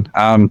goals, man.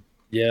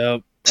 Yeah.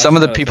 Some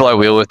of the people I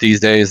wheel with these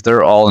days,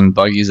 they're all in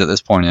buggies at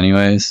this point,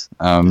 anyways.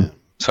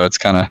 So it's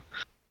kind of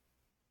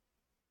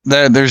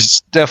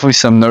there's definitely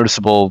some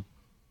noticeable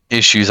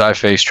issues I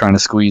face trying to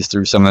squeeze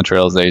through some of the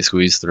trails they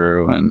squeeze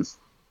through, and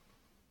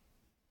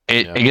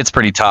it gets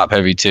pretty top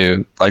heavy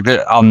too. Like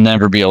I'll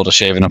never be able to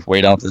shave enough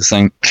weight off this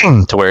thing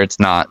to where it's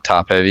not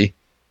top heavy.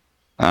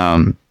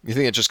 You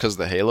think it's just because of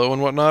the halo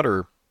and whatnot,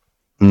 or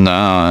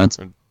no? It's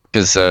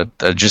because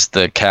just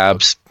the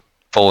cab's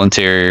full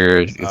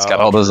interior. It's got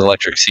all those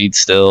electric seats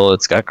still.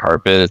 It's got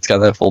carpet. It's got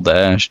that full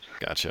dash.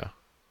 Gotcha.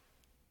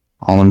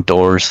 All them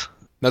doors.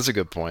 That's a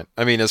good point.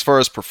 I mean, as far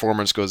as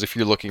performance goes, if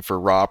you're looking for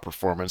raw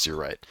performance, you're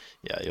right.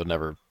 Yeah, you'll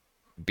never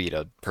beat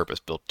a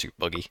purpose-built tube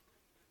buggy.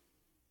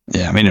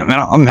 Yeah, I mean,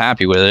 I'm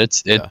happy with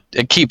it.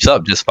 It keeps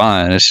up just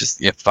fine. It's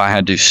just if I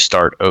had to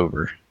start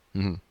over,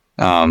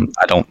 I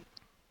don't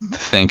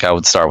think I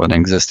would start with an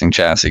existing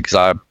chassis, because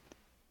I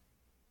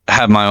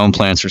have my own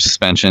plans for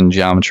suspension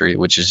geometry,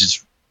 which is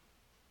just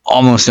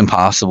almost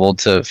impossible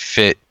to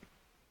fit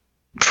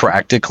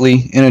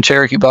practically in a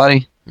Cherokee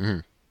body.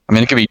 I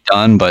mean, it can be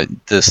done, but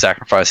the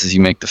sacrifices you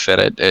make to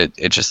fit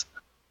it just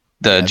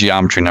the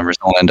geometry numbers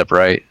don't end up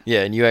right.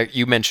 Yeah, and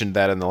you mentioned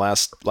that in the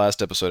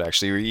last episode,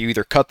 actually, where you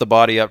either cut the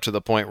body up to the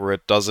point where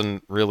it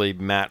doesn't really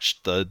match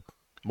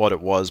what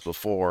it was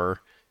before,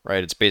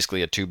 right? It's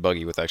basically a tube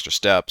buggy with extra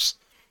steps,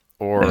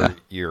 or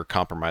you're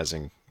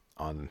compromising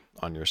on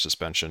your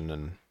suspension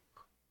and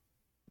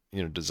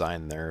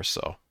design there.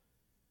 So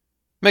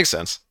makes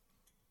sense.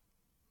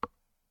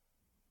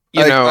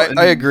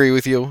 I agree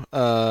with you.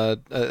 I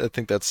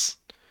think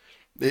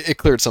it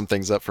cleared some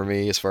things up for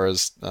me as far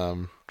as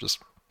just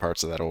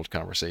parts of that old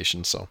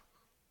conversation. So,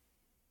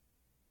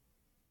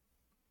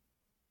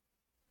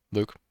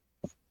 Luke,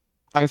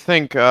 I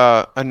think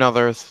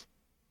another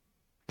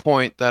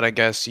point that I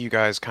guess you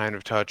guys kind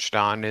of touched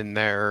on in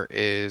there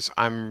is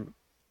I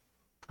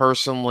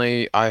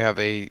have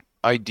a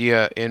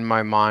idea in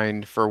my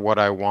mind for what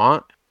I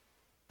want,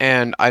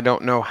 and I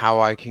don't know how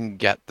I can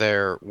get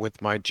there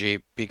with my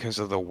Jeep because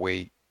of the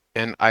weight.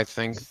 And I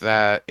think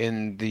that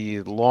in the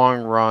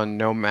long run,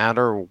 no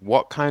matter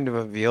what kind of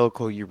a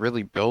vehicle you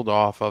really build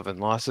off of,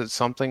 unless it's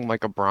something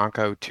like a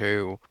Bronco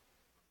 2,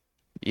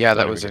 yeah,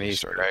 that was an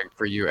Easter egg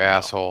for you,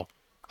 asshole.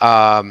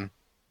 That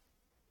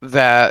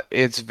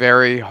it's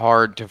very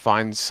hard to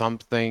find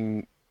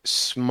something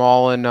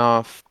small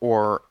enough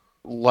or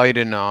light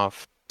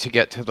enough to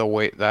get to the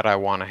weight that I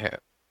want to hit.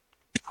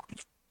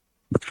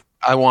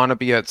 I want to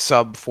be at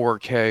sub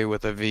 4K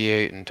with a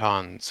V8 and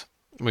tons.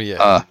 Well,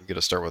 yeah, you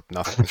gotta start with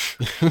nothing.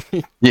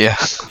 Yeah.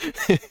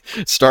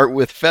 Start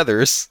with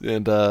feathers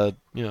and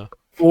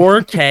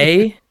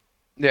 4K?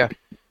 Yeah.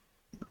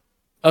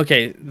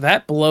 Okay,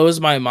 that blows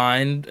my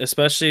mind,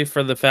 especially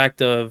for the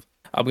fact of,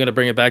 I'm going to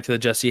bring it back to the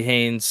Jesse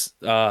Haynes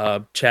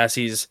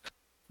chassis.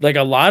 Like,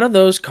 a lot of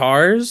those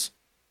cars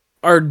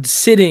are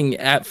sitting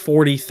at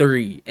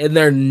 43, and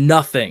they're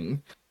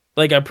nothing.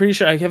 Like, I'm pretty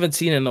sure I haven't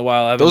seen it in a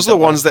while. Those are the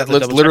ones that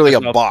literally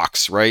a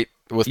box, right?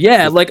 With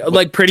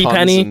Pretty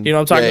Penny. You know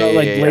what I'm talking about?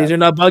 Laser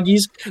nut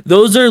buggies.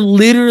 Those are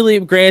literally,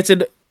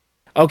 granted,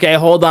 okay,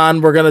 hold on.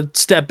 We're going to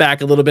step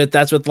back a little bit.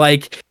 That's with I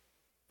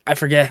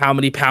forget how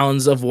many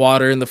pounds of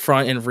water in the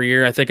front and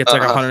rear. I think it's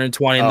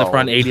 120 in the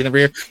front, 80 in the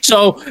rear.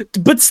 So,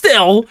 but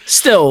still,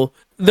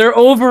 they're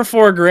over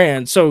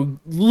 $4,000. So,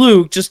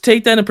 Luke, just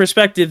take that in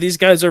perspective. These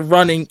guys are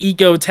running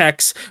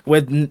Ecotechs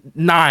with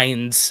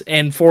 9s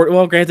and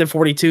granted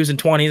 42s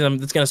and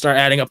 20s. It's going to start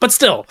adding up, but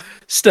still,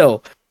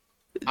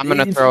 I'm going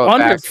to throw it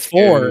under back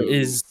 4 to,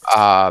 is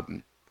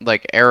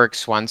like Eric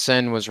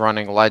Swenson was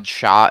running lead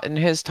shot in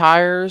his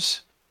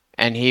tires,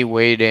 and he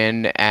weighed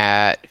in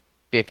at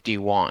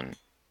 51.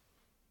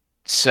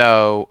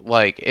 So,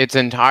 it's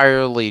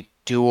entirely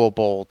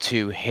doable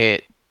to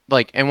hit,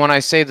 and when I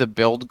say the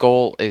build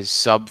goal is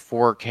sub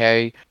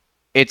 4K,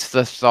 it's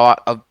the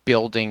thought of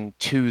building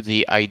to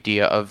the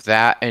idea of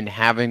that and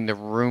having the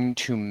room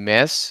to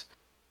miss.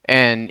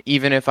 And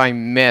even if I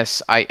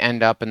miss, I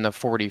end up in the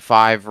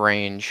 45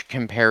 range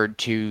compared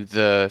to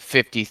the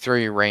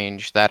 53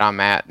 range that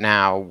I'm at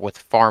now with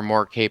far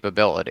more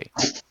capability.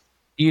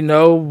 You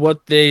know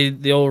what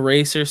the old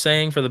racer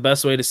saying for the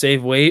best way to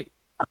save weight?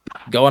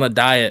 Go on a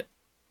diet.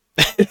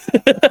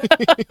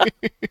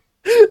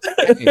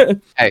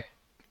 Hey,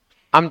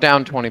 I'm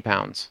down 20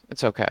 pounds.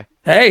 It's okay.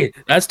 Hey,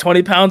 that's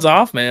 20 pounds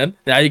off, man.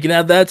 Now you can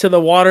add that to the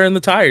water and the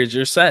tires.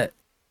 You're set.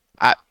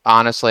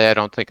 Honestly, I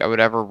don't think I would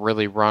ever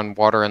really run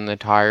water in the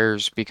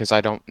tires because I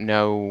don't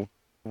know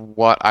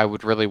what I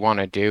would really want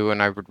to do,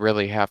 and I would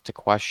really have to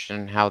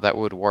question how that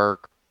would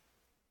work.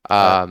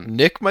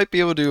 Nick might be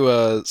able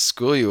to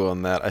school you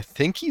on that. I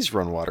think he's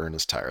run water in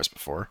his tires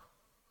before.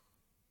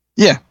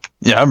 Yeah,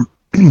 I've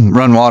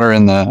run water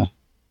in the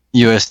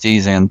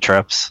USDs and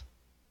Treps.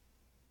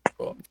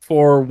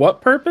 For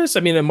what purpose?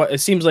 I mean, it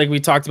seems like we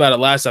talked about it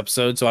last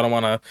episode, so I don't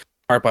want to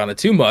harp on it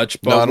too much.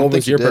 But No, I don't what think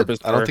was you your did. purpose?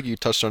 I don't think you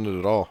touched on it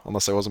at all,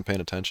 unless I wasn't paying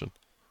attention.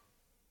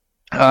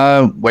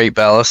 Weight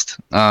ballast.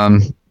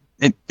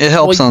 It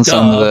helps Well, on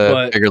some of duh, the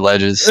but- bigger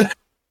ledges.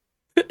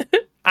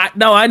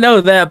 I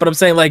know that, but I'm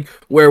saying, like,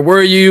 where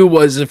were you?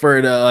 Was it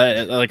for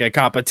like a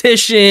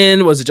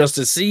competition? Was it just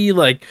to see?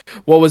 Like,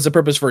 what was the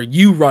purpose for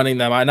you running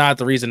them? Not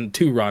the reason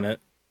to run it.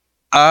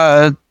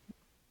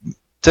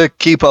 To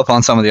keep up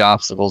on some of the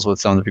obstacles with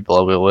some of the people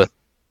I deal with.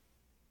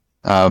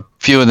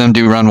 Few of them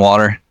do run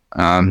water.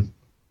 And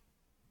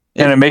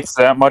it makes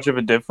that much of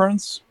a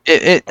difference?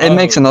 It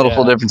makes a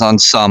noticeable difference on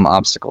some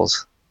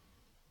obstacles.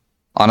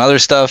 On other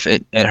stuff,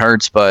 it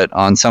hurts, but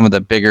on some of the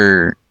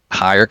bigger,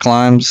 higher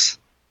climbs,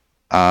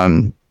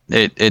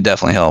 it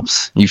definitely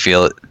helps. You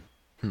feel it.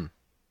 Hmm.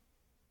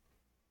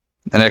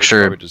 An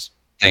extra, Probably just,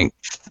 I think,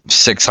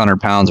 600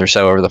 pounds or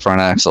so over the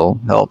front axle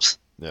helps.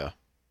 yeah.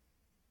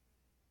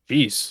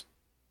 Jeez.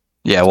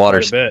 Yeah, Quite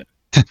water's. a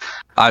bit.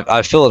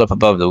 I fill it up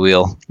above the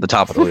wheel, the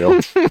top of the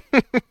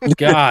wheel.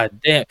 God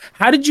damn.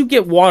 How did you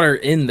get water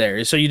in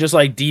there? So you just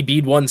like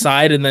DB'd one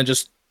side and then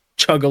just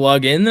chug a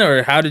lug in,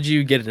 or how did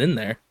you get it in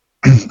there?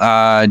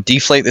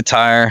 Deflate the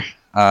tire,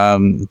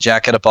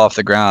 jack it up off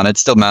the ground. It's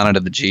still mounted to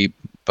the Jeep,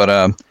 but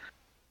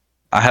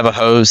I have a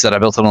hose that I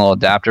built a little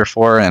adapter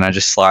for, and I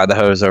just slide the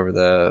hose over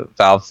the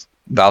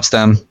valve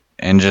stem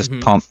and just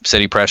pump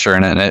city pressure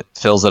in it, and it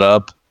fills it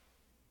up.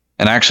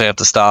 And I actually have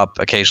to stop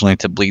occasionally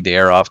to bleed the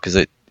air off because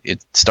it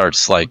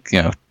starts like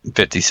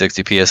 50,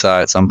 60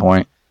 psi at some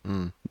point.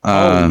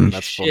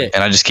 That's funny.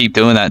 And I just keep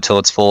doing that until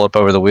it's full up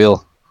over the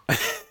wheel.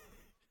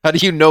 How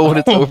do you know when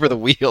it's over the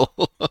wheel?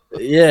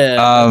 Yeah.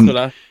 That's what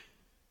I...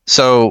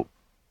 So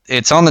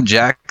it's on the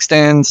jack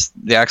stands,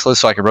 the axle,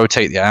 so I can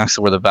rotate the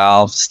axle where the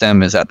valve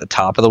stem is at the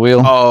top of the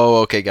wheel. Oh,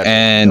 okay, got it.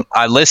 And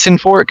I listen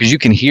for it because you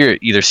can hear it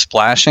either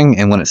splashing,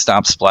 and when it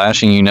stops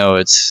splashing,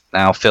 it's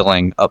now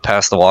filling up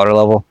past the water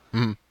level.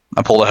 Mhm.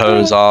 I pull the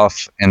hose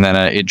off, and then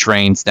it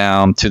drains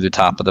down to the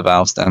top of the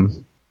valve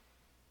stem.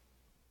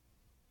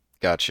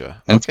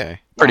 Gotcha. And Okay.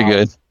 Pretty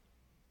good.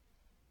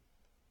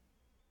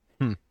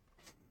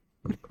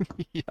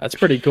 That's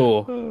pretty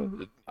cool.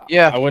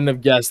 Yeah. I wouldn't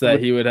have guessed that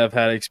he would have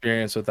had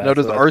experience with that. Now,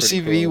 does so that's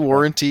pretty RCV cool.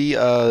 warranty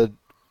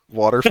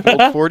water filled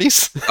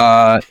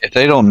 40s? If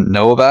they don't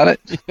know about it,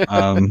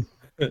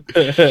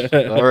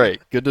 All right,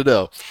 good to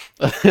know.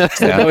 No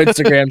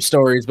Instagram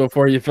stories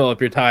before you fill up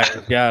your tires.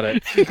 Got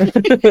it.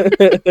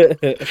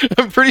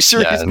 I'm pretty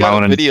sure Yeah, he's and got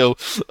mine- a video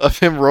of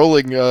him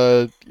rolling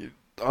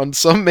on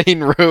some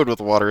main road with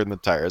water in the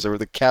tires, or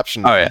the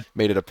caption Oh, yeah.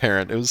 made it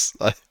apparent. It was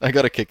I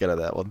got a kick out of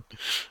that one.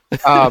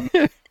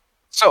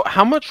 So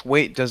how much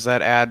weight does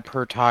that add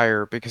per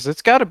tire? Because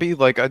it's got to be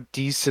like a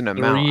decent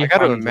amount. I got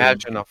to 300.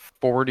 imagine a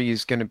 40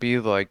 is going to be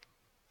like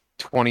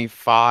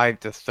 25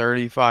 to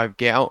 35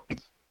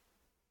 gallons.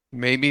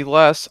 Maybe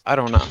less. I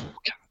don't know.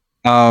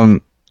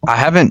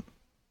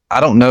 I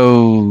don't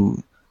know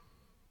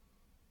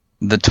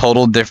the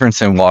total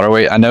difference in water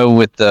weight. I know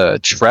with the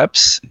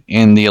Treps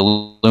and the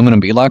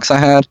aluminum beadlocks I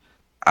had,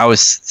 I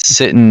was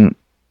sitting,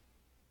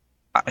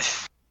 I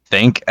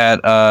think, at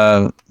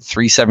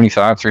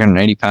 375,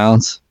 380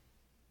 pounds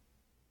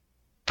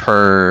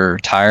per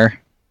tire.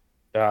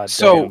 God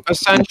So damn.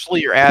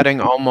 essentially, you're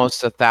adding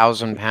almost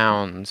 1,000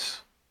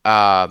 pounds.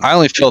 I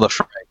only fill the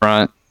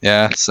front,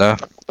 yeah, so.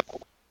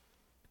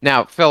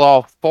 Now fill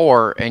all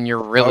four, and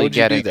you're Why really would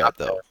you getting do that up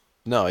though? there.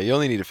 No, you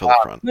only need to fill the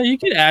front. No, you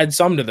could add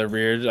some to the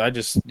rear. I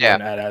just Yeah.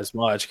 wouldn't add as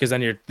much because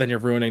then you're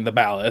ruining the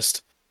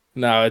ballast.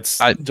 No, it's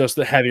I- just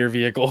a heavier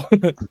vehicle.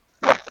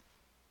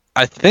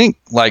 I think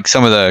like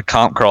some of the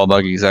comp crawl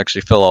buggies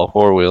actually fill all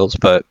four wheels,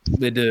 but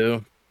They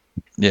do.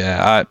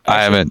 yeah, I Actually,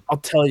 haven't. I'll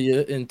tell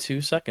you in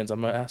 2 seconds.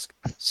 I'm gonna ask.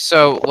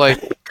 So,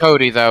 like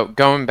Cody, though,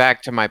 going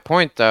back to my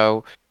point,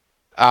 though,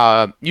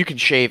 you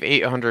could shave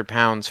 800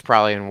 pounds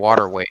probably in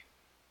water weight.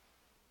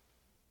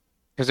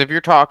 Because if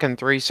you're talking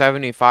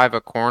 375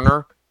 a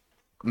corner,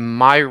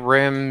 my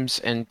rims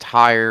and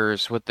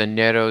tires with the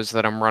Nittos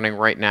that I'm running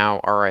right now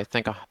are, I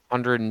think,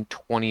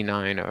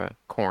 129 a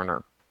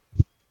corner.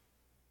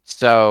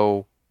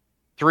 So,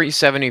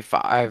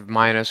 375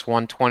 minus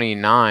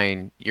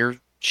 129, you're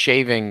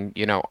shaving,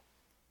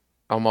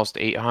 almost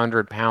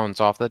 800 pounds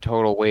off the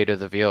total weight of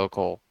the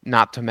vehicle,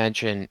 not to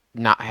mention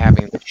not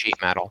having the sheet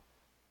metal.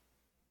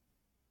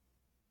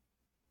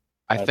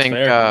 I That's think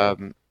fair.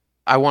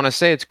 I want to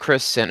say it's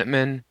Chris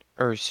Cinnamon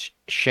or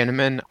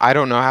Shinneman. I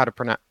don't know how to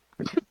pronounce.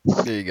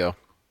 There you go.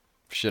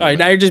 All right,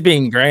 now you're just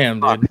being Graham,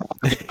 dude.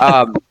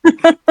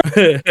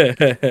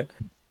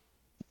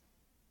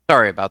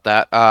 Sorry about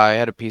that. I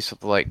had a piece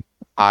of like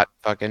hot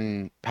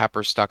fucking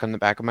pepper stuck in the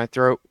back of my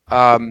throat.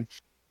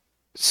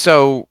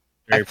 So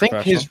Very I think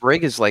professional. his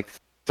rig is like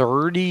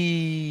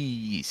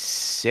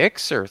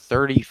 36 or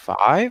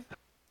 35.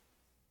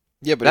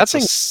 Yeah, but That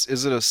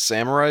is it a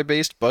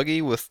samurai-based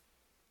buggy with?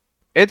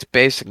 It's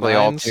basically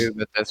all Nines? tube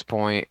at this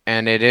point,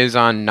 and it is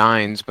on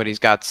nines, but he's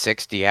got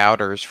 60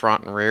 outers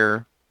front and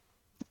rear.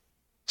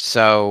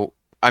 So,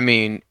 I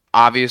mean,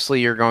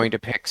 obviously you're going to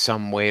pick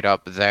some weight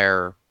up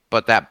there,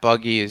 but that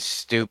buggy is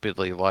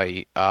stupidly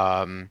light.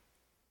 I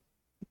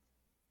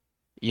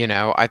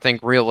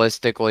think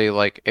realistically,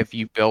 like if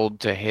you build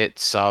to hit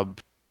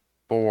sub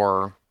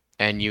 4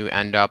 and you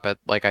end up at,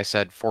 like I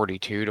said,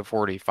 42 to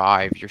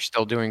 45, you're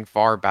still doing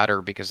far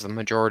better because the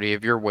majority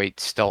of your weight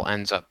still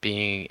ends up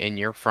being in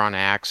your front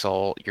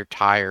axle, your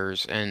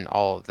tires, and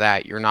all of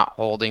that. You're not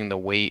holding the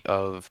weight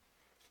of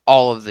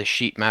all of the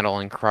sheet metal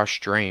and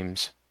crushed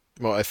dreams.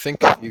 Well, I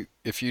think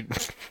if you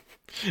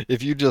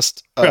if you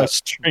just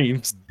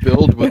Streams.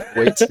 build with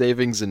weight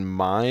savings in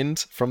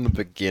mind from the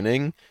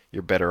beginning,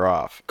 you're better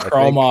off. I think,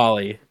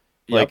 Chromoly.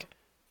 like,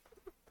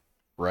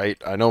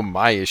 right? I know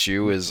my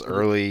issue is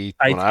early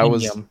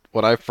Titanium.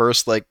 when I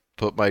first like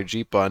put my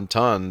Jeep on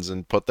tons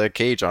and put that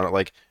cage on it.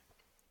 Like,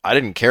 I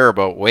didn't care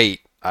about weight.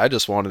 I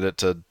just wanted it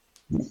to,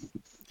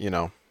 you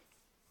know,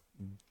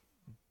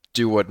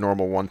 do what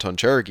normal 1-ton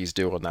Cherokees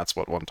do, and that's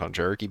what 1-ton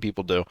Cherokee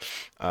people do.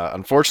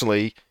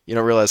 Unfortunately, you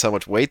don't realize how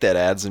much weight that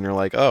adds, and you're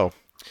like, oh,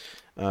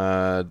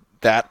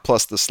 that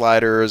plus the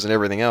sliders and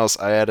everything else,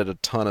 I added a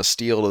ton of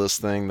steel to this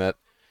thing that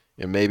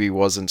it maybe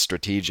wasn't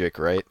strategic,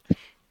 right?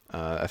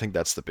 I think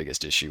that's the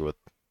biggest issue with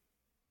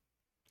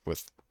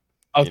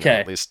Okay.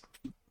 at least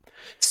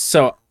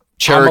So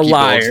Cherokee I'm a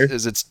liar. builds.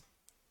 Is it's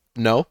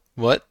no?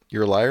 What?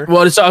 You're a liar?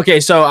 Well, it's okay.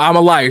 So I'm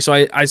a liar. So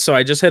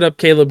I just hit up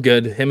Caleb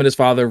Good. Him and his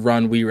father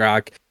run We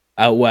Rock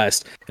out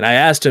west, and I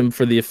asked him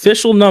for the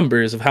official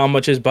numbers of how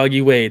much his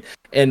buggy weighed,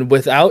 and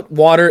without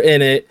water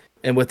in it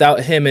and without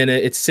him in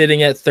it, it's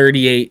sitting at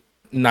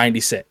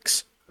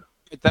 38.96.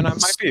 Then I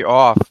might be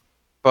off,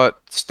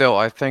 but still,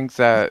 I think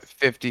that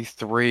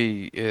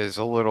 53 is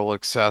a little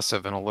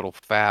excessive and a little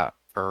fat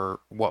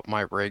for what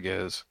my rig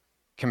is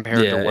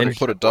compared to what And it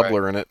put a should weigh.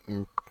 doubler in it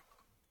and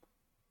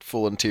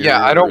full interior.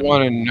 Yeah, I don't and-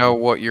 want to know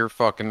what your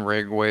fucking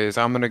rig weighs.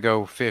 I'm gonna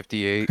go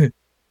 58.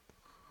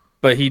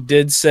 But he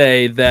did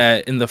say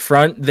that in the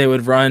front they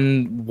would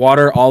run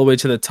water all the way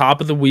to the top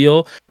of the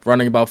wheel,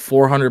 running about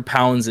 400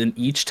 pounds in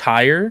each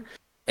tire,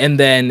 and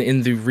then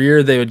in the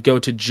rear they would go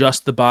to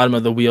just the bottom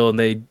of the wheel, and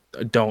they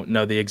don't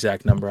know the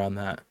exact number on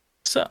that.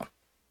 So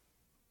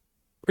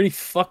pretty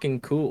fucking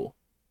cool.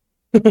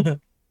 Damn,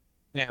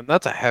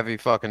 that's a heavy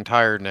fucking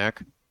tire, Nick.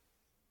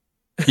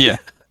 Yeah,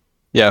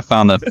 I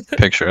found a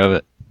picture of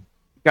it.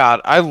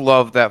 God, I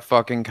love that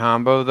fucking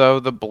combo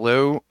though. The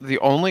blue, the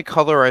only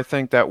color I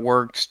think that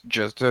works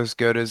just as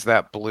good as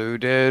that blue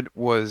did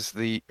would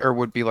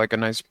be like a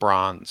nice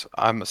bronze.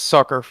 I'm a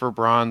sucker for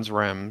bronze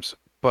rims,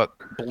 but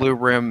blue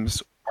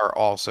rims are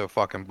also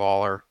fucking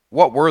baller.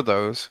 What were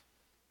those?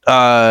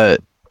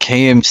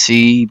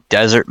 KMC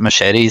Desert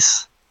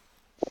Machetes.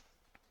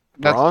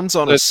 That's- Bronze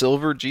on a that's-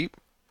 silver Jeep?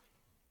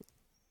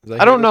 Did I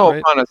hear don't that know right?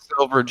 if on a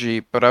silver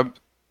Jeep, but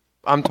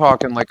I'm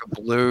talking like a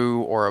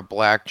blue or a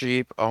black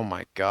Jeep. Oh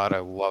my god, I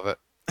love it.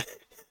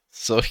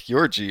 So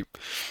your Jeep.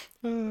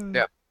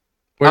 Yeah.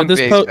 Where I'm did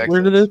basic.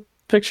 where did the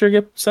picture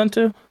get sent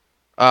to?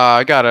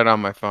 I got it on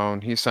my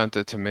phone. He sent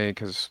it to me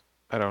because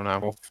I don't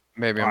know.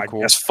 Maybe I'm I cool.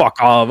 guess fuck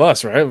all of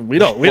us, right? We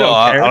don't Well,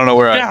 don't care. I don't know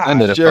where Yeah, I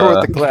ended up. Share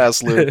with the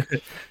class, Luke.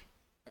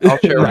 I'll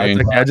share No, I it's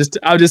mean- okay.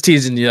 I'm just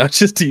teasing you. I'm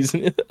just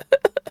teasing you.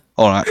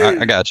 Hold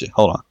on, I got you.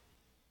 Hold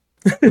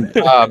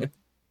on.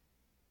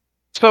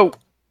 So,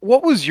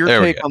 what was your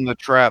There we take go. on the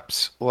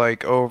traps,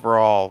 like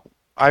overall?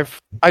 I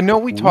know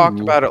we talked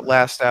Ooh. about it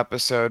last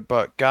episode,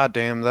 but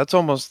goddamn, that's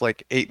almost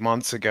like 8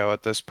 months ago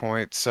at this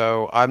point.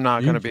 So I'm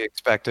not going to be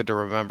expected to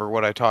remember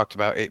what I talked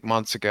about 8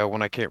 months ago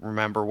when I can't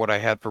remember what I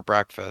had for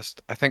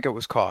breakfast. I think it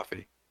was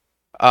coffee.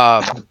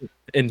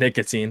 In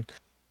nicotine.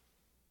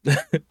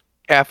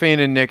 Caffeine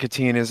and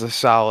nicotine is a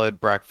solid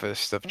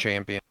breakfast of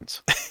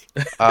champions.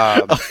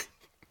 Um,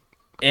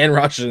 And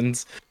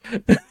Russians.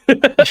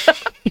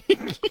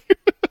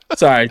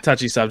 Sorry,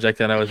 touchy subject.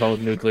 And I was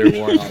holding nuclear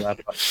war and all that.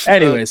 But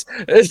anyways,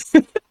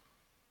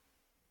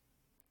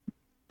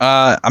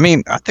 I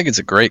mean, I think it's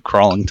a great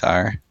crawling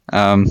tire.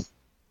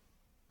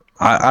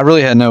 I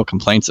really had no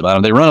complaints about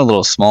them. They run a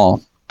little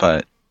small,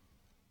 but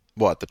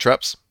What, the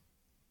Treps?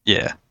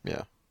 yeah.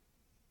 Yeah.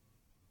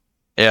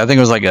 Yeah, I think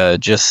it was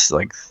just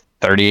like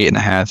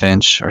 38.5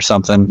 inch or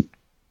something.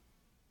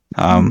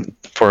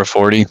 For a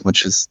 40,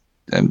 which is,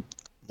 A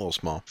little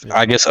small. Yeah.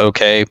 I guess,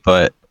 okay,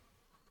 but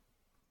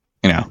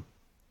you know,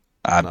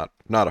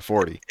 Not a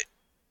 40.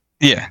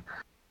 yeah.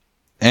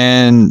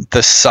 And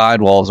the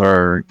sidewalls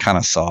are kind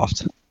of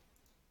soft.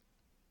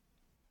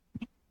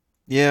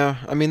 Yeah,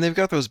 I mean they've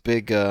got those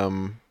big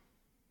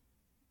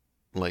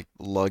like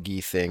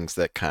luggy things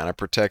that kind of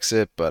protects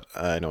it, but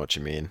I know what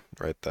you mean,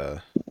 right?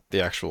 The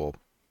actual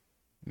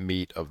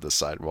meat of the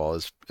sidewall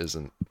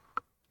isn't.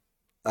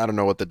 I don't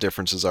know what the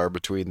differences are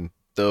between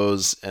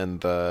those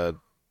and the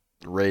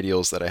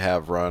radials that I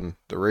have run.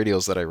 The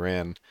radials that I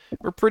ran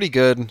were pretty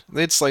good.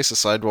 They'd slice a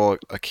sidewall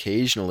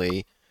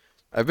occasionally.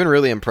 I've been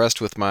really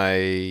impressed with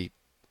the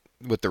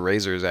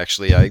razors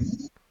actually. I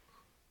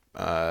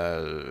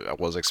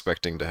was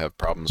expecting to have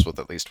problems with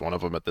at least one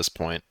of them at this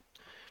point,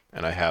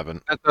 and I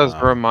haven't. That does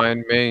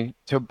remind me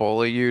to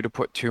bully you to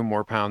put 2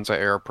 more pounds of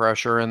air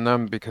pressure in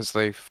them because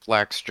they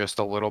flex just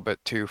a little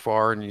bit too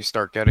far and you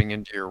start getting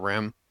into your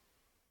rim.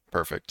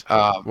 Perfect. In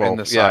Well,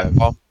 the yeah,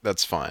 sidewall.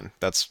 that's fine.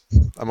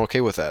 I'm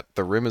okay with that.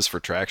 The rim is for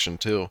traction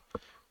too.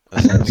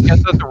 I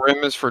get that the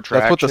rim is for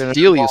That's what the traction.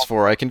 steel is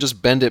for. I can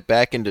just bend it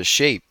back into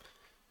shape.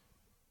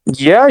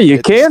 Yeah, you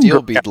It's a can.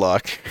 steel bead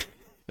lock.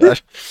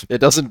 It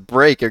doesn't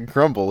break and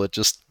crumble. It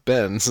just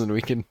bends, and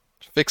we can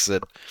fix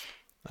it.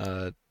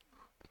 Right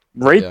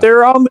yeah.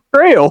 there on the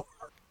trail.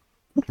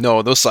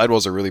 No, those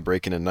sidewalls are really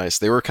breaking in nice.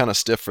 They were kind of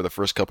stiff for the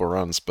first couple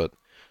runs, but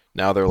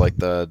now they're like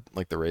the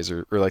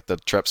razor or like the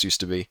Treps used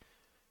to be,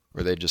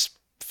 where they just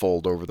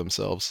fold over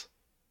themselves.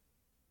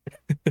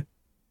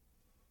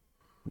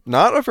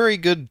 Not a very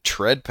good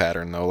tread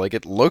pattern though. Like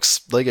it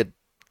looks like it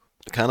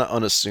kind of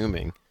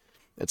unassuming.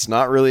 It's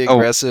not really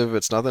aggressive.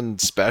 It's nothing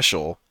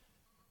special.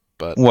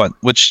 But What?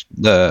 Which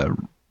the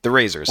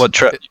razors? What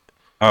tread?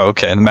 Oh,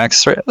 okay. The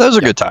Max Thread. Those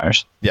are good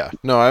tires. Yeah.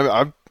 No,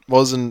 I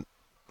wasn't.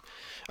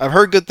 I've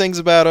heard good things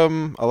about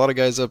them. A lot of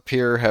guys up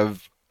here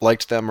have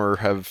liked them or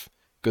have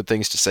good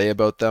things to say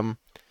about them.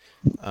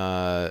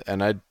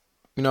 And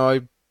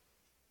I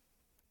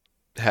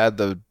had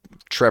the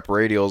Trep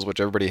radials, which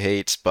everybody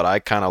hates, but I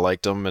kind of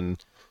liked them,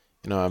 and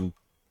I'm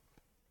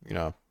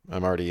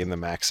already in the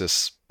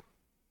Maxxis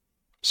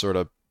sort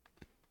of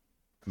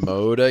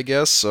mode, I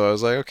guess. So I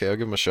was like, okay, I'll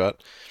give them a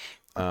shot.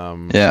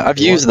 Yeah, I've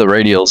used the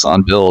radials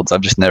on builds.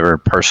 I've just never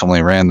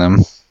personally ran them.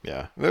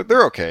 Yeah,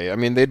 they're okay. I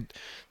mean,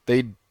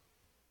 they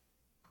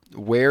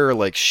wear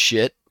like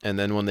shit, and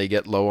then when they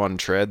get low on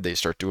tread, they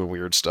start doing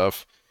weird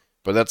stuff.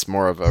 But that's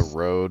more of a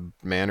road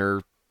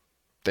manner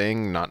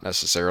thing, not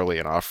necessarily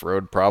an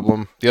off-road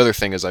problem. The other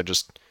thing is I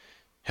just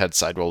had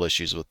sidewall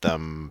issues with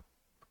them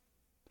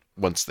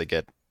once they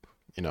get,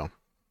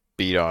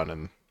 beat on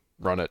and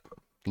run at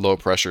low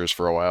pressures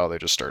for a while. They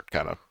just start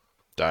kind of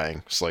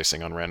dying,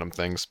 slicing on random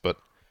things. But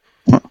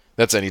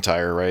that's any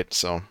tire, right?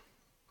 So,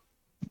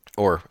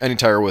 or any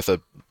tire with a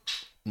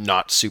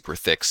not super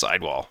thick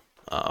sidewall.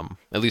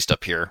 At least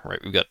up here, right?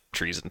 We've got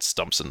trees and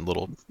stumps and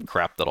little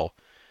crap that'll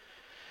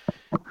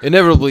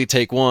inevitably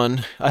take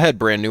one. I had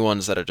brand new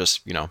ones that are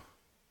just,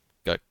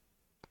 got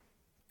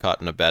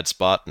caught in a bad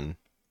spot and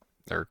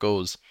there it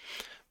goes.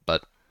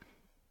 But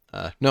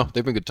no,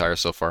 they've been good tires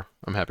so far.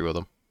 I'm happy with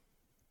them.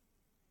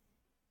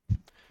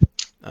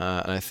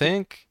 And I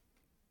think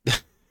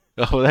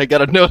oh, I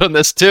got a note on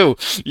this too.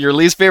 Your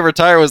least favorite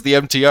tire was the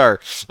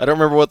MTR. I don't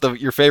remember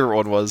what your favorite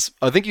one was.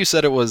 I think you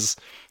said it was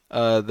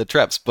the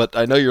Treps, but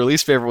I know your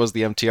least favorite was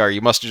the MTR.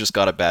 You must have just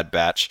got a bad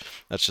batch.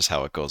 That's just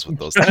how it goes with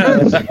those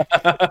tires.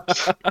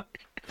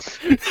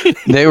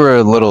 They were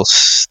a little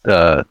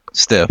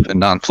stiff and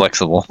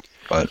non-flexible,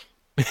 but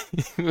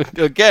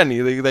again,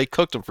 they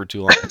cooked them for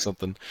too long or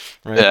something.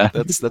 Right? Yeah,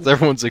 that's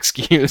everyone's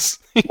excuse.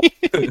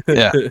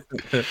 Yeah,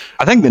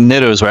 I think the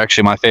Nittos were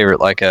actually my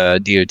favorite, like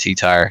DOT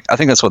tire. I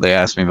think that's what they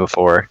asked me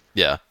before.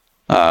 Yeah.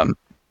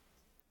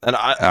 And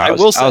I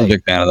will say, I was a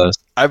big fan of those.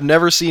 I've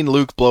never seen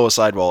Luke blow a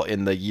sidewall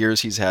in the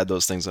years he's had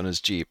those things on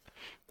his Jeep.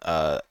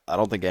 I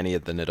don't think any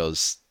of the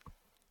Nittos.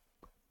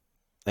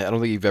 I don't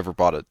think you've ever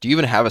bought it. Do you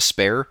even have a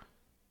spare?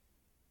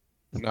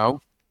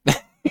 No.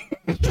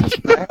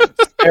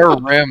 Spare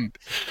rim.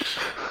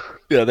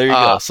 Yeah, there you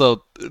go.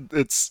 So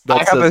that I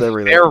have says a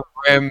everything. spare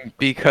rim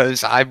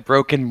because I've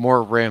broken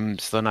more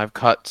rims than I've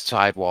cut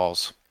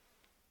sidewalls.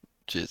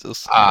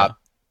 Jesus.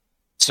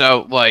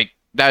 So like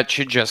that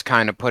should just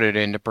kind of put it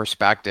into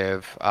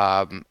perspective.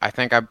 I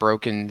think I've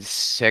broken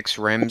 6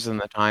 rims in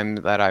the time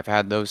that I've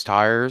had those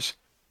tires.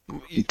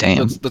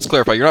 Damn. Let's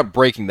clarify. You're not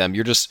breaking them.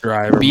 You're just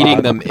Driver beating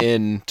mod. them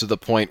in to the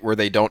point where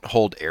they don't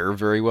hold air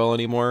very well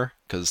anymore.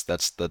 Because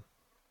that's the.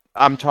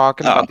 I'm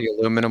talking about the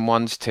aluminum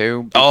ones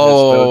too. because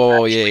Oh those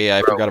actually yeah.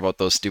 I broke. forgot about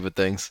those stupid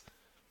things.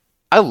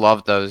 I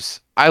love those.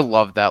 I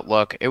love that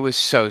look. It was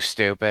so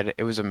stupid.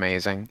 It was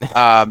amazing.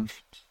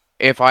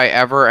 If I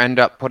ever end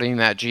up putting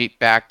that Jeep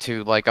back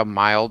to like a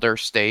milder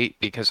state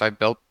because I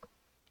built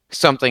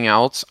something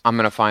else, I'm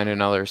gonna find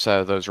another set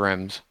of those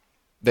rims.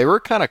 They were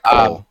kind of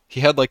cool. He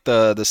had like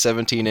the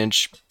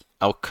 17-inch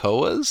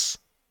Alcoas.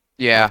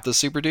 Yeah. The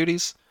Super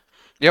Duties.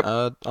 Yep.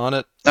 On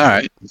it. All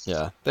right.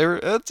 Yeah,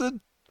 it's a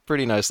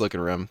pretty nice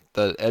looking rim.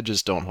 The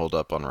edges don't hold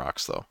up on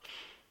rocks though.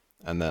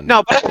 And then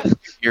No, but I got a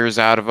few years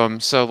out of them,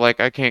 so like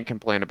I can't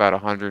complain about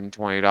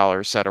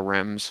 $120 set of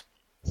rims.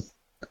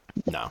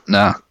 no.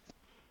 No.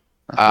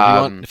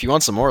 If you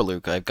want some more,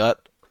 Luke, I've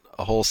got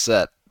a whole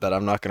set that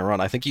I'm not gonna run.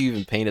 I think you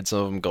even painted some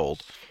of them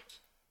gold.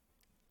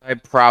 I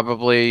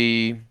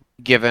probably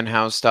given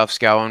how stuff's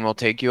going, we'll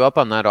take you up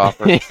on that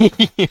offer.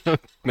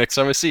 Next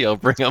time I see you, I'll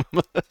bring them.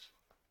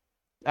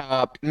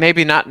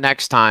 Maybe not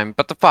next time,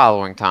 but the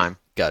following time.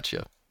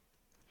 Gotcha.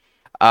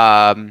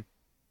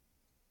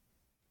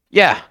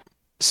 Yeah.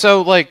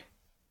 So, like,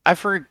 I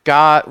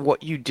forgot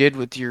what you did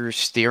with your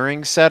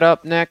steering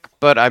setup, Nick,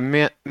 but I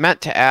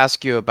meant to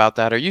ask you about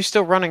that. Are you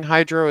still running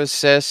hydro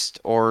assist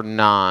or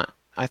not?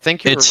 I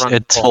think you were running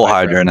It's full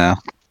hydro now.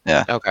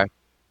 Yeah. Okay.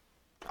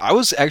 I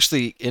was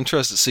actually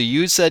interested. So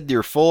you said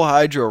your full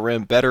hydro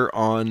ran better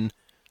on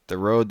the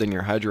road than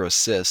your hydro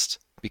assist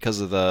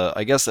because of the.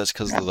 I guess that's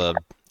because of the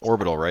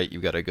orbital, right? You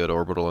got a good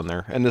orbital in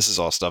there, and this is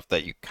all stuff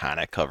that you kind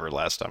of covered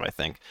last time, I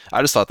think.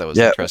 I just thought that was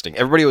interesting.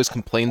 Everybody always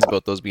complains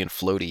about those being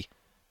floaty.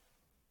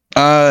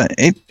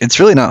 It's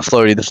really not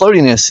floaty. The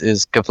floatiness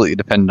is completely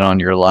dependent on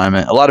your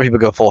alignment. A lot of people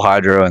go full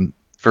hydro, and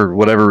for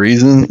whatever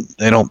reason,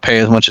 they don't pay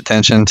as much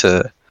attention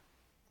to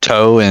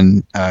toe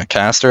and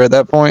caster at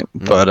that point.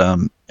 But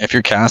if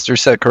your caster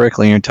set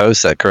correctly and your toe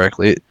set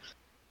correctly,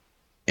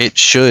 it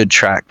should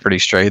track pretty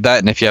straight. That,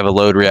 and if you have a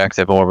load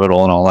reactive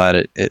orbital and all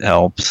that, it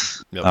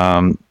helps.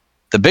 Yep.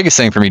 The biggest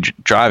thing for me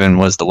driving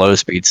was the low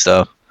speed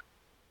stuff.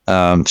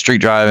 Street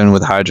driving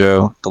with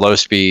hydro, the low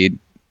speed,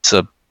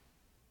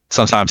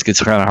 sometimes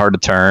gets kind of hard to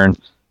turn.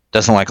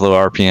 Doesn't like low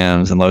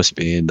RPMs and low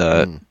speed.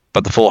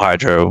 But the full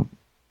hydro,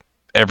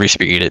 every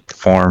speed it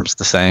performs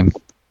the same.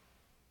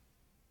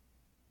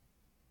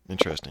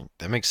 Interesting.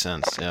 That makes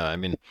sense. Yeah, I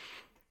mean,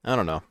 I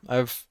don't know.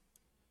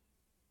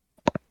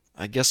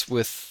 I guess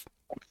with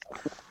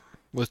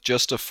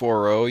just a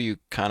 4.0, you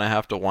kind of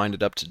have to wind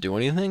it up to do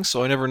anything.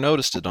 So I never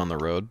noticed it on the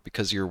road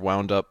because you're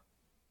wound up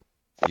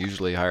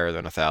usually higher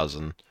than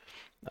 1,000.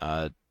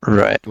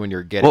 Right. When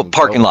you're getting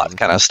parking lot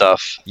kind of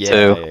stuff. Yeah,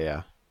 too.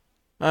 yeah.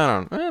 I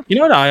don't know. You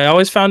know what I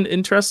always found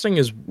interesting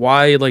is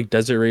why like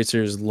desert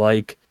racers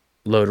like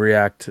load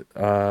react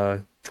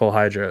full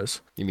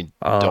hydros. You mean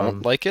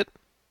don't like it?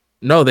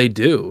 No, they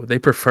do. They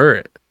prefer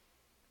it.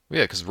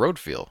 Yeah, because road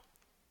feel.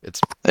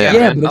 It's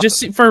but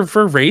just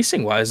for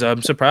racing wise,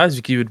 I'm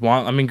surprised you would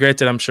want. I mean,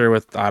 granted, I'm sure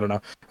with I don't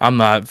know. I'm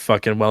not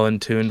fucking well in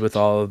tuned with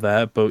all of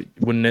that, but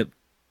wouldn't it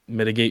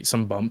mitigate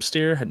some bump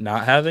steer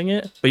not having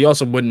it? But you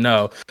also wouldn't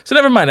know. So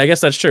never mind. I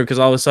guess that's true because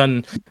all of a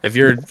sudden, if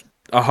you're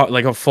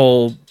a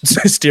full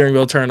steering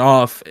wheel turn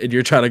off and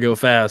you're trying to go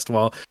fast,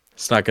 well,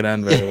 it's not going to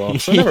end very well.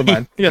 So never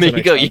mind. There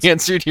you go. Sense. You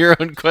answered your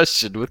own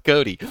question with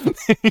Cody.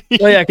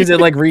 Well, yeah, because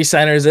it like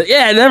recenters it.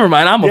 Yeah, never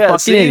mind. I'm a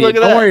fucking idiot.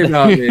 Don't worry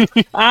about me.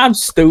 I'm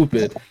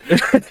stupid.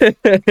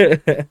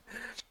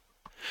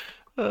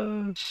 I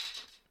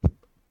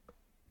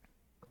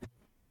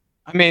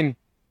mean,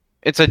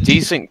 it's a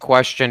decent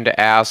question to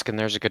ask, and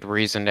there's a good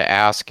reason to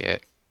ask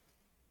it.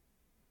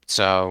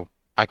 So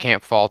I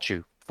can't fault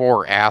you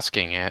for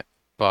asking it,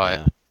 but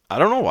yeah. I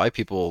don't know why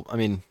people. I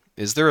mean,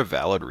 is there a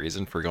valid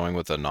reason for going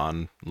with a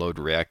non-load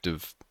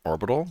reactive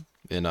orbital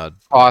in a?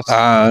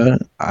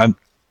 I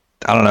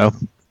don't know.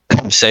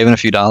 Saving a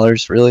few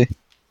dollars, really.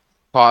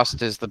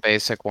 Cost is the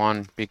basic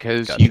one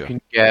because you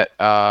can get.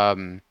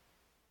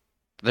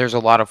 There's a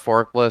lot of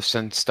forklifts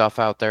and stuff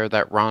out there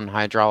that run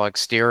hydraulic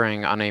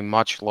steering on a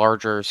much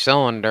larger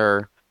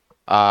cylinder.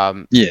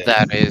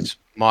 That is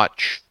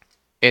much.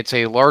 It's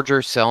a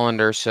larger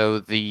cylinder, so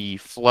the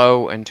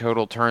flow and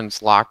total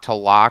turns lock to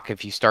lock,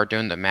 if you start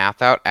doing the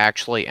math out,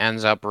 actually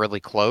ends up really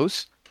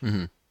close.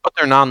 Mm-hmm. But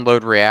they're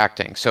non-load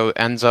reacting, so it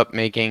ends up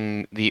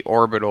making the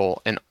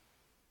orbital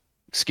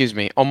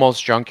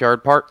almost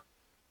junkyard part.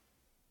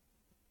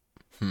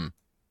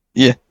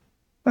 Yeah,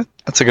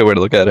 that's a good way to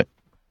look at it.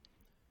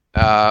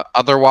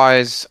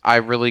 Otherwise, I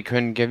really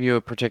couldn't give you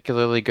a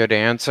particularly good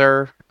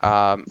answer.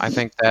 I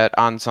think that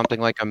on something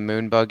like a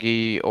moon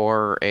buggy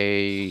or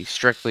a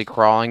strictly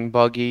crawling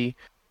buggy,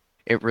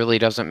 it really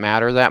doesn't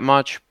matter that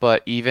much.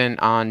 But even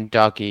on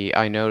Ducky,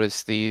 I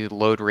noticed the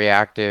load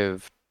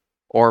reactive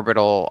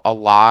orbital a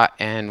lot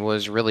and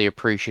was really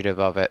appreciative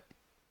of it.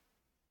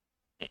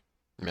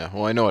 Yeah,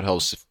 well, I know it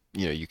helps if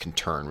you can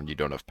turn when you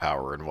don't have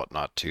power and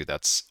whatnot too.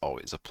 That's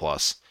always a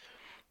plus.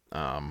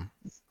 For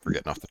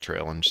getting off the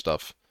trail and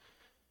stuff.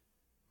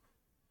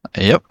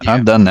 Yep, yeah.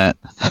 I've done that.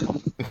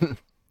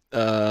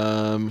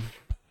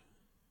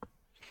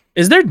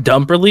 Is there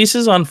dump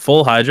releases on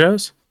full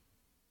hydros?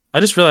 I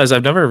just realized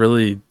I've never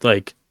really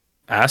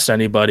asked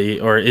anybody.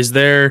 Or is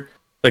there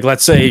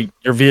let's say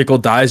your vehicle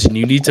dies and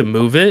you need to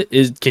move it?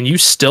 Can you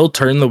still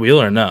turn the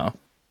wheel or no?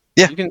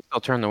 Yeah, you can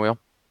still turn the wheel.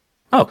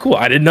 Oh, cool!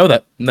 I didn't know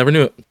that. Never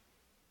knew it.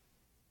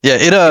 Yeah,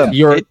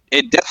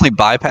 it definitely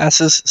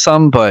bypasses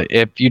some, but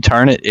if you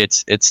turn it,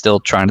 it's still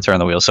trying to turn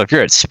the wheel. So if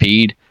you're at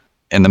speed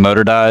and the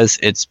motor dies,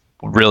 it's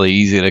really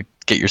easy to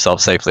get yourself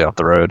safely off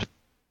the road.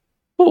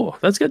 Cool,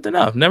 that's good to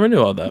know. Never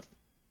knew all that.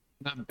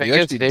 You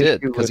actually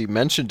did because he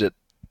mentioned it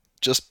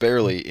just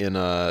barely in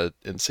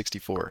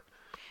 64.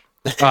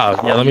 Oh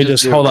yeah, let me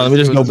just hold on. Let me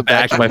just go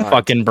back to my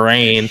fucking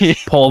brain,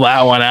 pull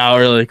that one out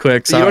really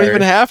quick. Sorry. You don't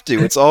even have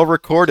to. It's all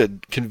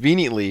recorded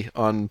conveniently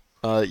on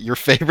your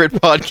favorite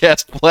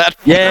podcast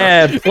platform.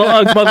 Yeah,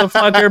 plug,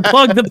 motherfucker.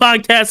 Plug the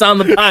podcast on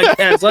the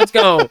podcast. Let's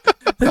go.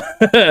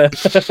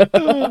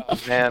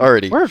 Man,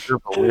 Alrighty. we're a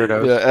group of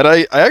weirdos. Yeah, and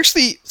I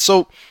actually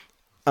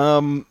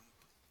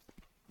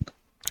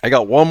I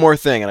got one more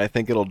thing, and I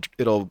think it'll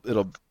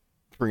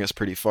bring us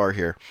pretty far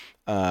here.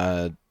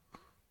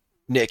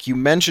 Nick, you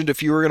mentioned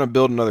if you were gonna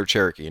build another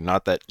Cherokee,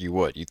 not that you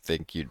would, you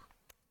think you'd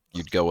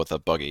go with a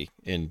buggy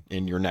in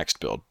your next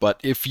build. But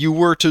if you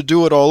were to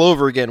do it all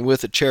over again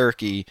with a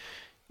Cherokee,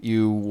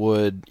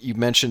 you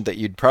mentioned that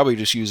you'd probably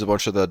just use a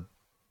bunch of the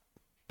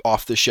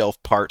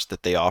off-the-shelf parts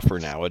that they offer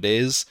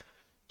nowadays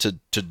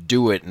to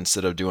do it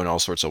instead of doing all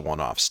sorts of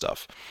one-off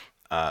stuff.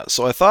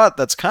 So I thought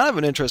that's kind of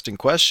an interesting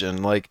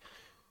question. Like,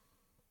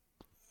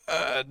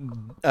 I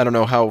don't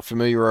know how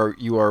familiar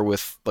you are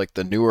with like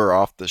the newer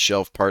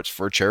off-the-shelf parts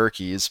for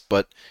Cherokees,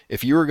 but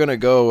if you were gonna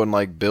go and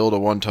like build a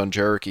 1-ton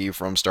Cherokee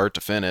from start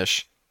to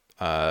finish,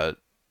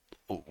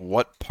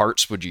 what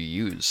parts would you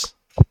use?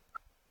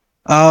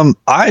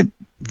 I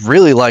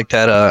really like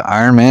that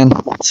Iron Man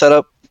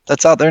setup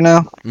that's out there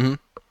now. Mhm.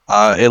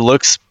 It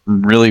looks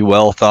really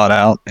well thought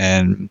out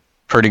and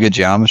pretty good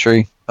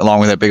geometry, along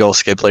with that big old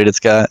skid plate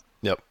it's got.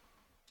 Yep.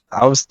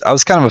 I was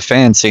kind of a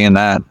fan seeing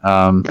that.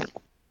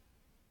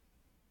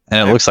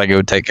 And it looks like it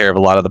would take care of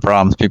a lot of the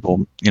problems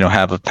people,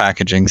 have with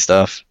packaging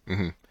stuff.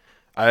 Mm-hmm.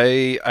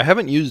 I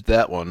haven't used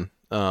that one.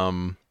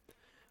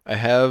 I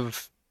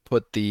have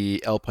put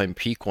the Alpine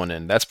Peak one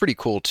in. That's pretty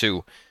cool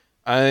too.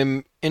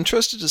 I'm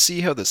interested to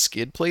see how the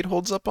skid plate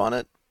holds up on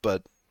it,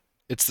 but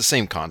it's the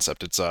same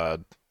concept. It's a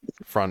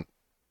front,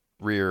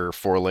 rear,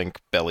 4-link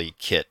belly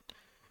kit.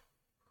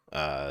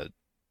 It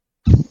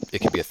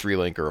could be a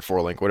 3-link or a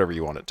 4-link, whatever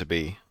you want it to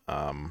be.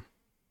 But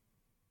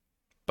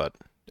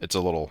it's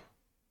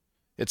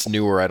it's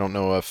newer. I don't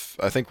know if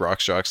I think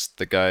Rockstrok's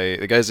the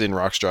guy's in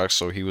Rockstrok,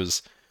 so he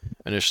was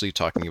initially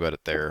talking about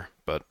it there.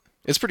 But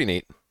it's pretty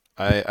neat.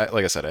 I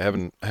like I said, I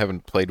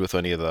haven't played with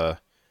any of the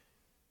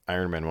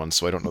Iron Man ones,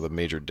 so I don't know the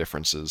major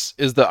differences.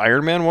 Is the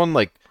Iron Man one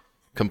like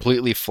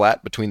completely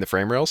flat between the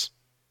frame rails?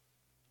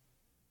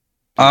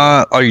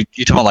 Are you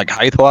talking about like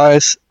height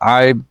wise?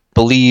 I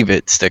believe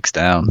it sticks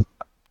down.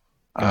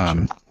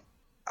 Gotcha.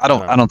 I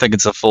don't think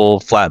it's a full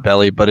flat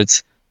belly,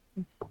 but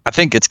I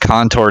think it's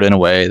contoured in a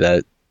way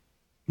that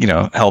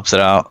helps it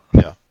out.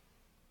 Yeah.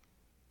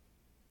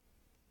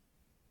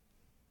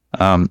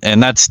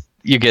 And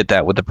you get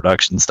that with the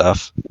production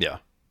stuff. Yeah.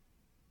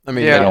 I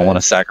mean, they don't want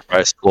to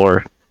sacrifice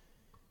floor.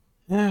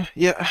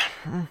 Yeah.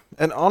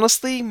 And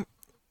honestly,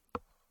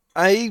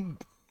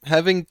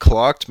 having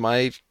clocked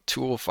my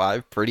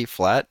 205 pretty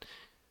flat,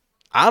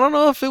 I don't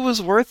know if it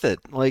was worth it.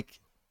 Like,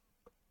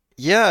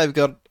 yeah, I've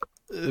got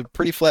a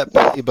pretty flat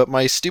belly, but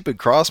my stupid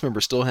cross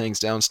member still hangs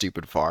down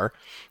stupid far.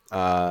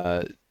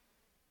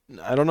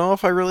 I don't know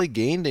if I really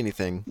gained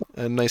anything.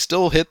 And I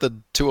still hit the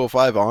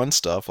 205 on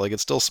stuff. Like, it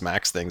still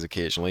smacks things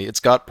occasionally. It's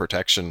got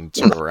protection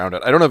sort of around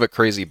it. I don't have a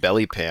crazy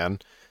belly pan,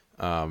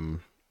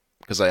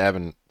 because I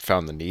haven't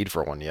found the need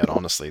for one yet,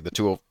 honestly. The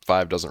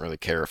 205 doesn't really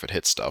care if it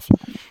hits stuff.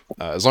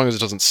 As long as it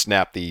doesn't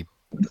snap the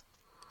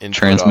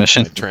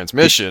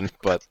transmission.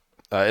 But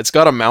it's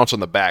got a mount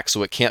on the back,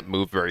 so it can't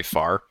move very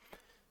far.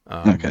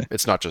 Okay.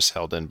 It's not just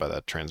held in by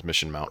that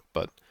transmission mount,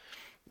 but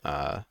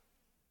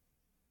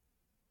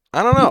I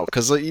don't know,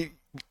 because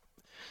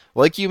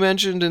like you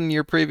mentioned in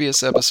your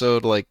previous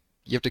episode, like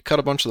you have to cut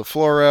a bunch of the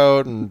floor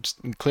out and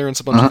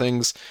clearance a bunch of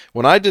things.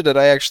 When I did it,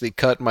 I actually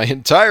cut my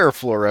entire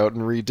floor out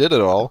and redid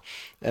it all,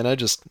 and I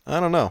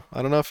don't know.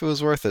 I don't know if it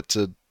was worth it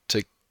to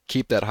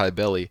keep that high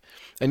belly.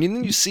 And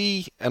then you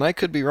see, and I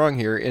could be wrong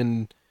here,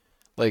 in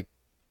like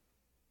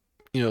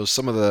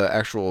some of the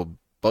actual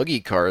buggy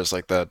cars,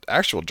 like the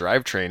actual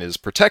drivetrain is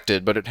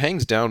protected, but it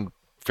hangs down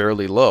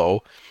fairly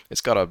low.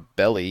 It's got a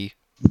belly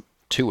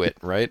to it,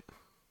 right?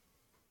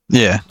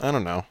 Yeah. I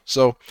don't know.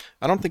 So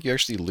I don't think you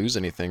actually lose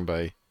anything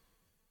by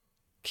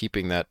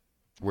keeping that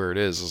where it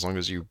is, as long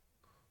as you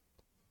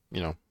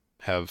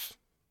have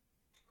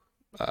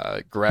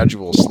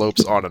gradual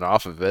slopes on and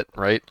off of it,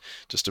 right?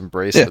 Just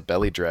embrace the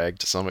belly drag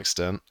to some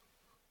extent.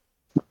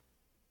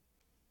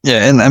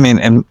 Yeah, and I mean,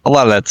 and a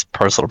lot of that's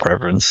personal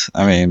preference.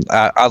 I mean,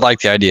 I like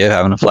the idea of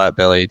having a flat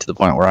belly to the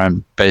point where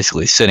I'm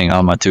basically sitting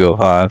on my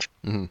 205.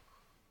 Mm-hmm.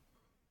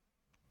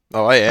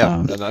 Oh, I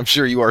am, and I'm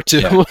sure you are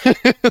too.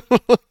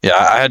 Yeah,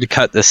 I had to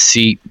cut the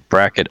seat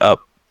bracket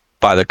up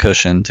by the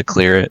cushion to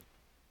clear it.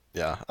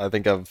 Yeah, I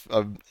think I'm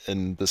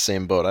in the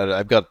same boat.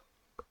 I've got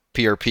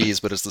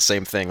PRPs, but it's the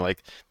same thing.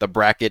 Like, the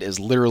bracket is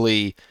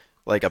literally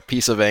like a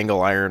piece of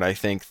angle iron, I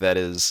think, that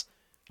is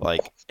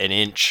like an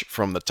inch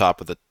from the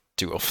top of the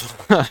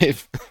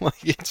 205.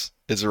 Like, it's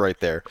right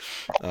there.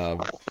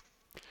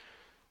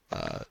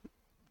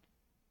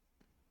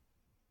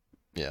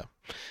 Yeah,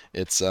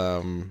 it's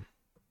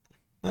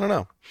I don't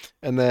know.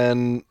 And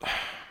then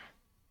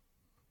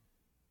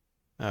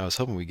I was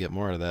hoping we'd get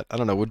more out of that. I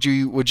don't know. Would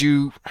you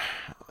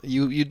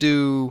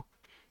do,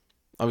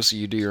 obviously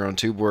you do your own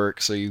tube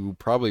work, so you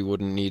probably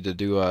wouldn't need to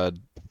do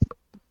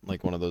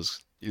like one of those,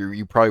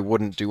 you probably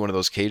wouldn't do one of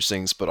those cage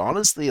things, but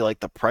honestly, like,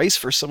 the price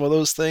for some of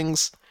those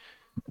things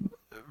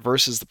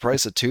versus the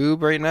price of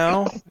tube right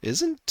now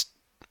isn't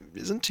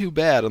too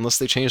bad unless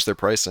they change their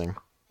pricing.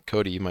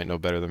 Cody, you might know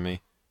better than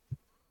me.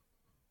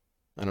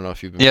 I don't know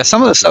if you've been. Yeah,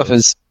 some of the stuff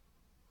is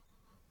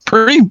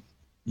pretty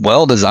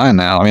well designed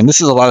now. I mean,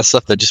 this is a lot of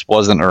stuff that just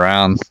wasn't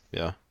around.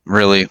 Yeah.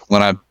 Really,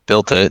 when I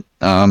built it,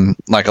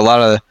 like a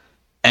lot of the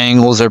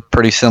angles are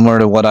pretty similar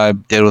to what I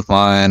did with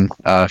mine.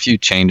 A few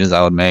changes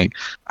I would make.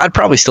 I'd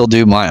probably still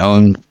do my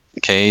own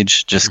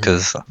cage just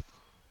because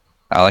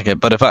I like it.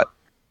 But if I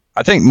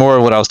think more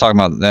of what I was talking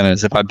about then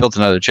is if I built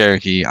another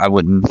Cherokee, I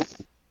wouldn't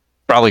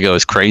probably go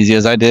as crazy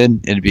as I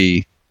did. It'd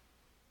be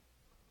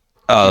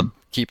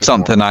Keep it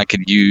something more. I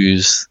could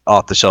use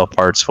off the shelf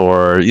parts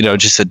for,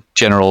 just a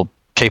general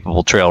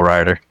capable trail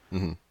rider.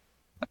 Mhm.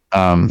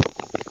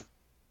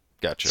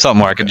 Gotcha.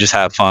 Something where I could just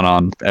have fun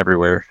on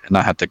everywhere and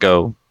not have to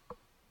go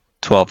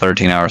 12,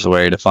 13 hours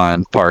away to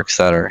find parks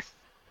that are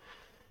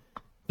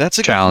That's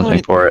a good challenging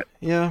point. for it.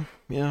 Yeah.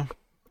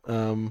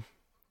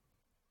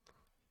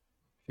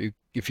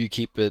 If you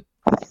keep it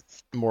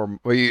more,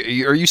 are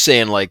you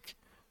saying like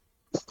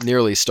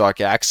nearly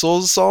stock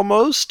axles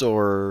almost,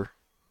 or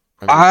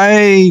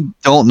I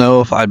don't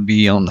know if I'd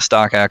be on the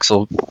stock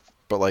axle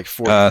but like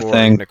 44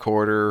 thing. and a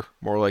quarter,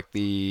 more like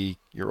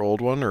your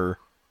old one, or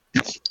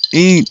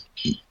And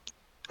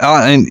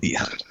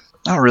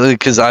not really,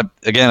 because I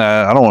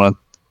don't want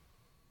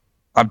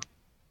to.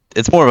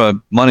 It's more of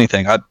a money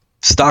thing.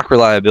 Stock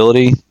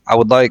reliability I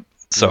would like.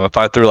 So if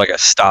I threw like a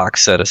stock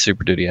set of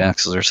Super Duty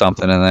axles or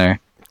something in there,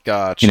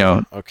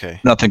 gotcha. Okay.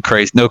 nothing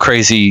crazy, no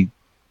crazy,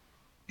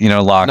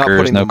 Not lockers,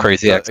 putting no them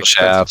crazy axle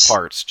expensive shafts.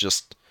 parts,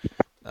 just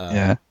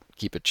Yeah,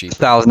 keep it cheap.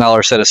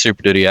 $1,000 set of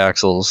Super Duty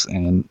axles,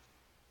 and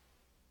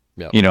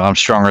Yep. I'm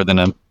stronger than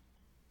a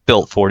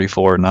built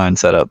 44.9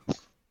 setup.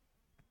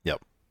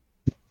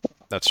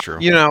 That's true.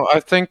 I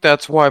think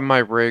that's why my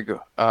rig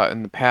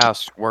in the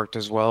past worked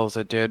as well as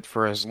it did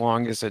for as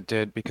long as it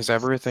did, because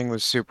everything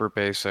was super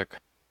basic.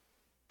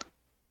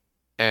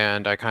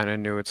 And I kind of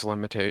knew its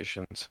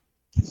limitations.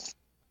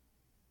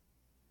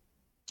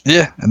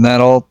 Yeah, and that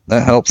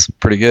helps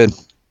pretty good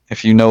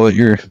if you know what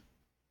your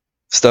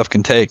stuff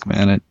can take,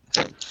 man. It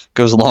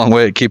goes a long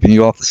way at keeping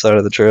you off the side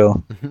of the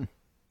trail.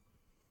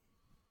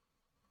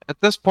 At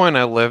this point,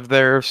 I live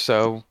there,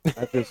 so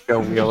I just go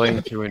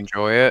wheeling to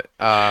enjoy it.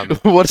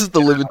 What is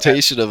the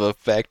limitation of a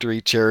factory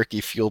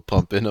Cherokee fuel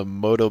pump in a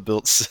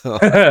moto-built cell?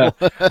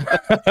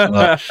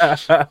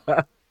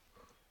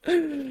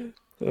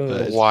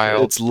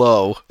 Wild. It's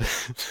low.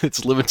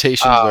 Its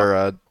limitations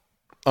are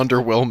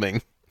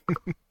underwhelming.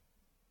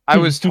 I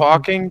was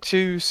talking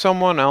to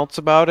someone else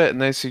about it,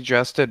 and they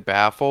suggested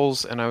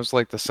baffles, and I was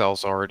like, the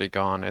cell's already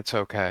gone. It's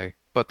okay.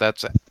 But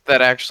that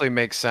actually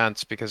makes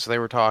sense because they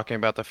were talking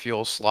about the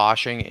fuel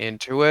sloshing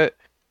into it.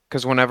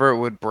 Because whenever it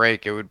would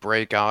break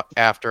out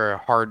after a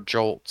hard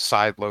jolt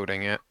side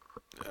loading it.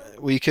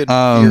 We could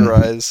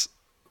theorize.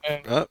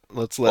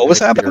 Let's let What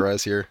was Nick happening?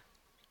 theorize here.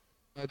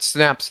 It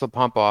snaps the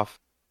pump off.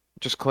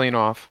 Just clean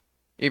off.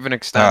 Even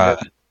extend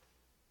it.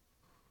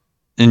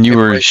 And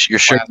you're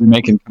sure you're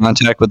making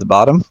contact with the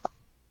bottom?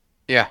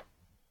 Yeah.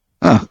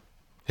 Huh.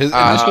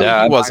 Initially,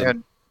 Yeah, he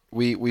wasn't.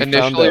 We found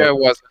Initially, I out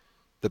wasn't.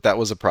 that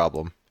was a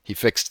problem. He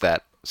fixed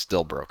that.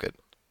 Still broke it.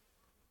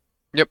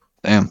 Yep.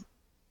 Damn.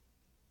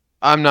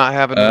 I'm not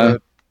having a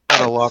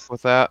ton of luck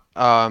with that.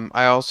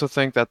 I also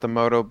think that the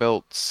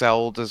moto-built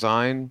cell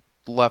design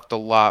left a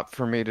lot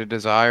for me to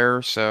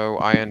desire, so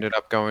I ended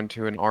up going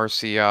to an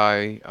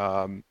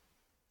RCI.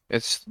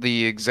 It's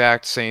the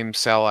exact same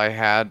cell I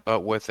had,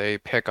 but with a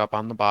pickup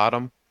on the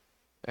bottom.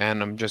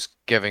 And I'm just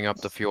giving up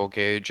the fuel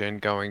gauge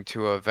and going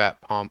to a vet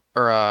pump,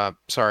 or a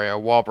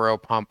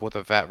Walbro pump with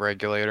a vet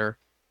regulator.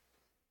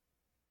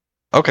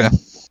 Okay.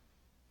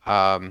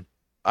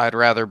 I'd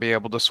rather be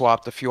able to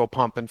swap the fuel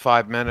pump in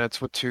 5 minutes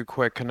with 2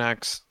 quick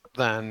connects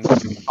than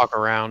fuck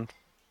around.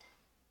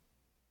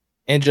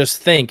 And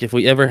just think, if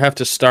we ever have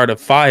to start a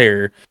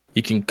fire,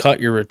 you can cut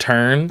your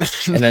return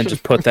and then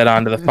just put that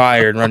onto the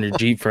fire and run your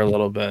Jeep for a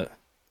little bit.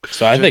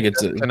 So I think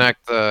it's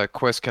connect the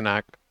quick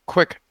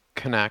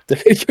connect. All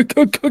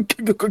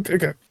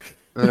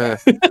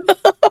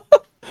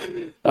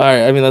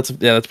right. I mean, that's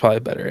probably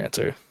a better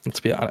answer.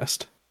 Let's be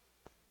honest.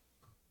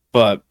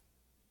 But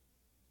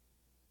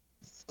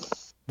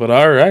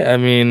all right. I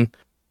mean,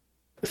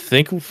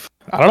 I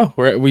don't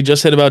know. We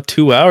just hit about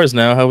 2 hours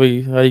now. How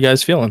you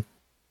guys feeling?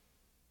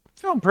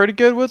 Feeling pretty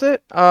good with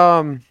it.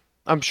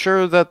 I'm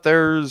sure that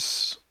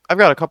I've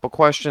got a couple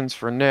questions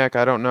for Nick.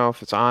 I don't know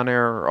if it's on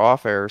air or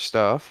off air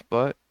stuff,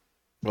 but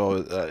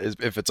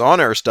if it's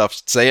on air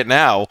stuff, say it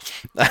now.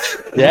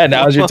 Yeah,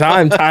 now's your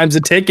time. Time's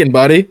a ticking,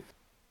 buddy.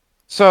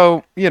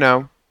 So,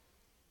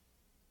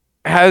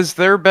 has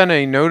there been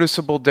a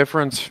noticeable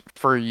difference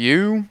for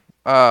you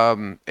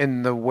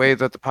in the way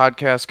that the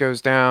podcast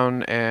goes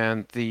down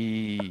and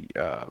the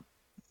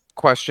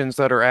questions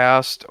that are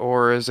asked,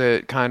 or is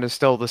it kind of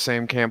still the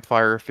same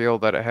campfire feel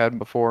that it had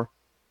before?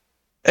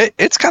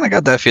 It's kind of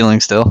got that feeling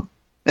still.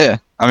 Yeah.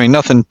 I mean,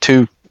 nothing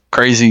too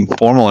crazy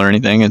formal or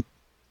anything.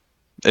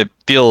 It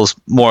feels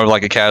more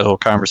like a casual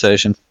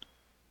conversation.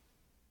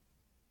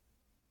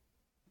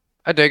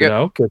 I dig You it.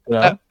 know, good to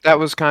know. That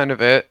was kind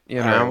of it, you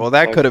All know. right, well,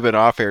 that Like, could have been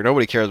off air.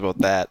 Nobody cares about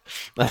that.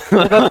 that's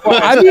why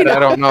I said I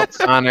don't know if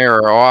it's on air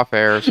or off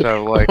air.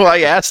 So like, Well,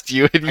 I asked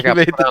you, and I you got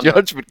made put the on the-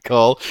 judgment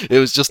call. It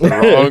was just the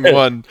wrong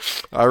one.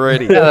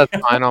 Alrighty. yeah, that's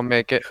fine. I'll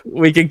make it.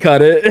 We can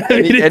cut it.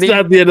 I mean, it's any-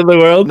 not the end of the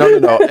world.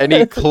 No.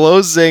 Any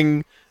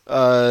closing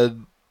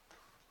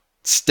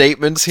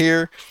statements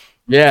here?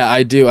 Yeah,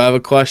 I do. I have a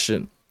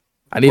question.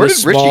 I need Where a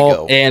did Richie small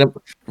go? and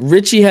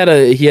Richie had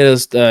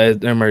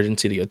an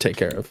emergency to go take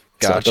care of.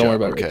 Gotcha. So don't worry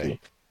about Okay. Richie.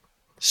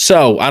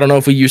 So I don't know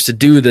if we used to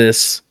do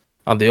this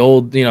on the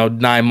old,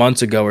 9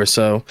 months ago or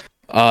so.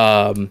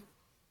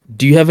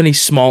 Do you have any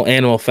small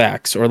animal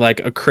facts or like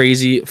a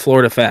crazy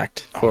Florida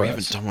fact Oh, for we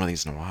us? haven't done one of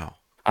these in a while.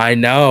 I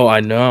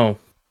know.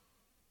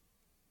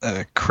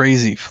 A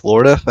crazy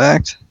Florida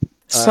fact.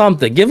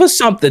 Something. Give us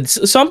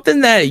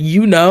something that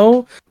you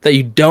know that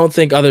you don't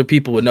think other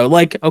people would know.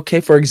 Like, okay,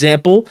 for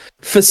example,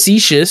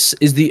 facetious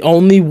is the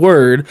only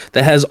word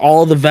that has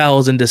all the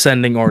vowels in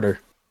descending order.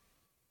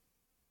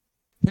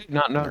 Did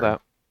not know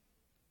that.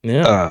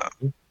 Yeah.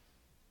 It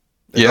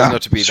Yeah, doesn't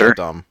have to be sure. that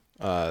dumb.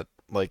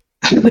 Like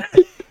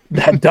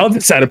That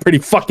does sound pretty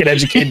fucking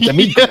educated to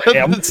me,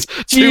 Graham. it's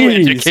too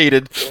Jeez.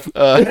 educated.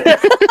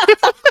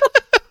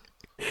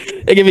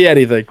 It can be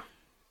anything.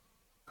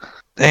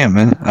 Damn,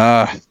 man.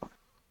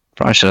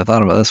 Probably should have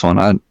thought about this one.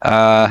 Put on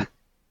the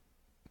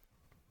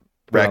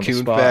Raccoon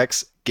spot.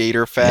 facts,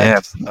 gator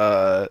facts.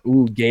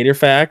 Ooh, gator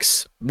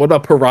facts. What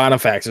about piranha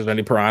facts? Is there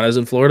any piranhas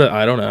in Florida?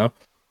 I don't know.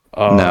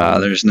 No,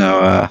 there's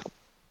no.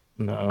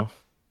 No.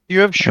 Do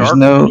you have sharks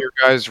no- in your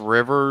guys'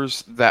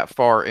 rivers that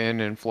far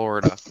in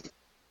Florida?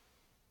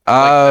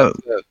 Uh,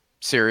 That's a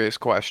serious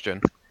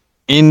question.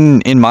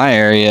 in my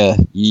area,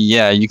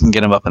 yeah, you can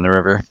get them up in the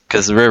river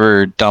because the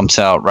river dumps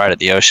out right at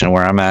the ocean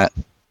where I'm at.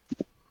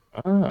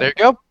 Ah. There you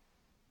go.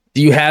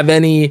 Do you have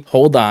any?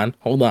 Hold on.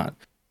 Oh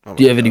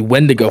Do you have my any God.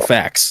 Wendigo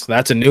facts?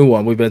 That's a new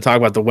one. We've been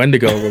talking about the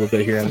Wendigo a little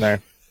bit here and there.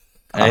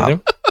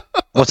 Anything?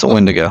 What's a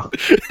Wendigo?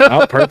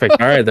 Oh,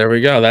 perfect. All right, there we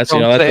go. That's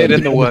Don't that's say it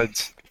in the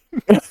woods.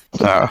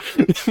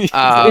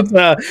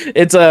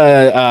 it's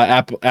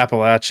a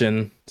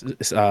Appalachian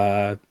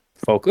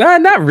folk.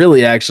 Not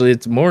really, actually.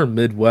 It's more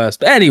Midwest.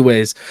 But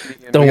anyways,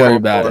 don't worry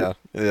about it.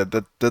 Yeah,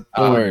 that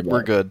Don't worry about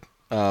we're it. good.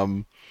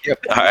 Yep.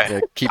 All right. Yeah,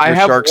 keep I your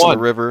have sharks in one.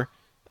 the river.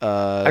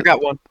 I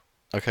got one.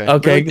 Okay.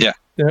 Okay. Yeah.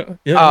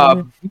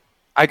 Yeah.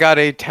 I got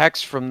a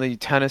text from the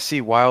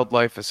Tennessee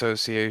Wildlife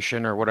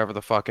Association or whatever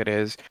the fuck it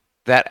is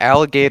that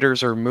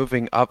alligators are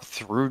moving up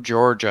through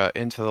Georgia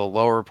into the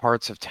lower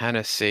parts of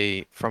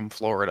Tennessee from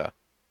Florida.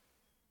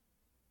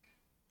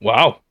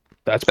 Wow.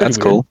 That's pretty That's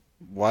weird. cool.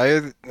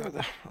 Why?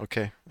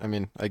 Okay. I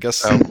mean, I guess.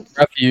 So,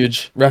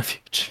 Refuge.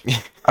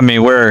 I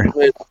mean, we're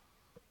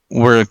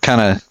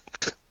kind of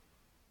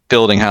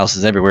building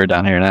houses everywhere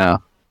down here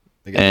now,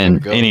 they got nowhere and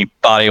to go. any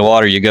body of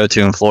water you go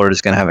to in Florida is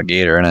going to have a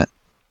gator in it.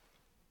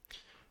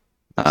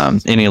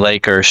 Any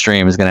lake or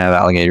stream is going to have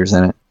alligators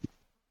in it.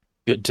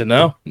 Good to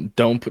know.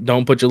 Don't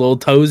put your little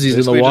toesies in the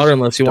Basically, water just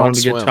unless you want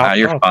them to don't get swim. chopped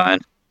You're off. fine.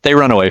 They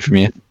run away from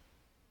you.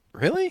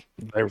 Really?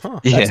 Huh.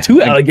 Yeah. That's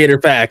two alligator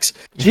facts.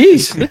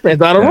 Jeez, this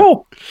man's on a Yeah.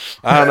 roll.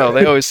 I don't know.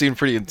 They always seem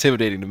pretty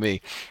intimidating to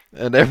me.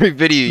 And every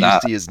video Nah. you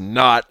see is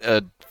not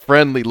a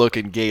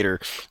friendly-looking gator.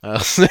 I'll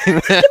say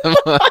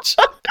that much.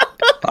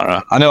 I don't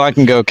know. I know I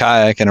can go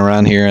kayaking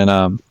around here,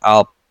 and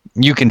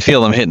you can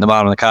feel them hitting the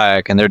bottom of the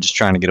kayak, and they're just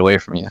trying to get away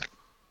from you.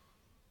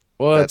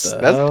 What That's the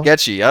hell?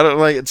 sketchy. I don't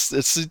like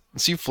it's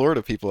you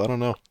Florida people. I don't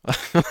know.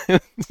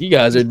 You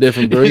guys are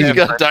different, bro. You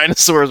got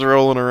dinosaurs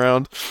rolling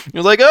around.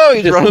 You're like, oh,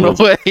 he's running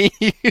away.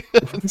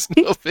 It's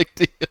no big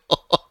deal.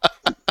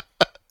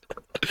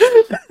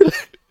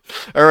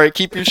 All right,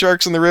 keep your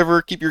sharks in the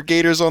river. Keep your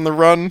gators on the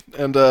run,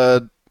 and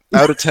out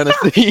of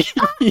Tennessee.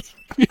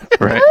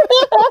 Right.